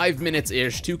have 5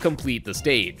 minutes-ish to complete the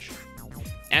stage.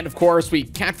 And of course, we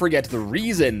can't forget the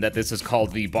reason that this is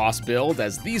called the boss build,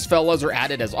 as these fellas are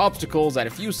added as obstacles at a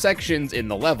few sections in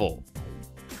the level.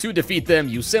 To defeat them,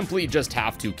 you simply just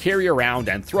have to carry around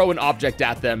and throw an object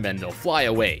at them and they'll fly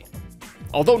away.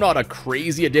 Although not a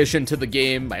crazy addition to the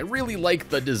game, I really like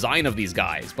the design of these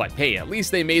guys, but hey, at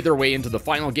least they made their way into the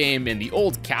final game in the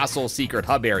old castle secret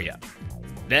hub area.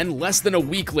 Then, less than a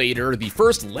week later, the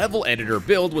first level editor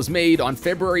build was made on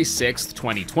February 6th,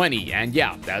 2020, and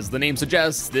yeah, as the name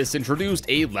suggests, this introduced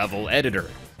a level editor.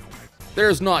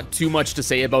 There's not too much to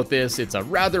say about this. It's a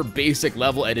rather basic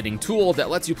level editing tool that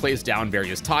lets you place down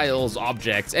various tiles,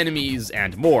 objects, enemies,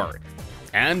 and more.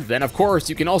 And then of course,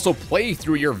 you can also play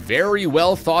through your very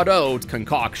well thought out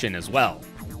concoction as well.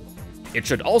 It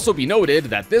should also be noted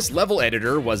that this level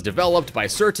editor was developed by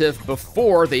Certif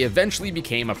before they eventually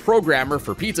became a programmer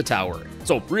for Pizza Tower,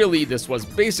 so really this was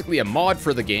basically a mod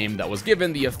for the game that was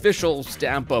given the official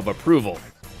stamp of approval.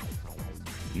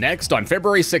 Next, on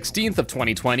February 16th of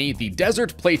 2020, the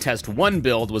Desert Playtest 1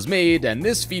 build was made, and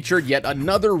this featured yet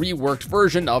another reworked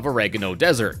version of Oregano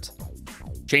Desert.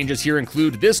 Changes here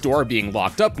include this door being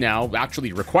locked up now,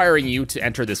 actually requiring you to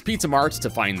enter this pizza mart to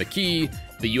find the key.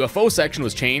 The UFO section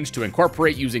was changed to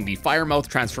incorporate using the Firemouth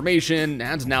transformation,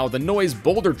 and now the noise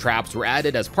boulder traps were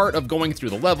added as part of going through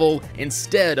the level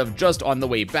instead of just on the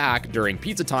way back during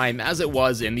pizza time as it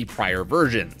was in the prior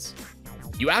versions.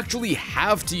 You actually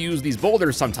have to use these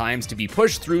boulders sometimes to be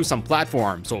pushed through some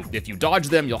platforms, so if you dodge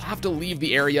them, you'll have to leave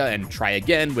the area and try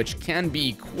again, which can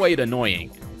be quite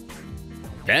annoying.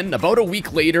 Then, about a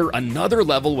week later, another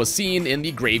level was seen in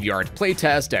the Graveyard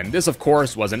playtest, and this of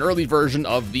course was an early version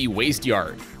of the Waste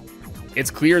Yard.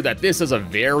 It's clear that this is a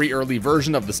very early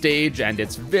version of the stage, and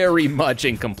it's very much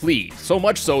incomplete, so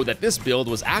much so that this build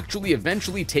was actually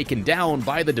eventually taken down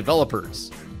by the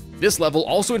developers. This level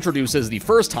also introduces the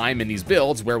first time in these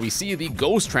builds where we see the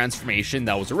ghost transformation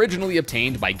that was originally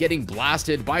obtained by getting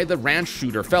blasted by the ranch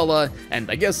shooter fella, and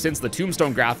I guess since the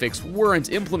tombstone graphics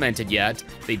weren't implemented yet,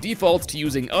 they default to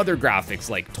using other graphics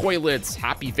like toilets,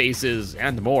 happy faces,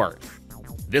 and more.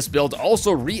 This build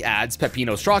also re-adds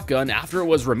Peppino's shotgun after it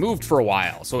was removed for a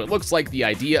while, so it looks like the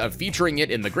idea of featuring it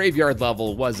in the graveyard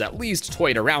level was at least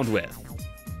toyed around with.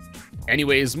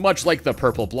 Anyways, much like the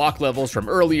purple block levels from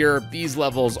earlier, these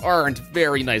levels aren't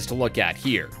very nice to look at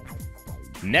here.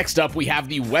 Next up, we have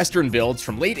the Western builds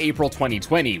from late April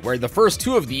 2020, where the first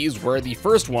two of these were the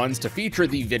first ones to feature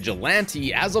the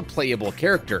Vigilante as a playable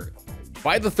character.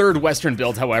 By the third Western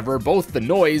build, however, both the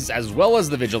noise as well as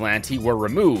the Vigilante were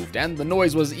removed, and the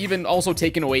noise was even also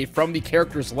taken away from the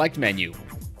character select menu.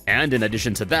 And in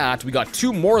addition to that, we got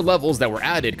two more levels that were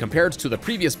added compared to the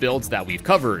previous builds that we've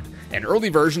covered, an early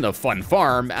version of Fun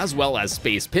Farm, as well as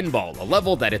Space Pinball, a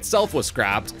level that itself was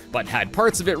scrapped, but had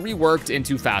parts of it reworked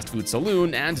into Fast Food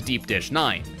Saloon and Deep Dish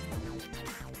 9.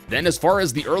 Then as far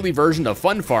as the early version of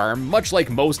Fun Farm, much like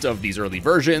most of these early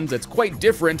versions, it's quite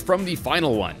different from the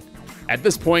final one. At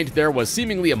this point, there was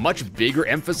seemingly a much bigger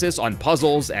emphasis on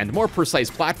puzzles and more precise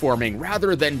platforming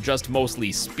rather than just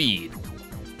mostly speed.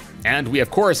 And we of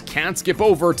course can't skip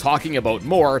over talking about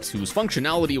Mort, whose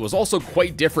functionality was also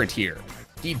quite different here.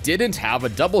 He didn't have a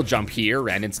double jump here,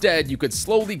 and instead you could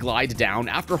slowly glide down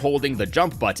after holding the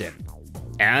jump button.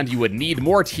 And you would need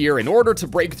Mort here in order to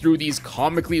break through these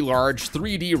comically large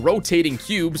 3D rotating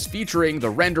cubes featuring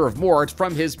the render of Mort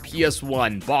from his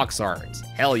PS1 box art.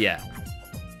 Hell yeah.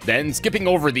 Then, skipping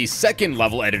over the second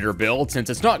level editor build,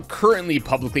 since it's not currently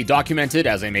publicly documented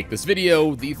as I make this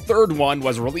video, the third one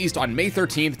was released on May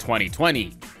 13th,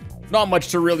 2020. Not much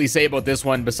to really say about this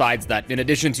one besides that in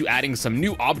addition to adding some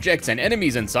new objects and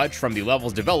enemies and such from the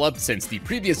levels developed since the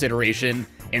previous iteration,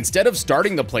 instead of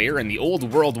starting the player in the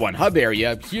old World 1 hub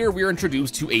area, here we are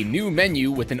introduced to a new menu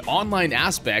with an online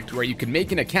aspect where you can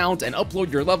make an account and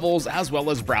upload your levels as well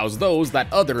as browse those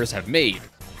that others have made.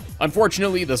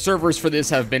 Unfortunately, the servers for this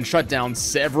have been shut down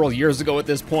several years ago at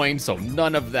this point, so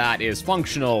none of that is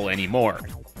functional anymore.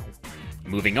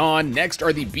 Moving on, next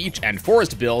are the Beach and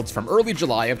Forest builds from early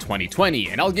July of 2020,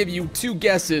 and I'll give you two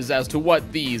guesses as to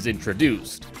what these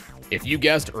introduced. If you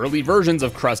guessed early versions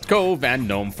of Crust Cove and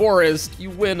Gnome Forest, you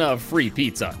win a free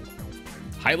pizza.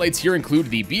 Highlights here include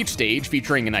the beach stage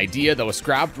featuring an idea that was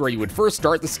scrapped where you would first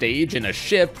start the stage in a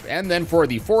ship, and then for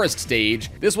the forest stage,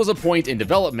 this was a point in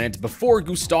development before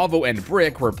Gustavo and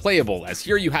Brick were playable, as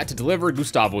here you had to deliver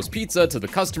Gustavo's pizza to the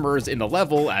customers in the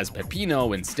level as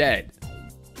Peppino instead.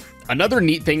 Another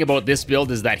neat thing about this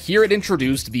build is that here it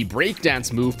introduced the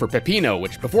breakdance move for Peppino,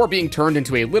 which before being turned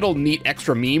into a little neat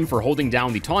extra meme for holding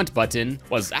down the taunt button,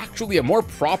 was actually a more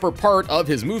proper part of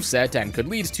his moveset and could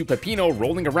lead to Peppino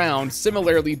rolling around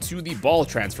similarly to the ball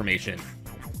transformation.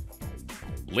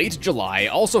 Late July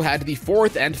also had the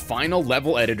 4th and final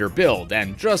level editor build,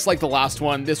 and just like the last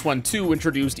one, this one too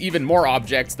introduced even more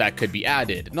objects that could be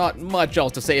added. Not much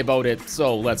else to say about it,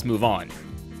 so let's move on.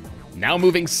 Now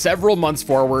moving several months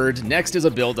forward, next is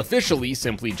a build officially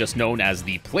simply just known as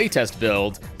the playtest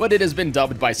build, but it has been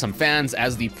dubbed by some fans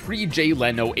as the pre-Jay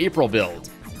Leno April build,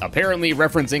 apparently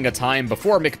referencing a time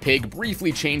before McPig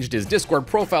briefly changed his Discord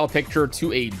profile picture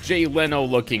to a Jay Leno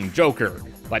looking Joker.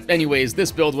 But anyways,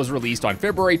 this build was released on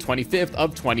February 25th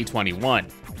of 2021.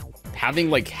 Having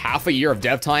like half a year of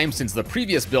dev time since the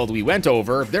previous build we went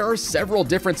over, there are several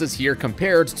differences here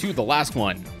compared to the last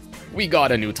one. We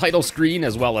got a new title screen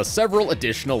as well as several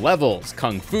additional levels: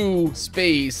 Kung Fu,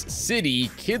 Space, City,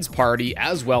 Kids Party,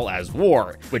 as well as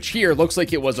War, which here looks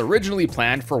like it was originally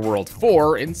planned for World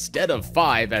 4 instead of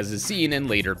 5 as is seen in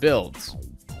later builds.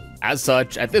 As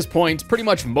such, at this point, pretty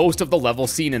much most of the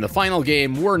levels seen in the final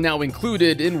game were now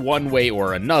included in one way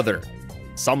or another.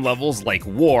 Some levels, like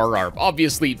War, are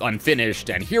obviously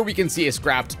unfinished, and here we can see a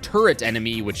scrapped turret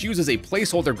enemy which uses a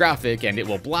placeholder graphic and it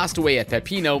will blast away at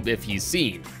Peppino if he's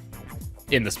seen.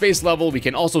 In the space level, we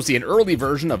can also see an early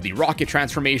version of the rocket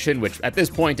transformation, which at this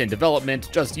point in development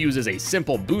just uses a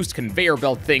simple boost conveyor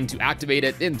belt thing to activate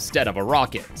it instead of a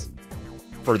rocket.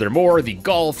 Furthermore, the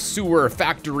golf, sewer,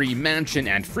 factory, mansion,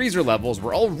 and freezer levels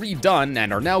were all redone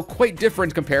and are now quite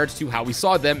different compared to how we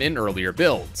saw them in earlier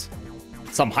builds.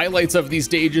 Some highlights of these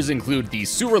stages include the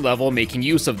sewer level making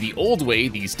use of the old way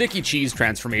the sticky cheese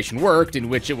transformation worked, in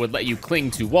which it would let you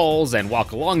cling to walls and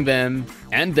walk along them,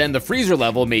 and then the freezer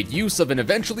level made use of an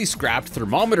eventually scrapped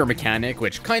thermometer mechanic,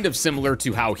 which kind of similar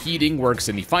to how heating works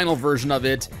in the final version of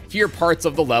it. Here parts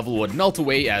of the level would melt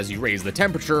away as you raise the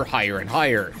temperature higher and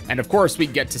higher, and of course we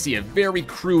get to see a very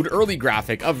crude early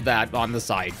graphic of that on the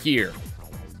side here.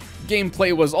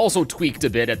 Gameplay was also tweaked a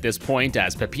bit at this point,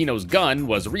 as Peppino's gun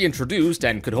was reintroduced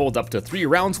and could hold up to 3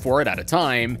 rounds for it at a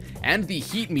time, and the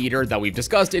heat meter that we've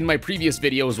discussed in my previous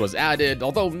videos was added,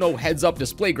 although no heads-up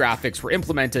display graphics were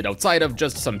implemented outside of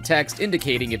just some text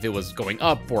indicating if it was going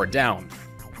up or down.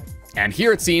 And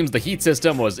here it seems the heat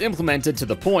system was implemented to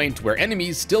the point where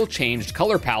enemies still changed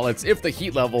color palettes if the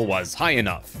heat level was high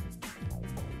enough.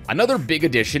 Another big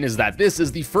addition is that this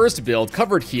is the first build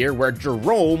covered here where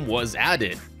Jerome was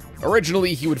added.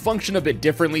 Originally, he would function a bit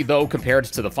differently though compared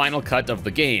to the final cut of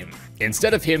the game.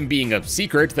 Instead of him being a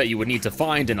secret that you would need to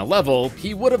find in a level,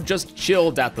 he would have just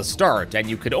chilled at the start, and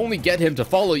you could only get him to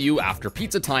follow you after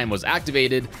pizza time was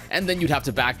activated, and then you'd have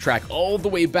to backtrack all the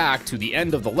way back to the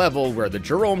end of the level where the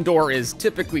Jerome door is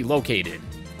typically located.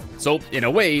 So, in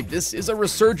a way, this is a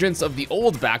resurgence of the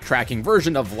old backtracking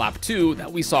version of Lap 2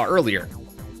 that we saw earlier.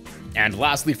 And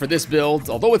lastly for this build,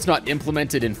 although it's not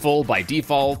implemented in full by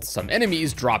default, some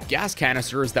enemies drop gas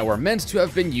canisters that were meant to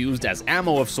have been used as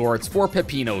ammo of sorts for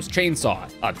Peppino's chainsaw,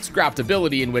 a scrapped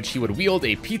ability in which he would wield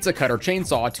a pizza cutter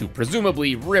chainsaw to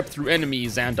presumably rip through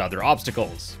enemies and other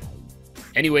obstacles.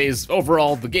 Anyways,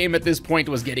 overall, the game at this point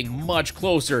was getting much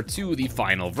closer to the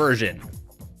final version.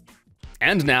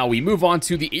 And now we move on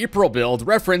to the April build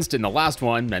referenced in the last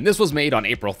one, and this was made on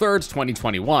April 3rd,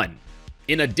 2021.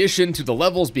 In addition to the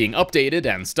levels being updated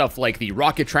and stuff like the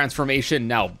rocket transformation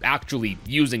now actually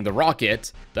using the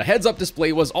rocket, the heads-up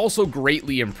display was also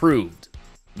greatly improved.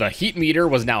 The heat meter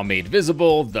was now made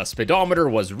visible, the speedometer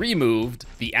was removed,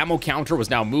 the ammo counter was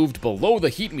now moved below the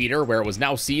heat meter where it was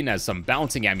now seen as some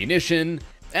bouncing ammunition,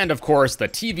 and of course the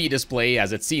TV display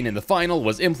as it's seen in the final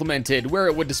was implemented where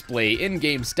it would display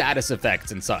in-game status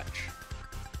effects and such.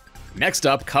 Next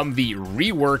up come the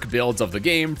rework builds of the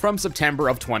game from September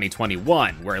of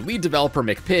 2021, where lead developer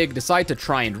McPig decided to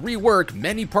try and rework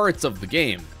many parts of the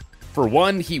game. For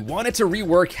one, he wanted to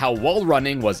rework how wall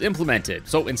running was implemented,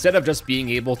 so instead of just being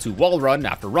able to wall run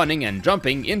after running and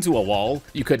jumping into a wall,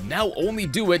 you could now only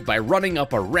do it by running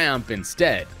up a ramp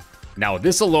instead. Now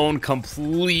this alone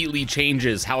completely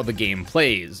changes how the game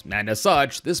plays, and as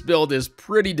such, this build is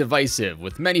pretty divisive,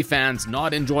 with many fans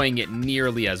not enjoying it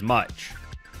nearly as much.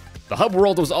 The hub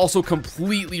world was also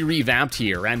completely revamped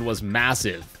here and was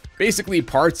massive. Basically,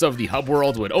 parts of the hub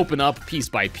world would open up piece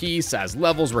by piece as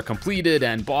levels were completed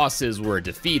and bosses were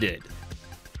defeated.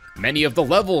 Many of the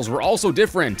levels were also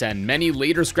different, and many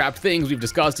later scrapped things we've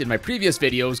discussed in my previous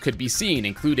videos could be seen,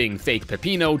 including fake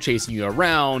Peppino chasing you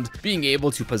around, being able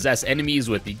to possess enemies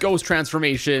with the ghost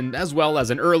transformation, as well as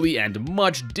an early and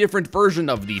much different version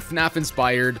of the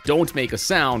FNAF-inspired Don't Make a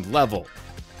Sound level.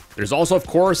 There's also, of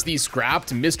course, the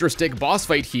scrapped Mr. Stick boss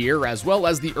fight here, as well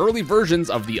as the early versions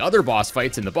of the other boss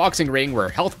fights in the boxing ring where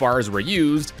health bars were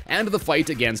used, and the fight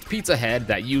against Pizza Head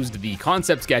that used the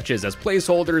concept sketches as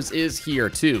placeholders is here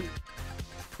too.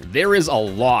 There is a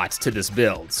lot to this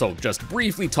build, so just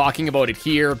briefly talking about it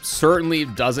here certainly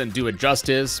doesn't do it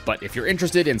justice, but if you're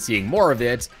interested in seeing more of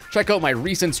it, check out my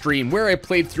recent stream where I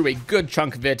played through a good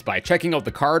chunk of it by checking out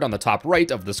the card on the top right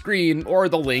of the screen or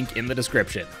the link in the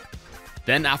description.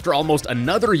 Then after almost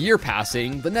another year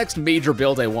passing, the next major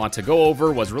build I want to go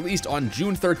over was released on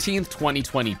June 13th,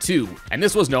 2022, and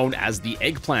this was known as the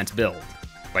Eggplant build.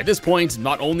 By this point,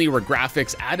 not only were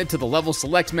graphics added to the level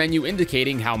select menu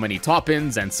indicating how many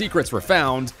top-ins and secrets were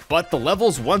found, but the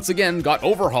levels once again got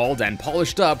overhauled and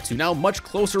polished up to now much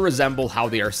closer resemble how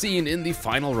they are seen in the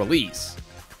final release.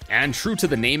 And true to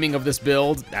the naming of this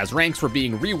build, as ranks were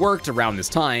being reworked around this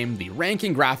time, the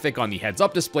ranking graphic on the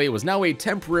heads-up display was now a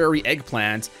temporary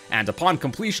eggplant, and upon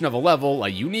completion of a level, a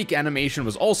unique animation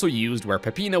was also used where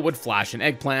Peppino would flash an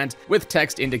eggplant, with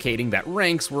text indicating that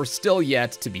ranks were still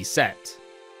yet to be set.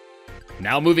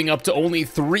 Now moving up to only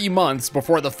 3 months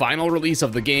before the final release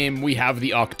of the game, we have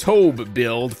the October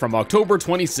build from October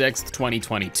 26th,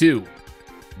 2022.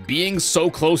 Being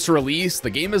so close to release, the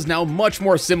game is now much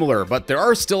more similar, but there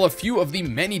are still a few of the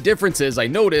many differences I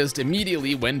noticed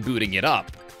immediately when booting it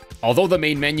up. Although the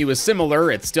main menu is similar,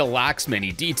 it still lacks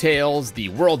many details. The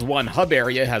World 1 hub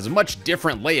area has a much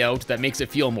different layout that makes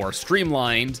it feel more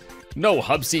streamlined. No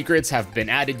hub secrets have been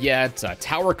added yet. A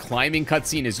tower climbing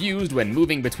cutscene is used when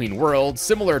moving between worlds,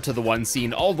 similar to the one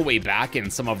seen all the way back in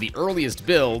some of the earliest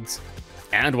builds.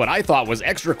 And what I thought was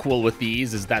extra cool with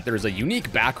these is that there's a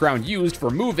unique background used for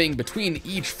moving between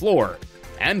each floor.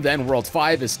 And then World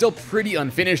 5 is still pretty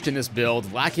unfinished in this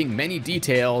build, lacking many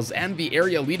details, and the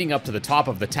area leading up to the top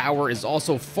of the tower is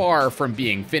also far from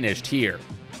being finished here.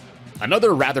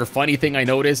 Another rather funny thing I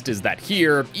noticed is that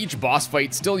here, each boss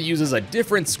fight still uses a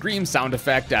different scream sound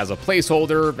effect as a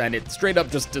placeholder, and it straight up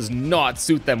just does not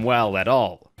suit them well at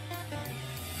all.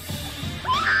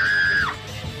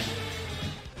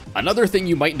 Another thing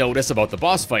you might notice about the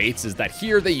boss fights is that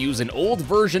here they use an old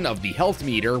version of the health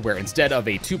meter where instead of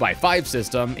a 2x5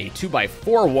 system, a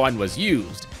 2x4 one was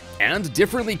used, and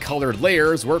differently colored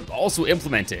layers were also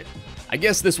implemented. I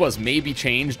guess this was maybe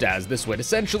changed as this would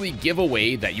essentially give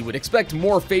away that you would expect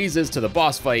more phases to the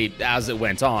boss fight as it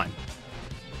went on.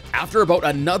 After about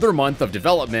another month of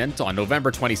development, on November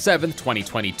 27th,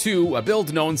 2022, a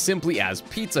build known simply as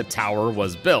Pizza Tower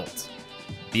was built.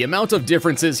 The amount of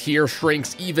differences here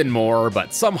shrinks even more,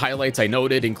 but some highlights I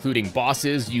noted including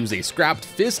bosses use a scrapped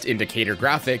fist indicator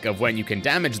graphic of when you can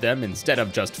damage them instead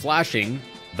of just flashing.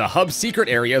 The hub secret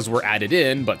areas were added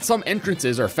in, but some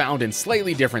entrances are found in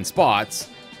slightly different spots.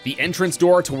 The entrance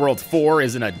door to World 4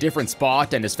 is in a different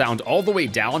spot and is found all the way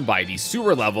down by the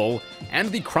sewer level,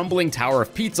 and the crumbling Tower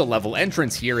of Pizza level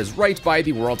entrance here is right by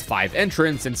the World 5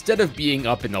 entrance instead of being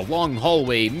up in the long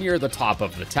hallway near the top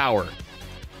of the tower.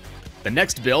 The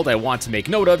next build I want to make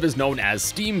note of is known as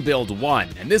Steam Build 1,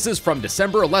 and this is from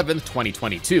December 11th,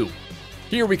 2022.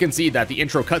 Here we can see that the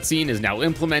intro cutscene is now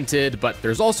implemented, but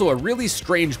there's also a really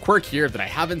strange quirk here that I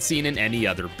haven't seen in any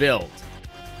other build.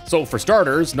 So for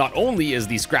starters, not only is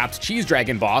the scrapped Cheese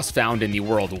Dragon boss found in the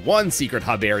World 1 secret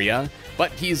hub area,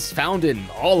 but he's found in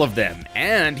all of them,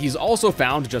 and he's also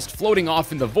found just floating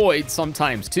off in the void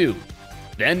sometimes too.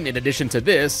 Then, in addition to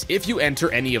this, if you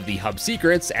enter any of the hub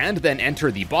secrets and then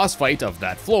enter the boss fight of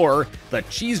that floor, the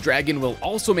Cheese Dragon will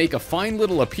also make a fine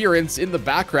little appearance in the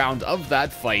background of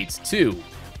that fight too.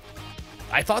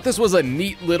 I thought this was a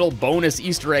neat little bonus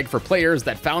Easter egg for players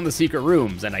that found the secret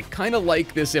rooms, and I kinda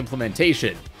like this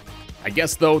implementation. I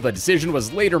guess though, the decision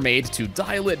was later made to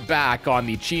dial it back on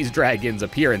the Cheese Dragon's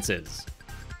appearances.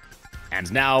 And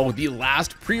now, the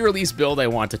last pre-release build I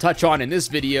want to touch on in this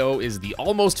video is the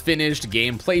almost finished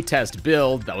game playtest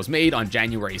build that was made on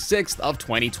January 6th of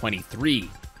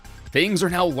 2023. Things are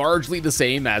now largely the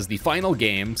same as the final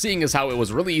game, seeing as how it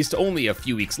was released only a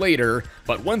few weeks later,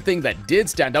 but one thing that did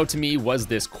stand out to me was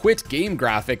this quit game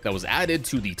graphic that was added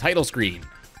to the title screen.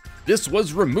 This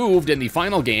was removed in the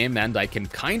final game, and I can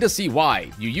kinda see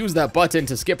why. You use that button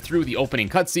to skip through the opening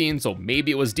cutscene, so maybe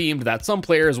it was deemed that some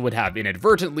players would have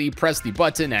inadvertently pressed the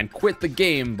button and quit the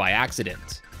game by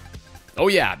accident. Oh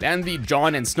yeah, and the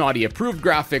John and Snotty approved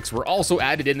graphics were also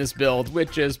added in this build,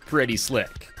 which is pretty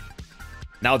slick.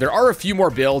 Now there are a few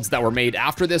more builds that were made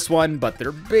after this one, but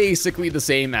they're basically the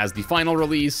same as the final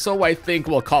release, so I think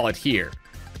we'll call it here.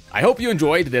 I hope you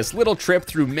enjoyed this little trip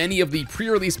through many of the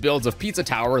pre-release builds of Pizza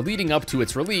Tower leading up to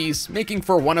its release, making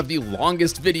for one of the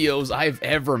longest videos I've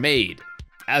ever made.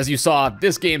 As you saw,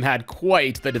 this game had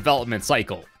quite the development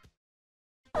cycle.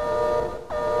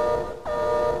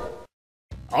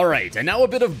 Alright, and now a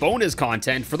bit of bonus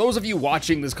content for those of you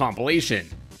watching this compilation.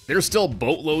 There's still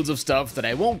boatloads of stuff that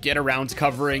I won't get around to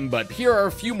covering, but here are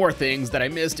a few more things that I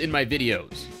missed in my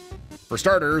videos. For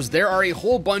starters, there are a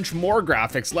whole bunch more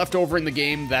graphics left over in the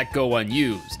game that go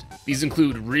unused. These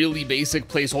include really basic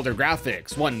placeholder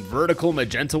graphics, one vertical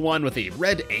magenta one with a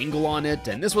red angle on it,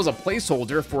 and this was a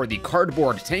placeholder for the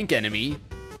cardboard tank enemy.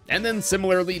 And then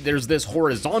similarly, there's this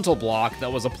horizontal block that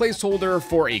was a placeholder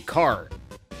for a car.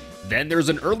 Then there's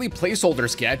an early placeholder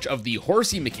sketch of the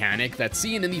horsey mechanic that's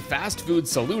seen in the fast food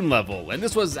saloon level, and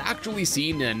this was actually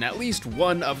seen in at least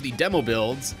one of the demo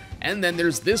builds. And then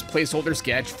there's this placeholder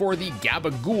sketch for the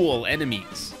gabagool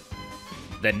enemies.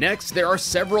 Then next, there are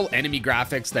several enemy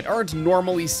graphics that aren't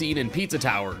normally seen in Pizza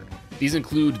Tower. These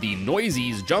include the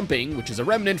Noisies jumping, which is a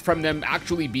remnant from them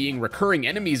actually being recurring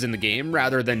enemies in the game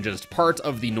rather than just part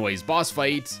of the Noise boss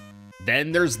fight.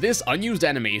 Then there's this unused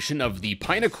animation of the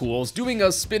Pinacools doing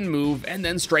a spin move and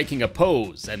then striking a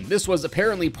pose, and this was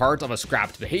apparently part of a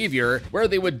scrapped behavior where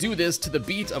they would do this to the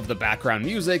beat of the background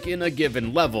music in a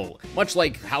given level, much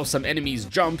like how some enemies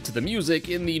jump to the music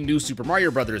in the new Super Mario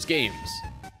Bros. Games.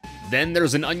 Then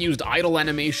there's an unused idle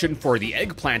animation for the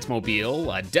Eggplant Mobile,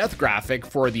 a death graphic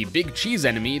for the Big Cheese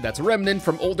enemy that's a remnant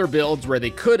from older builds where they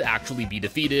could actually be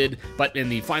defeated, but in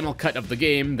the final cut of the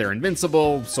game, they're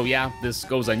invincible, so yeah, this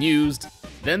goes unused.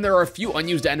 Then there are a few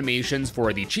unused animations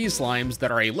for the cheese slimes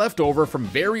that are a leftover from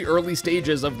very early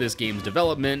stages of this game's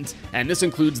development, and this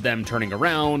includes them turning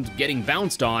around, getting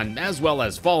bounced on, as well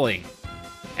as falling.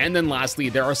 And then lastly,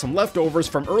 there are some leftovers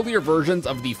from earlier versions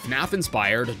of the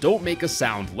FNAF-inspired Don't Make a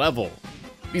Sound level.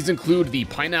 These include the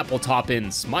Pineapple Toppin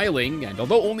smiling, and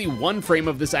although only one frame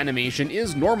of this animation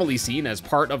is normally seen as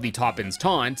part of the Toppin's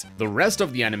taunt, the rest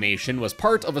of the animation was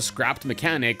part of a scrapped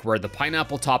mechanic where the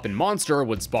Pineapple Toppin monster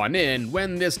would spawn in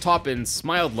when this Toppin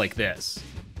smiled like this.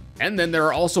 And then there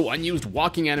are also unused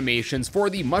walking animations for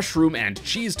the mushroom and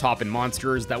cheese toppin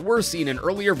monsters that were seen in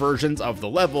earlier versions of the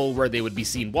level where they would be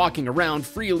seen walking around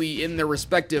freely in their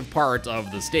respective part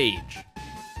of the stage.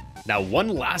 Now, one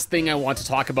last thing I want to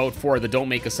talk about for the Don't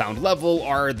Make a Sound level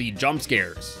are the jump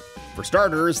scares. For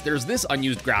starters, there's this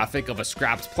unused graphic of a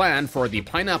scrapped plan for the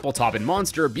Pineapple Toppin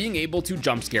monster being able to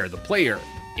jump scare the player.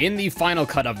 In the final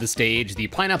cut of the stage, the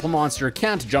Pineapple monster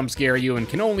can't jump scare you and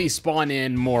can only spawn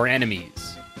in more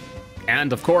enemies.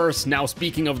 And of course, now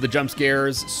speaking of the jump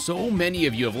scares, so many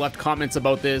of you have left comments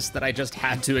about this that I just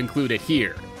had to include it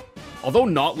here. Although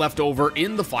not left over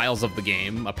in the files of the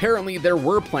game, apparently there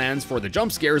were plans for the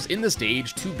jump scares in the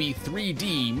stage to be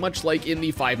 3D, much like in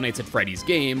the Five Nights at Freddy's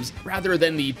games, rather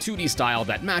than the 2D style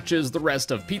that matches the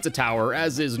rest of Pizza Tower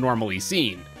as is normally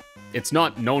seen. It's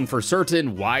not known for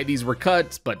certain why these were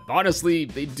cut, but honestly,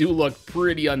 they do look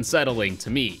pretty unsettling to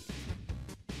me.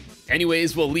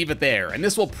 Anyways, we'll leave it there, and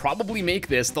this will probably make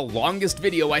this the longest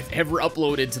video I've ever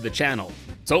uploaded to the channel.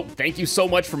 So thank you so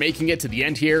much for making it to the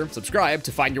end here. Subscribe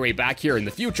to find your way back here in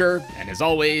the future, and as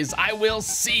always, I will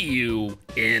see you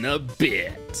in a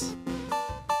bit.